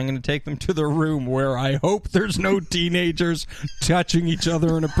on, so I'm going to take them to the room where I hope there's no teenagers touching each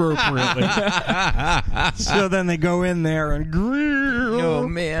other inappropriately. So then they go in there and oh,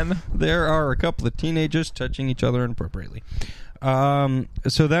 man. There are a couple of teenagers touching each other inappropriately.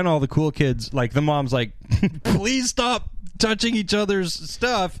 So then all the cool kids, like the mom's like, please stop touching each other's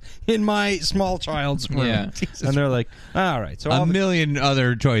stuff in my small child's room. Yeah. And they're like, all right. So a million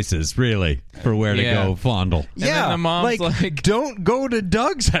other choices, really, for where to go fondle. And then the mom's like, don't go to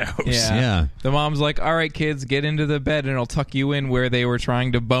Doug's house. Yeah. The mom's like, all right, kids, get into the bed and I'll tuck you in where they were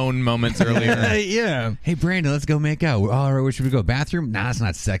trying to bone moments earlier. Yeah. Hey, Brandon, let's go make out. All right, where should we go? Bathroom? Nah, it's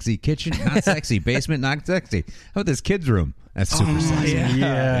not sexy. Kitchen? Not sexy. Basement? Not sexy. How about this kid's room? That's super sexy.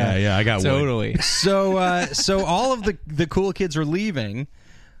 Yeah. I got totally. So all of the cool kids are leaving,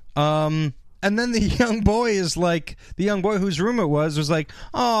 and then the young boy whose room it was like,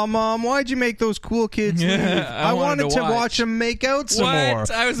 "Oh, Mom, why'd you make those cool kids leave? I wanted to watch them make out some more."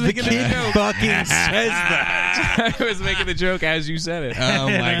 I was making the joke. Fucking says that. I was making the joke as you said it. Oh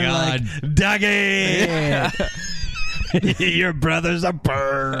my God, like, Dougie, your brother's a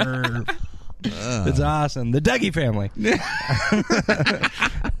perv. It's awesome. The Dougie family.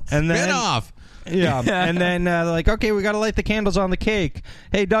 And then, spin off. Yeah. And then they're like, okay, we got to light the candles on the cake.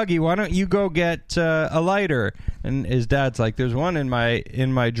 Hey, Dougie, why don't you go get a lighter? And his dad's like, there's one in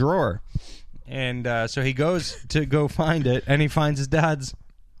my drawer. And so he goes to go find it, and he finds his dad's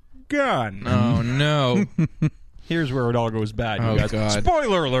gun. Oh, no. Here's where it all goes bad, you guys. God.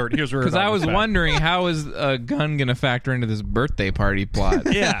 Spoiler alert, here's where it all goes bad. Because I was wondering, how is a gun going to factor into this birthday party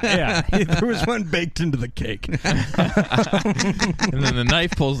plot? Yeah. There was one baked into the cake. And then the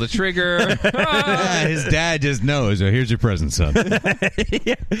knife pulls the trigger. His dad just knows. Oh, here's your present, son.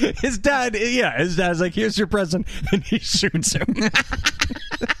 His dad's like, here's your present, and he shoots him.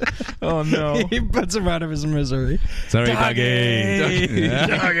 Oh, no. He puts him out of his misery. Sorry, Doggy.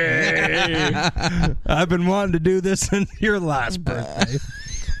 I've been wanting to do this since your last birthday.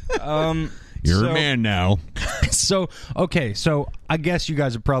 You're a man now. So I guess you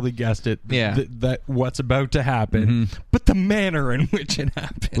guys have probably guessed it. Yeah. That what's about to happen, but the manner in which it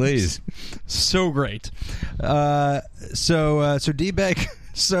happens. Please. So great. So D-Bag.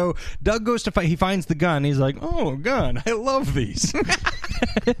 So Doug goes to fight. He finds the gun. He's like, "Oh, gun! I love these."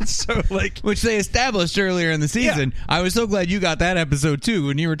 So which they established earlier in the season. Yeah. I was so glad you got that episode too.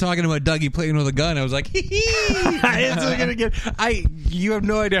 When you were talking about Dougie playing with a gun, I was like, "Hee hee!" You have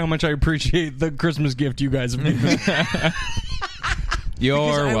no idea how much I appreciate the Christmas gift you guys have given me. You're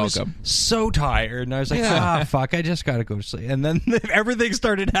welcome. I was so tired, and I was like, fuck, I just gotta go to sleep. And then everything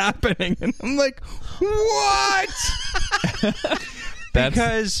started happening, and I'm like, what? That's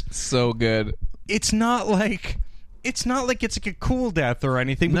because so good. It's not like it's like a cool death or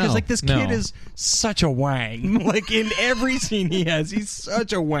anything, because this kid is such a wang. Like in every scene he has, he's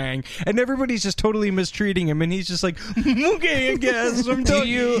such a wang, and everybody's just totally mistreating him, and he's just like, okay, I guess I'm done.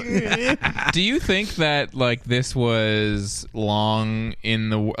 Do you think that this was long in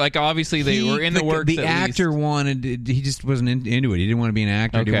the obviously they were in the works? The actor wanted. He just wasn't into it. He didn't want to be an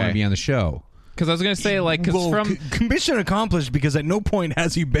actor. He didn't want to be on the show. Because I was going to say, mission accomplished, because at no point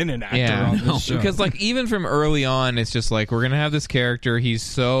has he been an actor on this show. Because, even from early on, it's just we're going to have this character. He's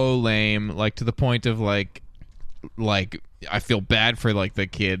so lame, to the point of, I feel bad for, the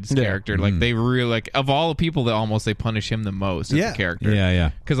kid's character. They really, of all the people, they punish him the most as a character. Yeah.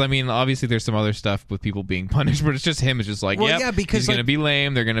 Because, obviously there's some other stuff with people being punished, but it's just him. It's just because he's going to be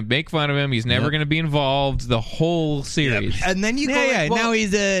lame. They're going to make fun of him. He's never going to be involved. The whole series. Yep. And then you go, now he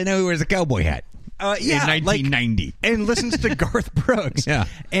wears a cowboy hat. In 1990, and listens to Garth Brooks.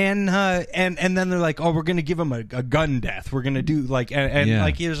 And then they're like, oh, we're gonna give him a gun death. We're gonna do he's like,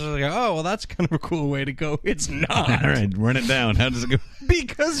 oh, well, that's kind of a cool way to go. It's not. All right, run it down. How does it go?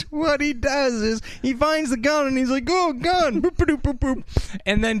 Because what he does is he finds the gun and he's like, oh, gun, boop, boop, boop, boop.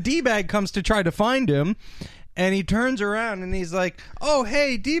 And then D-Bag comes to try to find him. And he turns around and he's like, oh,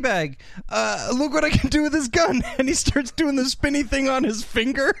 hey, D-Bag, look what I can do with this gun. And he starts doing the spinny thing on his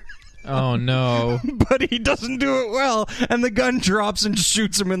finger. Oh, no. But he doesn't do it well, and the gun drops and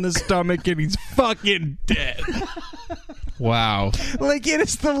shoots him in the stomach, and he's fucking dead. Wow. It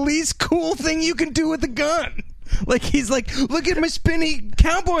is the least cool thing you can do with a gun. He's like, look at my spinny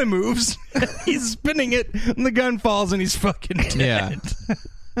cowboy moves. He's spinning it, and the gun falls, and he's fucking dead.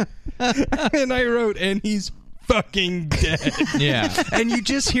 Yeah. And I wrote, and he's fucking dead. Yeah. And you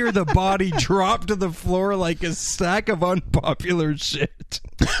just hear the body drop to the floor like a sack of unpopular shit.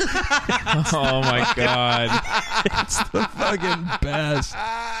 Oh my god. It's the fucking best.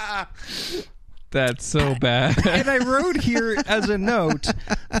 That's so bad. And I wrote here as a note,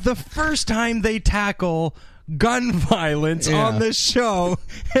 the first time they tackle gun violence on this show,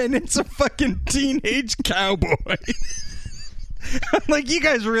 and it's a fucking teenage cowboy. You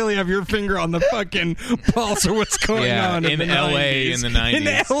guys really have your finger on the fucking pulse of what's going on in the LA 90s. in the 90s. In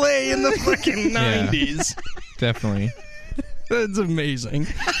LA in the fucking 90s. Definitely. That's amazing.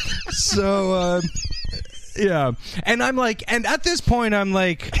 So, yeah. And I'm like, and at this point, I'm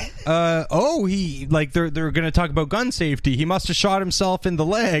like, they're going to talk about gun safety. He must have shot himself in the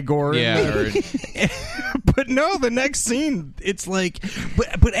leg or. Yeah. But no, the next scene, it's in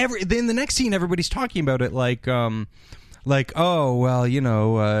the next scene, everybody's talking about it oh, well,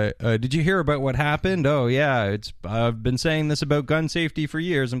 did you hear about what happened? Oh, yeah, I've been saying this about gun safety for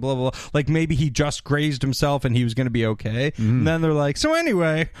years and blah, blah, blah. Maybe he just grazed himself and he was going to be okay. Mm-hmm. And then they're like, so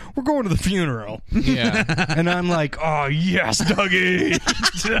anyway, we're going to the funeral. Yeah. And I'm like, oh, yes, Dougie.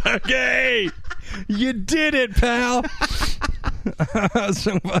 Dougie, you did it, pal.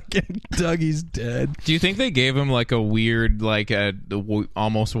 So fucking Dougie's dead. Do you think they gave him a weird,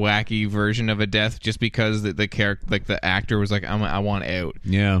 almost wacky version of a death just because the character, the actor was like, I want out?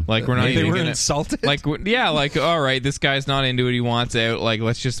 Yeah, we're not even gonna insulted. All right, this guy's not into it. He wants out.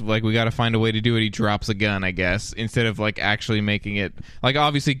 Let's just we got to find a way to do it. He drops a gun, I guess, instead of actually making it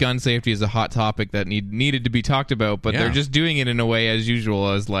obviously gun safety is a hot topic that needed to be talked about, but they're just doing it in a way as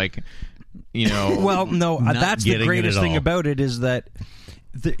usual as well, no, that's the greatest thing about it is that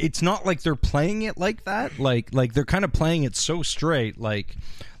it's not like they're playing it like that. Like they're kind of playing it so straight.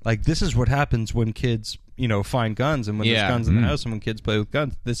 like, this is what happens when kids, find guns, and when there's guns in the house, and when kids play with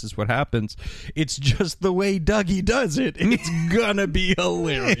guns, this is what happens. It's just the way Dougie does it, and it's gonna be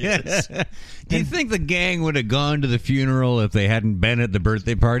hilarious. Do you think the gang would have gone to the funeral if they hadn't been at the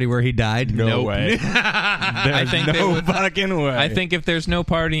birthday party where he died? No way. I think no fucking way. I think if there's no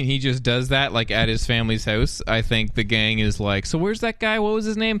party and he just does that, like at his family's house, I think the gang is like, so where's that guy? What was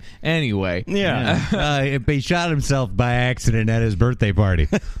his name? Anyway. Yeah. He shot himself by accident at his birthday party.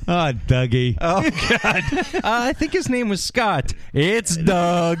 Oh, Dougie. Oh, God. I think his name was Scott. It's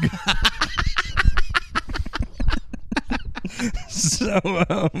Doug.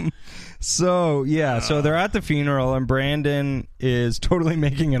 So they're at the funeral, and Brandon is totally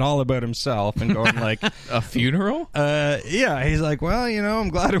making it all about himself and going like, a funeral? Yeah, he's like, well, I'm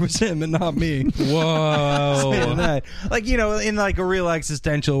glad it was him and not me. Whoa. Like, in like a real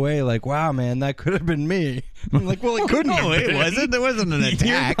existential way, like, wow, man, that could have been me. I'm like, well, it couldn't have been. It wasn't. There wasn't an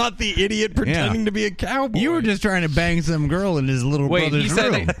attack. You're not the idiot pretending to be a cowboy. You were just trying to bang some girl in his little brother's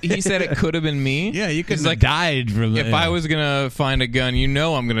room. He said it could have been me? Yeah, you could have died from If I was going to find a gun, I'm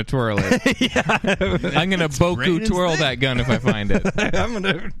going to twirl it. I'm going to Boku twirl that gun if I find it. I'm going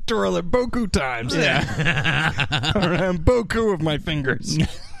to twirl it Boku times. Yeah. Around Boku of my fingers.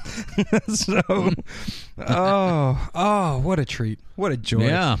 So, what a treat. What a joy.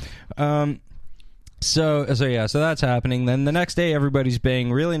 Yeah. So that's happening. Then the next day, everybody's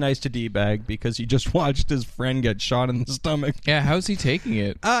being really nice to D-Bag because he just watched his friend get shot in the stomach. Yeah, how's he taking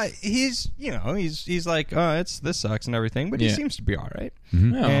it? He's like, this sucks and everything, but he seems to be all right.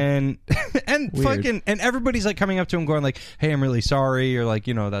 Mm-hmm. Oh. And fucking, and everybody's like coming up to him going like, hey, I'm really sorry, or like,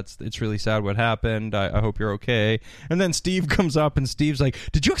 it's really sad what happened. I hope you're okay. And then Steve comes up, and Steve's like,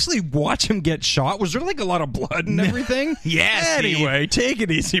 did you actually watch him get shot? Was there like a lot of blood and everything? Yes. Anyway, take it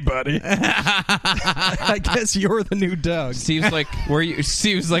easy, buddy. I guess you're the new Doug. Steve's like, were you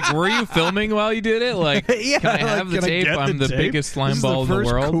filming while you did it? Like, yeah, can I have the tape? I'm the biggest slime ball in the world. This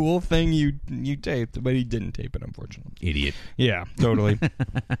is the first cool thing you taped, but he didn't tape it, unfortunately. Idiot. Yeah, totally.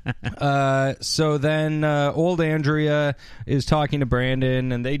 So then old Andrea is talking to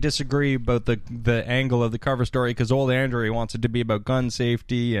Brandon, and they disagree about the angle of the cover story, because old Andrea wants it to be about gun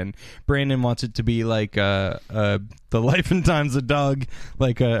safety, and Brandon wants it to be like the life and times of Doug,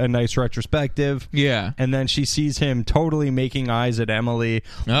 like a nice retrospective. Yeah. And then she sees him totally making eyes at Emily.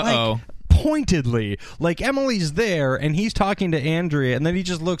 Uh-oh. Like, pointedly. Like, Emily's there, and he's talking to Andrea, and then he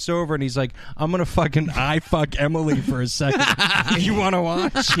just looks over, and he's like, I'm gonna fucking fuck Emily for a second. You want to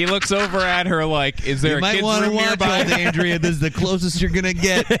watch? He looks over at her like, is there a kid's room nearby? Old Andrea. This is the closest you're gonna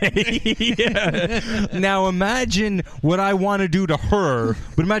get. Yeah. Now imagine what I want to do to her,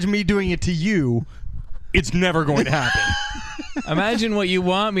 but imagine me doing it to you. It's never going to happen. Imagine what you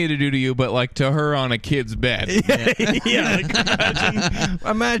want me to do to you, but like to her on a kid's bed. Yeah, like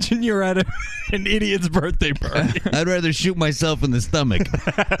imagine you're at an idiot's birthday party. I'd rather shoot myself in the stomach.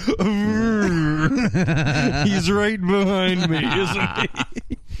 He's right behind me, isn't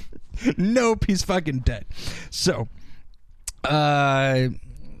he? Nope, he's fucking dead. So,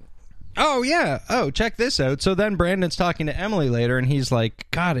 check this out. So then Brandon's talking to Emily later, and he's like,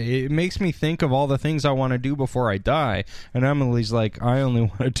 God, it makes me think of all the things I want to do before I die. And Emily's like, I only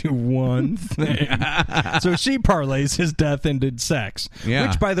want to do one thing. So she parlays his death into sex. Yeah.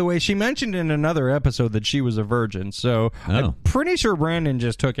 Which, by the way, she mentioned in another episode that she was a virgin. So I'm pretty sure Brandon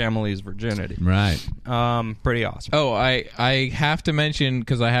just took Emily's virginity. Right. Pretty awesome. Oh, I have to mention,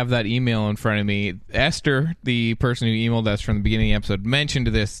 because I have that email in front of me, Esther, the person who emailed us from the beginning of the episode, mentioned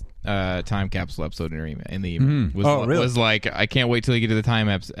this time capsule episode in the email. Was like, I can't wait till you get to the time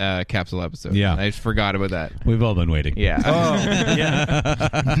capsule episode. Yeah, I just forgot about that. We've all been waiting. Yeah.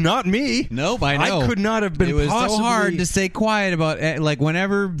 Yeah. Not me. Nope, I know. I could not have been. It was possibly... so hard to stay quiet about like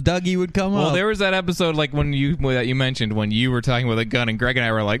whenever Dougie would come up. Well, there was that episode like that you mentioned when you were talking with a gun, and Greg and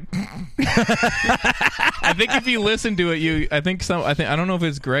I were like, I think if you listen to it, I don't know if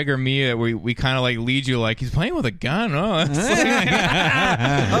it's Greg or me that we kind of like lead you like, he's playing with a gun. Oh,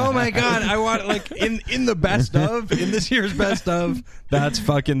 oh my God! I want like in the best of, in this year's best of. That's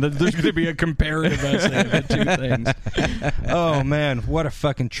fucking. There's going to be a comparative essay of the two things. Oh man, what a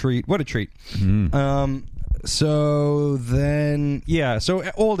fucking treat! What a treat. So then, yeah. So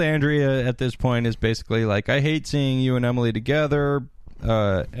old Andrea at this point is basically like, I hate seeing you and Emily together,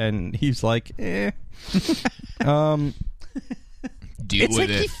 and he's like, deal it's with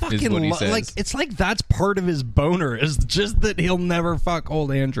like it. He fucking is what he says. like it's like that's part of his boner is just that he'll never fuck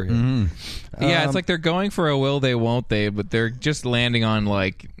old Andrea. Yeah, it's like they're going for a will they, won't they, but they're just landing on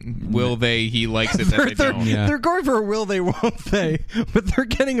like will they, he likes it, that they don't. They're going for a will they, won't they, but they're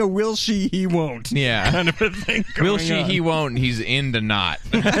getting a will she, he won't. Yeah. Kind of a thing Will going she, on. he won't, he's into not.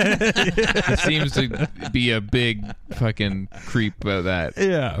 It seems to be a big fucking creep about that.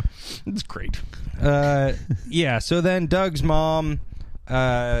 Yeah. It's great. Yeah, so then Doug's mom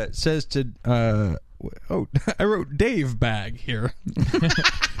says to... I wrote Dave bag here.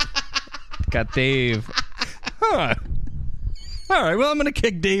 Got Dave. Huh. All right, well, I'm going to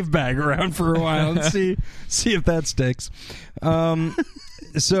kick Dave bag around for a while and see if that sticks.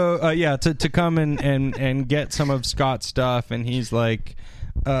 So, yeah, to come and get some of Scott's stuff, and he's like,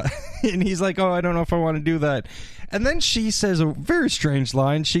 oh, I don't know if I want to do that. And then she says a very strange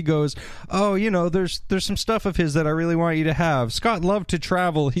line. She goes, oh, there's some stuff of his that I really want you to have. Scott loved to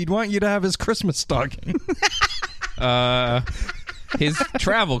travel. He'd want you to have his Christmas stocking. His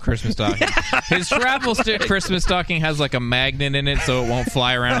travel Christmas stocking. Yeah. His travel Christmas stocking has like a magnet in it so it won't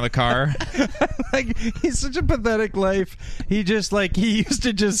fly around in the car. Like, he's such a pathetic life. He just he used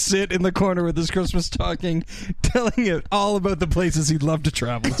to just sit in the corner with his Christmas stocking telling it all about the places he'd love to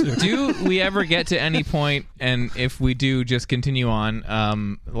travel to. Do we ever get to any point, and if we do, just continue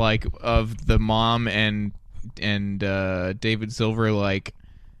on, like of the mom and David Silver like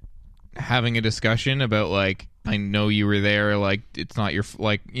having a discussion about like, I know you were there, like it's not your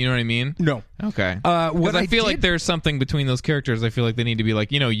you know what I mean? No. Okay. Because I feel like there's something between those characters. I feel like they need to be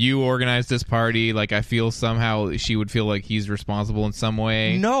like, you organized this party. Like I feel somehow she would feel like he's responsible in some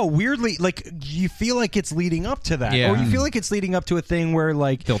way. No, weirdly, like you feel like it's leading up to that, yeah. Or you feel like it's leading up to a thing where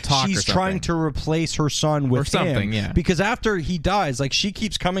like they'll talk she's or trying to replace her son with or something. him. Yeah. Because after he dies, like she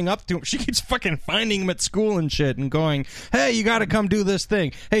keeps coming up to him. She keeps fucking finding him at school and shit, and going, "Hey, you got to come do this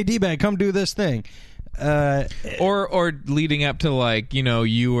thing. Hey, D-Bag, come do this thing." Or leading up to like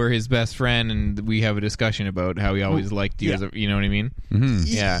you were his best friend and we have a discussion about how he always liked you as a, you know what I mean? Mm-hmm.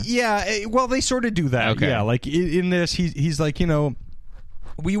 Yeah. Well, they sort of do that. Okay. Yeah, like in this, he's like,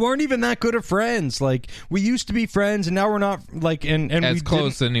 we weren't even that good of friends. Like we used to be friends, and now we're not like and as we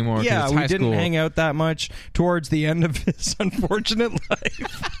close anymore. 'cause Yeah, it's we high didn't school. hang out that much towards the end of his unfortunate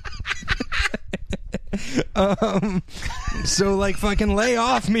life. So like fucking lay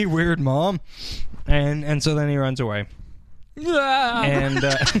off me, weird mom. And so then he runs away. And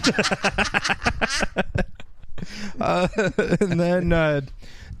and then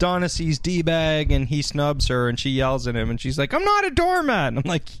Donna sees D-Bag and he snubs her and she yells at him and she's like, "I'm not a doormat." And I'm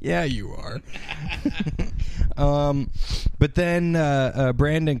like, "Yeah, you are." But then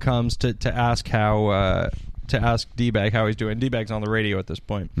Brandon comes to ask how to ask D-Bag how he's doing. D-Bag's on the radio at this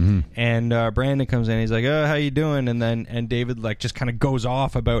point. And Brandon comes in, he's like, "Oh, how you doing?" And David like just kind of goes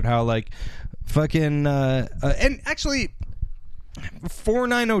off about how like fucking and actually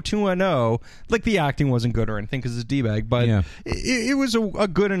 490-210, like the acting wasn't good or anything because it's D-Bag, but yeah. it was a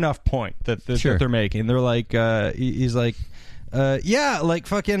good enough point that Sure. they're making. They're like, he's like, yeah, like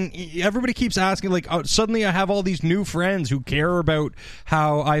fucking everybody keeps asking, like, suddenly I have all these new friends who care about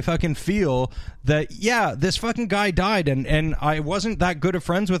how I fucking feel that, yeah, this fucking guy died and I wasn't that good of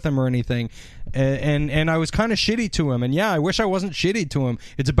friends with him or anything. And I was kind of shitty to him. And yeah, I wish I wasn't shitty to him.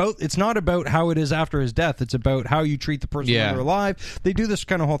 It's not about how it is after his death. It's about how you treat the person when they're alive. They do this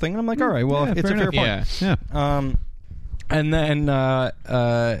kind of whole thing. And I'm like, all right, well, it's a fair point. Yeah. And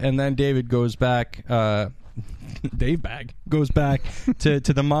then David goes back, Dave Bag goes back to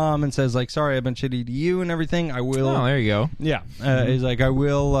the mom and says like, "Sorry, I've been shitty to you and everything. I will." Oh, there you go. Yeah, he's like, "I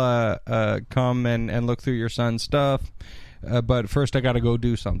will come and look through your son's stuff, but first I got to go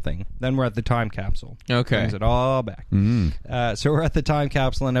do something." Then we're at the time capsule. Okay, brings it all back. So we're at the time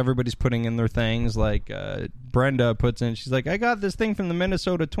capsule and everybody's putting in their things. Like Brenda puts in, she's like, "I got this thing from the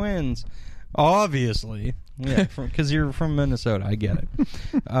Minnesota Twins." Obviously, yeah, because you're from Minnesota. I get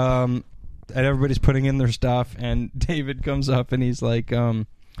it. And everybody's putting in their stuff, and David comes up and he's like, I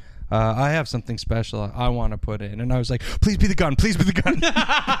have something special I want to put in. And I was like, "Please be the gun, please be the gun."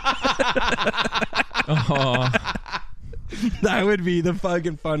 That would be the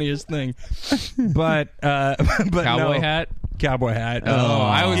fucking funniest thing. But cowboy no. hat? Cowboy hat. Oh,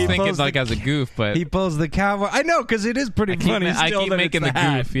 I was He thinking pulls like the- as a goof, but he pulls the cowboy. I know, because it is pretty funny. I still keep that making it's the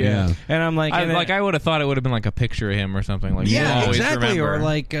hat. goof, yeah. And I'm like, I would have thought it would have been like a picture of him or something. Like, yeah, you'll always exactly, remember. or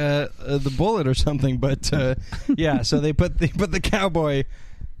like the bullet or something. But yeah, so they put the cowboy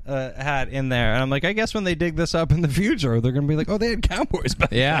hat in there, and I'm like, I guess when they dig this up in the future, they're gonna be like, oh, they had cowboys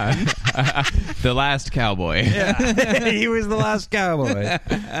back then. The last cowboy. Yeah, he was the last cowboy.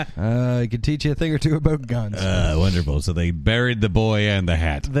 He could teach you a thing or two about guns. Wonderful. So they buried the boy and the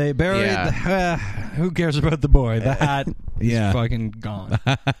hat. They buried the who cares about the boy? The hat is fucking gone.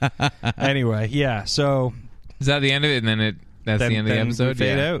 Anyway, so is that the end of it? And then that's the end of the episode.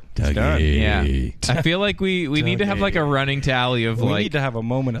 Fade out. It's done. Yeah. I feel like we need to have like a running tally of we need to have a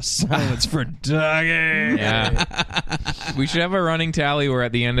moment of silence for Dougie. Yeah. We should have a running tally where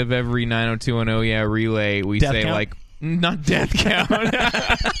at the end of every 90210 relay we death say count? Like not death count.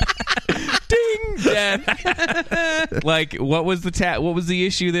 Ding, death. Like what was the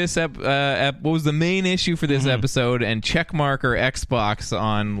issue this what was the main issue for this episode, and check mark or Xbox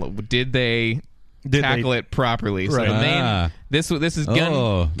on did they tackle it properly. Right. So the main this is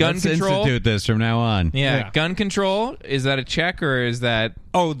gun let's control. Institute this from now on. Yeah, gun control. Is that a check or is that?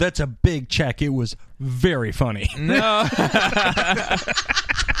 Oh, that's a big check. It was very funny. No.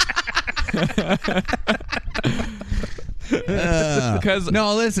 Because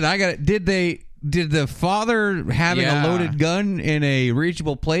no, listen, I got it. Did the father having a loaded gun in a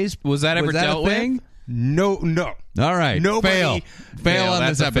reachable place? Was that ever dealt with? No. All right. Nobody fail on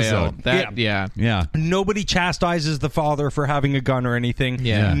this episode. Yeah. Nobody chastises the father for having a gun or anything.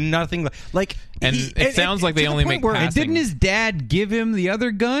 Yeah. Nothing like. And it sounds like they only make passing. And didn't his dad give him the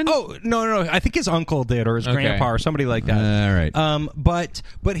other gun? Oh no! I think his uncle did, or his grandpa, or somebody like that. All right. But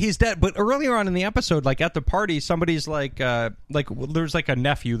his dad. But earlier on in the episode, like at the party, somebody's like there's like a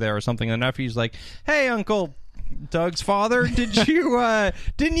nephew there or something. The nephew's like, "Hey, Uncle Doug's father, didn't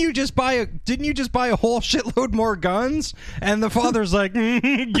you just buy a whole shitload more guns?" And the father's like,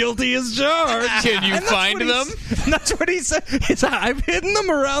 guilty as charged. Can you find them? That's what he said. I've hidden them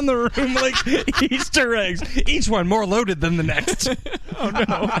around the room like Easter eggs, each one more loaded than the next.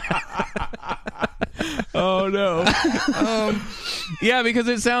 Oh no. Yeah, because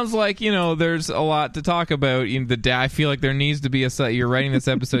it sounds like, there's a lot to talk about. The dad. I feel like there needs to be you're writing this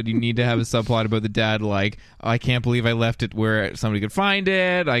episode, you need to have a subplot about the dad, like, I can't believe I left it where somebody could find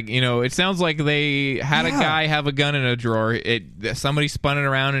it. Like, it sounds like they had a guy have a gun in a drawer. Somebody spun it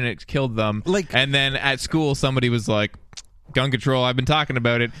around and it killed them. And then at school, somebody was like, gun control, I've been talking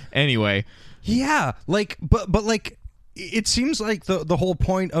about it. Anyway. Yeah, but it seems like the whole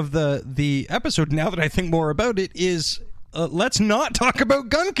point of the episode, now that I think more about it, is let's not talk about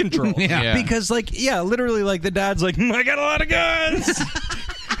gun control. Because literally the dad's like, I got a lot of guns.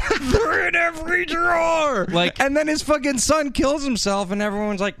 They're in every drawer. And then his fucking son kills himself, and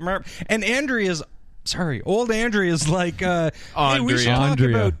everyone's like, Merp. And old Andrea's like, hey, we should talk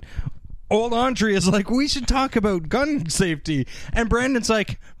about. Old Andrea's like, we should talk about gun safety, and Brandon's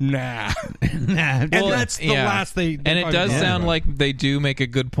like, nah. And that's the last they and it does sound like they do make a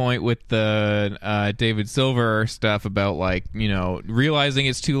good point with the David Silver stuff about realizing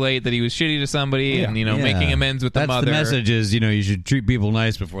it's too late that he was shitty to somebody, and making amends with the mother. The message is, you should treat people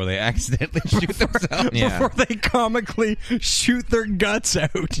nice before they accidentally shoot themselves. Before they comically shoot their guts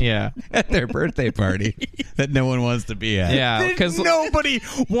out. Yeah. At their birthday party that no one wants to be at. Yeah, because nobody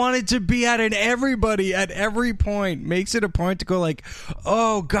wanted to be at it. Everybody at every point makes it a point to go like,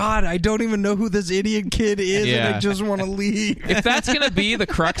 oh God, I don't even know who this idiot kid is, and I just want to leave. If that's gonna be the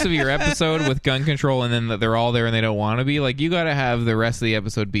crux of your episode with gun control, and then they're all there and they don't want to be, you gotta have the rest of the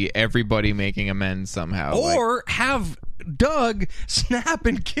episode be everybody making amends somehow, or have Doug snap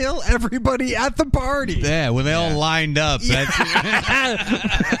and kill everybody at the party. Yeah, when they all lined up.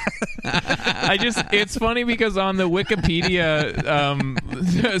 It's funny because on the Wikipedia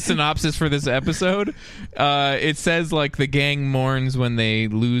synopsis for this episode, it says the gang mourns when they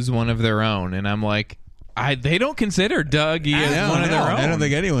lose one of their own, and I'm like, they don't consider Dougie as one of their own. I don't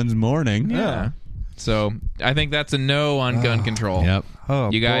think anyone's mourning. Yeah. So I think that's a no on gun control. Yep.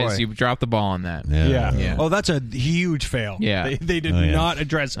 Oh, you guys, boy. you dropped the ball on that. Yeah. Oh, that's a huge fail. Yeah. They did not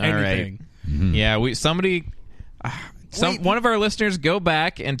address anything. Right. Mm-hmm. Yeah. One of our listeners, go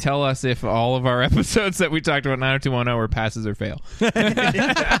back and tell us if all of our episodes that we talked about 90210 were passes or fail.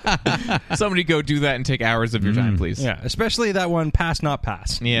 Somebody go do that and take hours of your time, please. Yeah, especially that one, pass not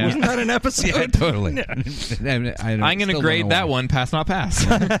pass. Yeah. Wasn't that an episode? Yeah, totally. I'm going to grade that one pass not pass.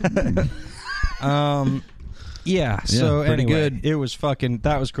 Yeah, so pretty anyway, good. It was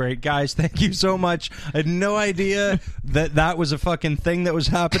that was great. Guys, thank you so much. I had no idea that was a fucking thing that was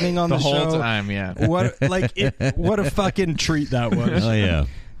happening on the whole show. time, yeah. What a fucking treat that was. Oh, yeah.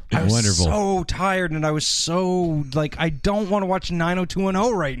 I was Wonderful. so tired, and I was so like, I don't want to watch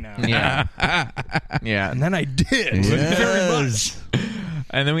 90210 right now. Yeah. Yeah. And then I did. Yes. Very much.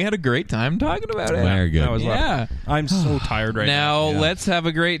 And then we had a great time talking about it. Very good. That was Yeah. I'm so tired right now. Now, let's have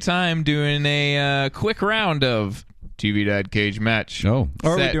a great time doing a quick round of TV Dad Cage Match. Oh.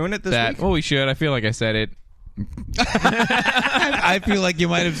 Are we doing it this week? Well, we should. I feel like I said it. I feel like you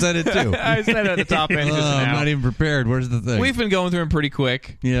might have said it too. I said it at the top end just I'm now. not even prepared. Where's the thing? We've been going through them pretty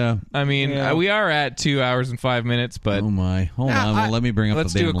quick. yeah. I mean, we are at 2 hours and 5 minutes, but Oh my. Hold on. Well, let me bring up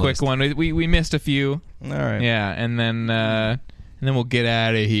let's the do a damn quick list. one. We missed a few. All right. Yeah, and then we'll get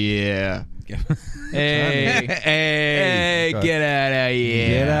out of here. Hey, get out of here.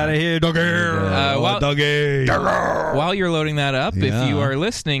 Get out of here, doggy. While you're loading that up, Yeah. if you are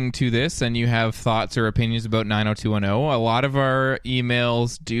listening to this and you have thoughts or opinions about 90210, a lot of our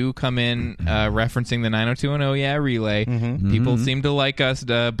emails do come in referencing the 90210 relay. People seem to like us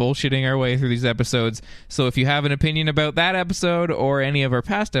bullshitting our way through these episodes. So if you have an opinion about that episode or any of our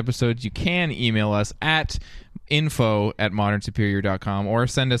past episodes, you can email us at info@modernsuperior.com or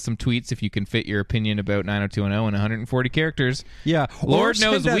send us some tweets if you can fit your opinion about 90210 in 140 characters. Yeah. Lord Or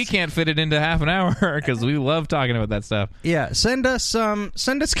knows send we us- can't fit it into half an hour because we love talking about that stuff. Yeah, send us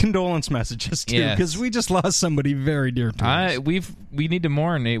condolence messages too, Yes. because we just lost somebody very dear to us. We need to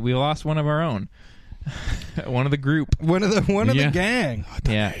mourn, Nate. We lost one of our own, one of the group. One of the Yeah. gang.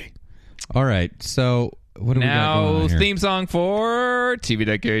 Yeah. All right. So what do we got Now going on here? theme song for TV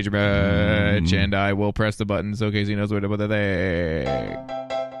Deck Cage Match, and I will press the button so Casey knows what about the thing.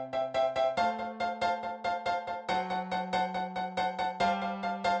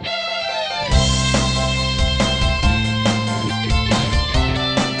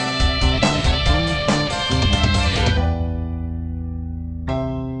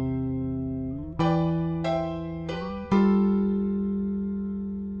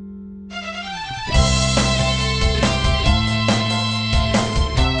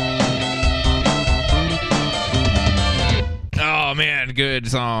 Oh man, good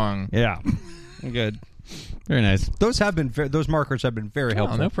song. Yeah. Good. Very nice. Those markers have been very Oh,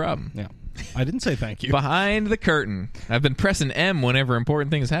 helpful. no problem. Yeah. I didn't say thank you. Behind the curtain. I've been pressing M whenever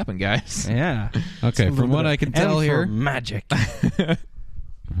important things happen, guys. Yeah. Okay. It's a From little what bit I of can tell M for here. magic.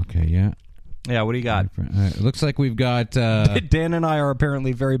 Okay. Yeah. Yeah, what do you got? It looks like we've got. Dan and I are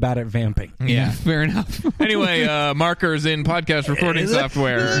apparently very bad at vamping. Yeah. Fair enough. Anyway, markers in podcast recording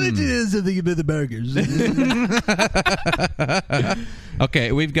software. Something about the burgers.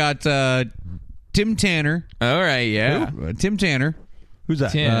 Okay. We've got Tim Tanner. All right, yeah. Tim Tanner. Who's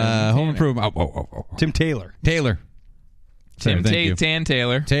that? Tim. Home Tanner. Improvement. Oh. Tim Taylor. Taylor. Tim Sorry, thank you. Tan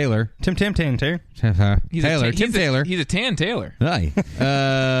Taylor. Taylor. Tim Taylor. He's Taylor. a, Tim Taylor. He's a Tan Taylor. Hi.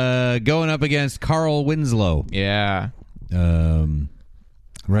 Going up against Carl Winslow. Yeah.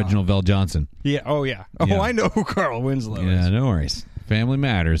 Reginald Vell Johnson. Yeah. Oh, yeah. Oh, Yeah. I know who Carl Winslow Yeah, is. no worries. Family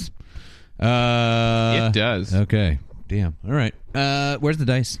matters. It does. Okay. Damn. All right. Where's the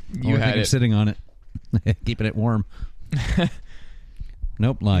dice? You I had think I'm it. sitting on it. Keeping it warm.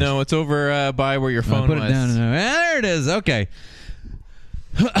 Nope. Lies. No, it's over by where your I phone put was. it down. There it is. Okay.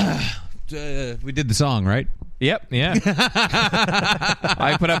 We did the song, right? Yep, yeah.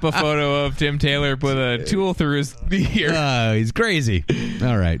 I put up a photo of Tim Taylor with a tool through his ear. He's crazy.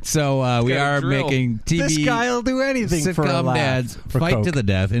 All right. So we got a are drill. making TV This guy will do anything for a sitcom laugh. dads For fight Coke. to the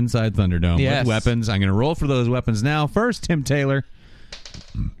death inside Thunderdome Yes. with weapons. I'm going to roll for those weapons now. First, Tim Taylor.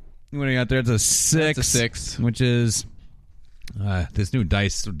 What do you got there? It's a 6. That's a 6. Which is this new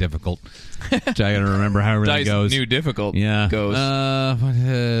dice so difficult. Which I got to remember how everything Dice goes. new difficult Yeah. goes.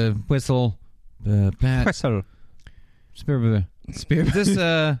 Whistle. Pat. Spirit. Is this is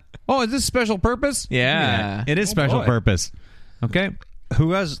this special purpose? Yeah. It is special boy. purpose. Okay.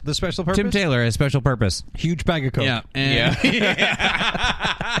 Who has the special purpose? Tim Taylor has special purpose. Huge bag of Coke. Yeah.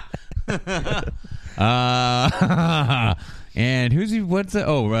 Yeah. And who's he? What's the?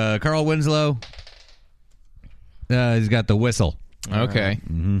 Oh, Carl Winslow. He's got the whistle. Okay.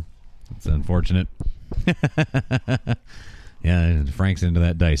 It's unfortunate. Yeah, Frank's into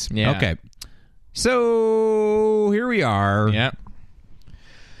that dice. Yeah. Okay. So here we are. Yeah.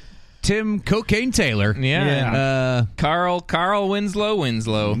 Tim Cocaine Taylor. Yeah. Carl Winslow.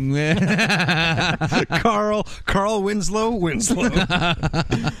 Carl Winslow.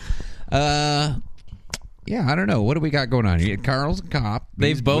 Yeah, I don't know. What do we got going on here? Carl's a cop.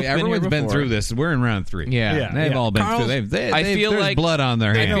 They've both been here Everyone's been before. through this. We're in round 3. Yeah. Yeah. They've all been Carl's- through. There's feel like- blood on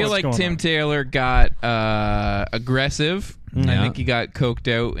their I hands. feel what's like going Tim on. Taylor got aggressive. I Yeah. think he got coked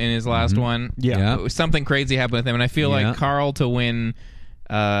out in his last one. Yeah. Yeah. Something crazy happened with him, and I feel Yeah. like Carl to win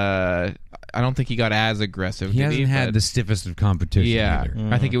I don't think he got as aggressive. He did hasn't had But- the stiffest of competition. Yeah,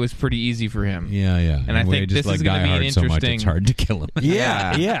 either. I think it was pretty easy for him. Yeah. And I think just this is going to be an Die Hard so much, interesting. it's hard to kill him.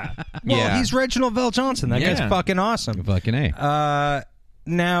 Yeah. Well, Yeah. he's Reginald Vell Johnson. That Yeah. guy's fucking awesome. Fucking A.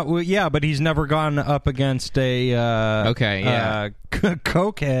 Now, well, yeah, but he's never gone up against a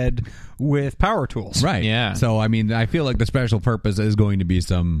cokehead with power tools. Right. Yeah. So, I mean, I feel like the special purpose is going to be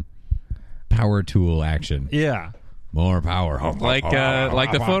some power tool action. Yeah. More power. Like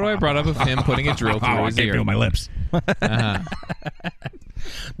the photo I brought up of him putting a drill through his ear. my lips. We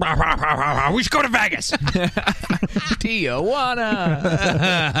should go to Vegas. Tijuana.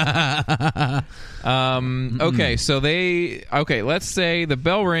 Okay, so let's say the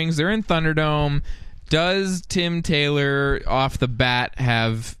bell rings. They're in Thunderdome. Does Tim Taylor off the bat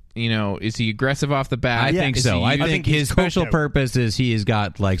have? Is he aggressive off the bat? I think so. I think his special purpose is he has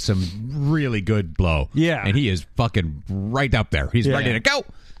got like some really good blow. Yeah. And he is fucking right up there. He's ready to go.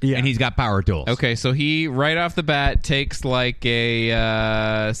 Yeah. And he's got power tools. Okay, so he right off the bat takes like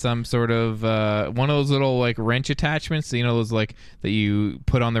a some sort of one of those little like wrench attachments. Those like that you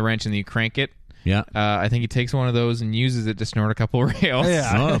put on the wrench and then you crank it. Yeah. I think he takes one of those and uses it to snort a couple of rails.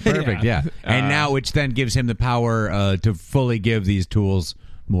 Yeah. Oh, perfect. Yeah. And now, which then gives him the power to fully give these tools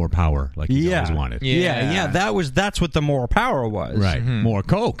more power, like he's always wanted. Yeah. That's what the more power was. Right. More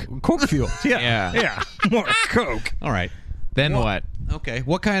coke. Coke fuel. Yeah. Yeah. More coke. All right. Then what? Okay.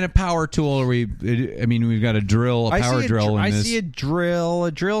 What kind of power tool are we? I mean, we've got a drill, a power drill in this. I see a drill.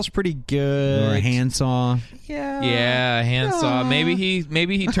 A drill's pretty good. Or a handsaw. Yeah, handsaw. Maybe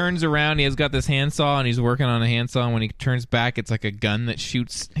he turns around. He has got this handsaw and he's working on a handsaw. And when he turns back, it's like a gun that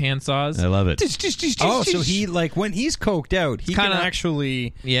shoots handsaws. I love it. Oh, so he when he's coked out, he can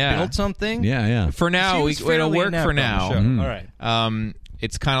actually build something. Yeah. For now, it'll work for now. All right.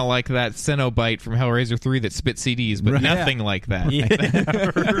 It's kind of like that Cenobite from Hellraiser 3 that spit CDs, but nothing like that.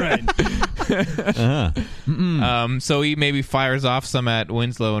 Right. So he maybe fires off some at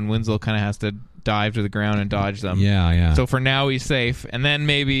Winslow, and Winslow kind of has to dive to the ground and dodge them. Yeah. So for now, he's safe. And then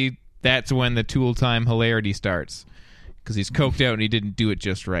maybe that's when the tool time hilarity starts. Because he's coked out and he didn't do it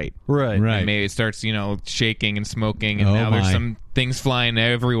just right. Right. And maybe it starts, shaking and smoking, and now there's some things flying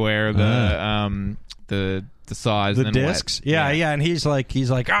everywhere. The saws, the and then discs. what? Yeah. And he's like,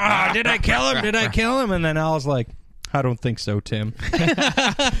 did I kill him? Did I kill him? And then Al's like, I don't think so, Tim.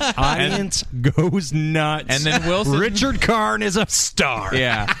 Audience goes nuts. And then Wilson, Richard Karn is a star.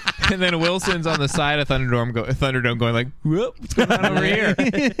 Yeah. And then Wilson's on the side of Thunderdome going like, what's going on over here?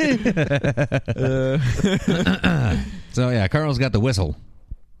 So yeah, Carl's got the whistle.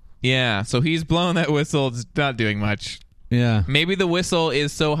 Yeah. So he's blowing that whistle. It's not doing much. Yeah. Maybe the whistle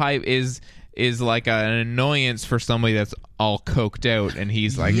is so high is like an annoyance for somebody that's all coked out, and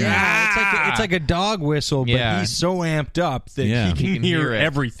he's like, it's like a dog whistle, but he's so amped up that he can hear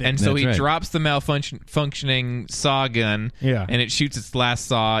everything. And so he drops the malfunctioning saw gun, and it shoots its last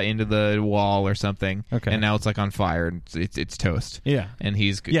saw into the wall or something. Okay. And now it's like on fire, and it's toast. Yeah. And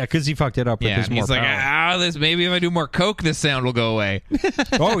he's because he fucked it up with his and more he's like, power. maybe if I do more coke, this sound will go away.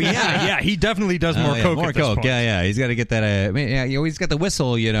 Oh yeah, he definitely does more coke. More at this coke. point. Yeah. He's got to get that. He's got the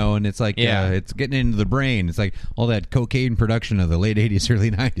whistle, and it's like it's getting into the brain. It's like all that cocaine production of the late 80s,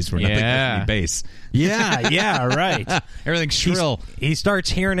 early 90s where nothing has any bass. Yeah, right. Everything's shrill. He starts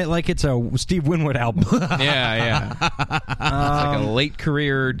hearing it like it's a Steve Winwood album. Yeah. It's like a late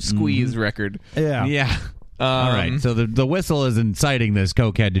career Squeeze record. Yeah. All right. So the whistle is inciting this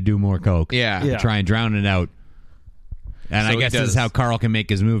cokehead to do more coke. Yeah. Try and drown it out. And So I guess he this is does. how Carl can make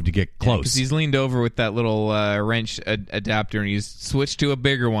his move to get close. Because he's leaned over with that little wrench adapter, and he's switched to a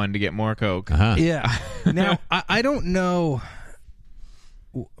bigger one to get more coke. Uh-huh. Yeah. Now, I don't know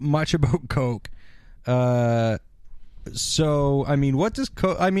much about coke. So, I mean, what does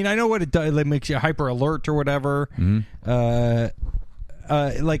coke... I mean, I know what it does. It makes you hyper alert or whatever.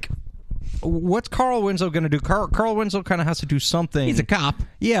 Like, what's Carl Winslow going to do? Carl Winslow kind of has to do something. He's a cop.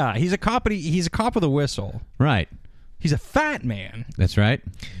 Yeah, he's a cop, but he's a cop with a whistle. Right. He's a fat man. That's right.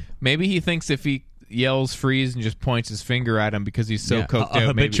 Maybe he thinks if he yells freeze and just points his finger at him because he's so coked out. A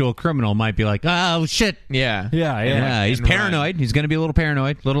habitual criminal might be like, oh, shit. Yeah. He's paranoid. He's going to be a little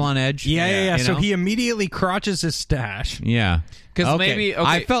paranoid, a little on edge. Yeah. You So know? he immediately crotches his stash. Yeah. Because maybe... Okay.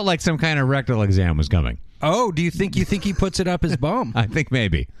 I felt like some kind of rectal exam was coming. Oh, do you think he puts it up his bum? I think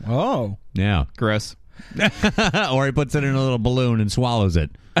maybe. Oh. Yeah. Gross. Or he puts it in a little balloon and swallows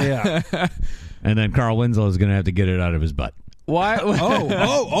it. Yeah. And then Carl Winslow is going to have to get it out of his butt. Why?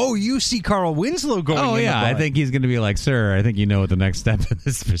 Oh! You see Carl Winslow going? Oh in yeah, the butt. I think he's going to be like, "Sir, I think you know what the next step in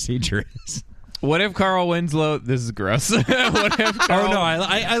this procedure is." What if Carl Winslow? This is gross. What if Carl, oh no,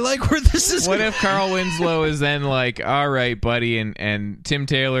 I like where this is. What if Carl Winslow is then like, all right, buddy, and Tim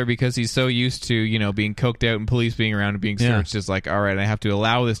Taylor, because he's so used to being coked out and police being around and being searched, is like, all right, I have to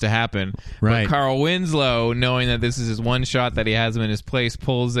allow this to happen. Right. But Carl Winslow, knowing that this is his one shot that he has him in his place,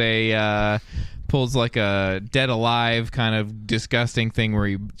 pulls like a Dead Alive kind of disgusting thing where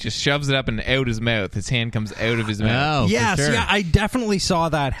he just shoves it up and out his mouth. His hand comes out of his mouth. Oh, yes, for sure. yeah, I definitely saw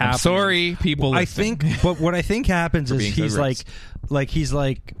that happen. I'm sorry, people. I think, but what I think happens is he's gross.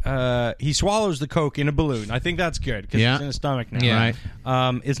 he swallows the Coke in a balloon. I think that's good because it's in his stomach now. Yeah.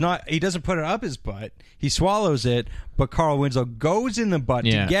 Right. It's not. He doesn't put it up his butt. He swallows it, but Carl Winslow goes in the butt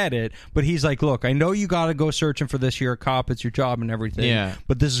to get it. But he's like, "Look, I know you got to go searching for this. You're a cop. It's your job and everything. Yeah.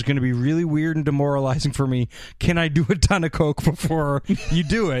 But this is going to be really weird and demoralizing for me. Can I do a ton of Coke before you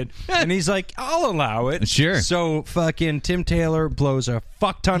do it?" And he's like, "I'll allow it." Sure. So fucking Tim Taylor blows a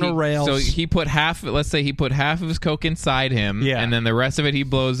fuck ton of rails. So he put half. Let's say he put half of his Coke inside him, and then the rest of it he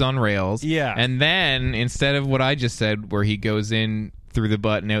blows on rails. Yeah. And then instead of what I just said, where he goes in through the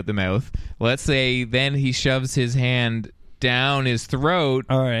butt and out the mouth, let's say then he shoves his hand down his throat,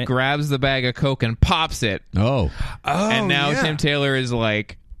 grabs the bag of Coke and pops it. Oh, and now Tim Taylor is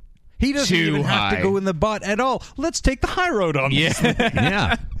like, he doesn't even have to go in the butt at all. Let's take the high road on this.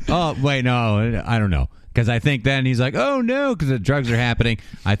 Yeah. Oh, wait, no, I don't know. Because I think then he's like, oh, no, because the drugs are happening.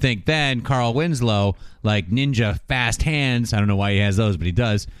 I think then Carl Winslow, like ninja fast hands, I don't know why he has those, but he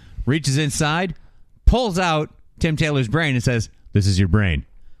does, reaches inside, pulls out Tim Taylor's brain and says, "This is your brain."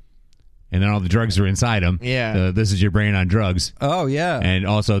 And then all the drugs are inside him. Yeah. This is your brain on drugs. Oh, yeah. And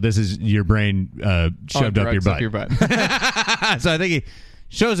also, this is your brain shoved up your butt. So I think he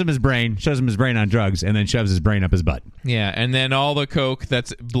shows him his brain on drugs, and then shoves his brain up his butt. Yeah, and then all the Coke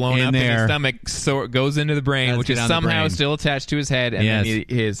that's blown up in his stomach goes into the brain, which is somehow still attached to his head, and then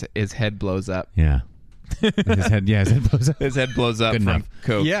his head blows up. Yeah. his head blows up. His head blows up Good from enough.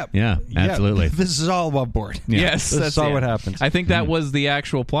 Coke. Yeah, absolutely. This is all above board. Yeah. Yes, that's all what happens. I think that was the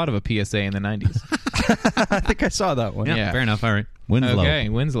actual plot of a PSA in the 90s. I think I saw that one. Yeah, fair enough. All right. Winslow. Okay,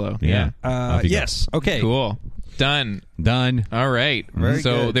 Winslow. Yeah. Yes. Okay. Cool. Done. All right. Very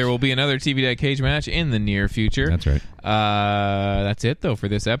good. There will be another TV Dead Cage match in the near future. That's right. That's it, though, for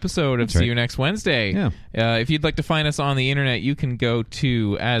this episode of See You Next Wednesday. Yeah. If you'd like to find us on the internet, you can go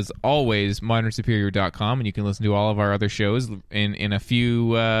to, as always, modernsuperior.com, and you can listen to all of our other shows. In a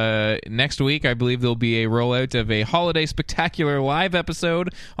few... next week, I believe there'll be a rollout of a Holiday Spectacular live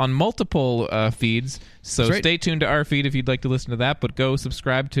episode on multiple feeds. So stay tuned to our feed if you'd like to listen to that, but go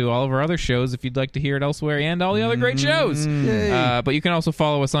subscribe to all of our other shows if you'd like to hear it elsewhere and all the other great shows. But you can also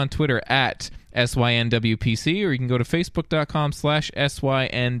follow us on Twitter at SYNWPC, or you can go to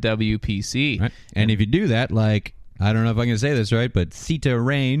Facebook.com/SYNWPC. Right. And if you do that, like, I don't know if I'm going to say this right, but Sita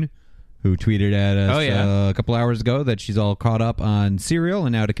Rain, who tweeted at us a couple hours ago that she's all caught up on Serial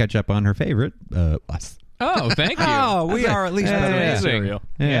and now to catch up on her favorite, Us. Oh, thank you. Oh, we are at least better than Serial.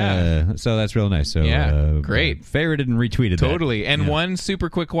 Yeah. So that's real nice. So great. Favorited and retweeted Totally. that. And one super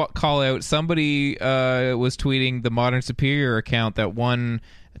quick call out. Somebody was tweeting the Modern Superior account that won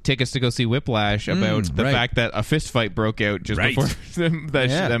tickets to go see Whiplash about the fact that a fist fight broke out just before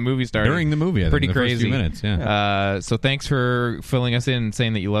that movie started. During the movie, I think, pretty the crazy. First few minutes, so thanks for filling us in and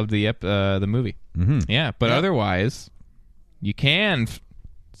saying that you loved the movie. Mm-hmm. Yeah, but otherwise, you can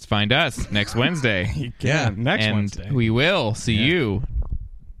find us next Wednesday. You can. Next Wednesday. We will see you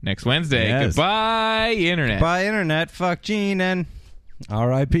next Wednesday. Yes. Goodbye, Internet. Bye, Internet. Fuck Gene and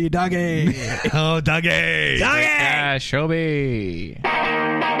R.I.P. Dougie. Oh, Dougie. Shelby.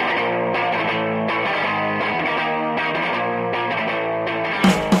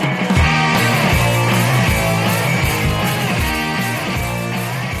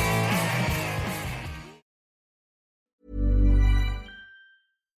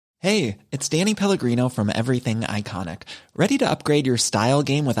 Hey, it's Danny Pellegrino from Everything Iconic. Ready to upgrade your style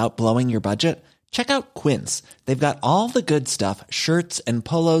game without blowing your budget? Check out Quince. They've got all the good stuff, shirts and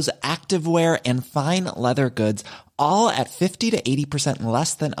polos, activewear, and fine leather goods, all at 50 to 80%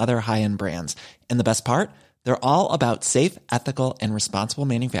 less than other high-end brands. And the best part? They're all about safe, ethical, and responsible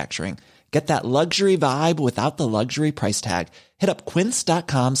manufacturing. Get that luxury vibe without the luxury price tag. Hit up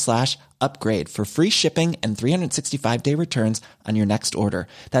quince.com/upgrade for free shipping and 365-day returns on your next order.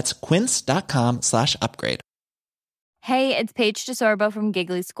 That's quince.com/upgrade. Hey, it's Paige DeSorbo from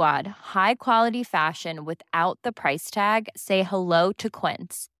Giggly Squad. High quality fashion without the price tag. Say hello to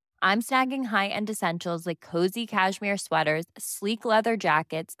Quince. I'm snagging high-end essentials like cozy cashmere sweaters, sleek leather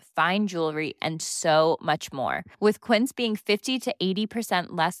jackets, fine jewelry, and so much more. With Quince being 50 to 80%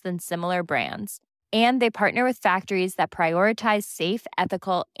 less than similar brands. And they partner with factories that prioritize safe,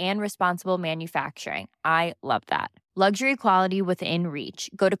 ethical, and responsible manufacturing. I love that. Luxury quality within reach.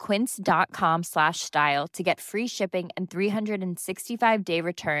 Go to quince.com/style to get free shipping and 365-day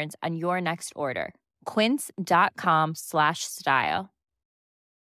returns on your next order. Quince.com/style.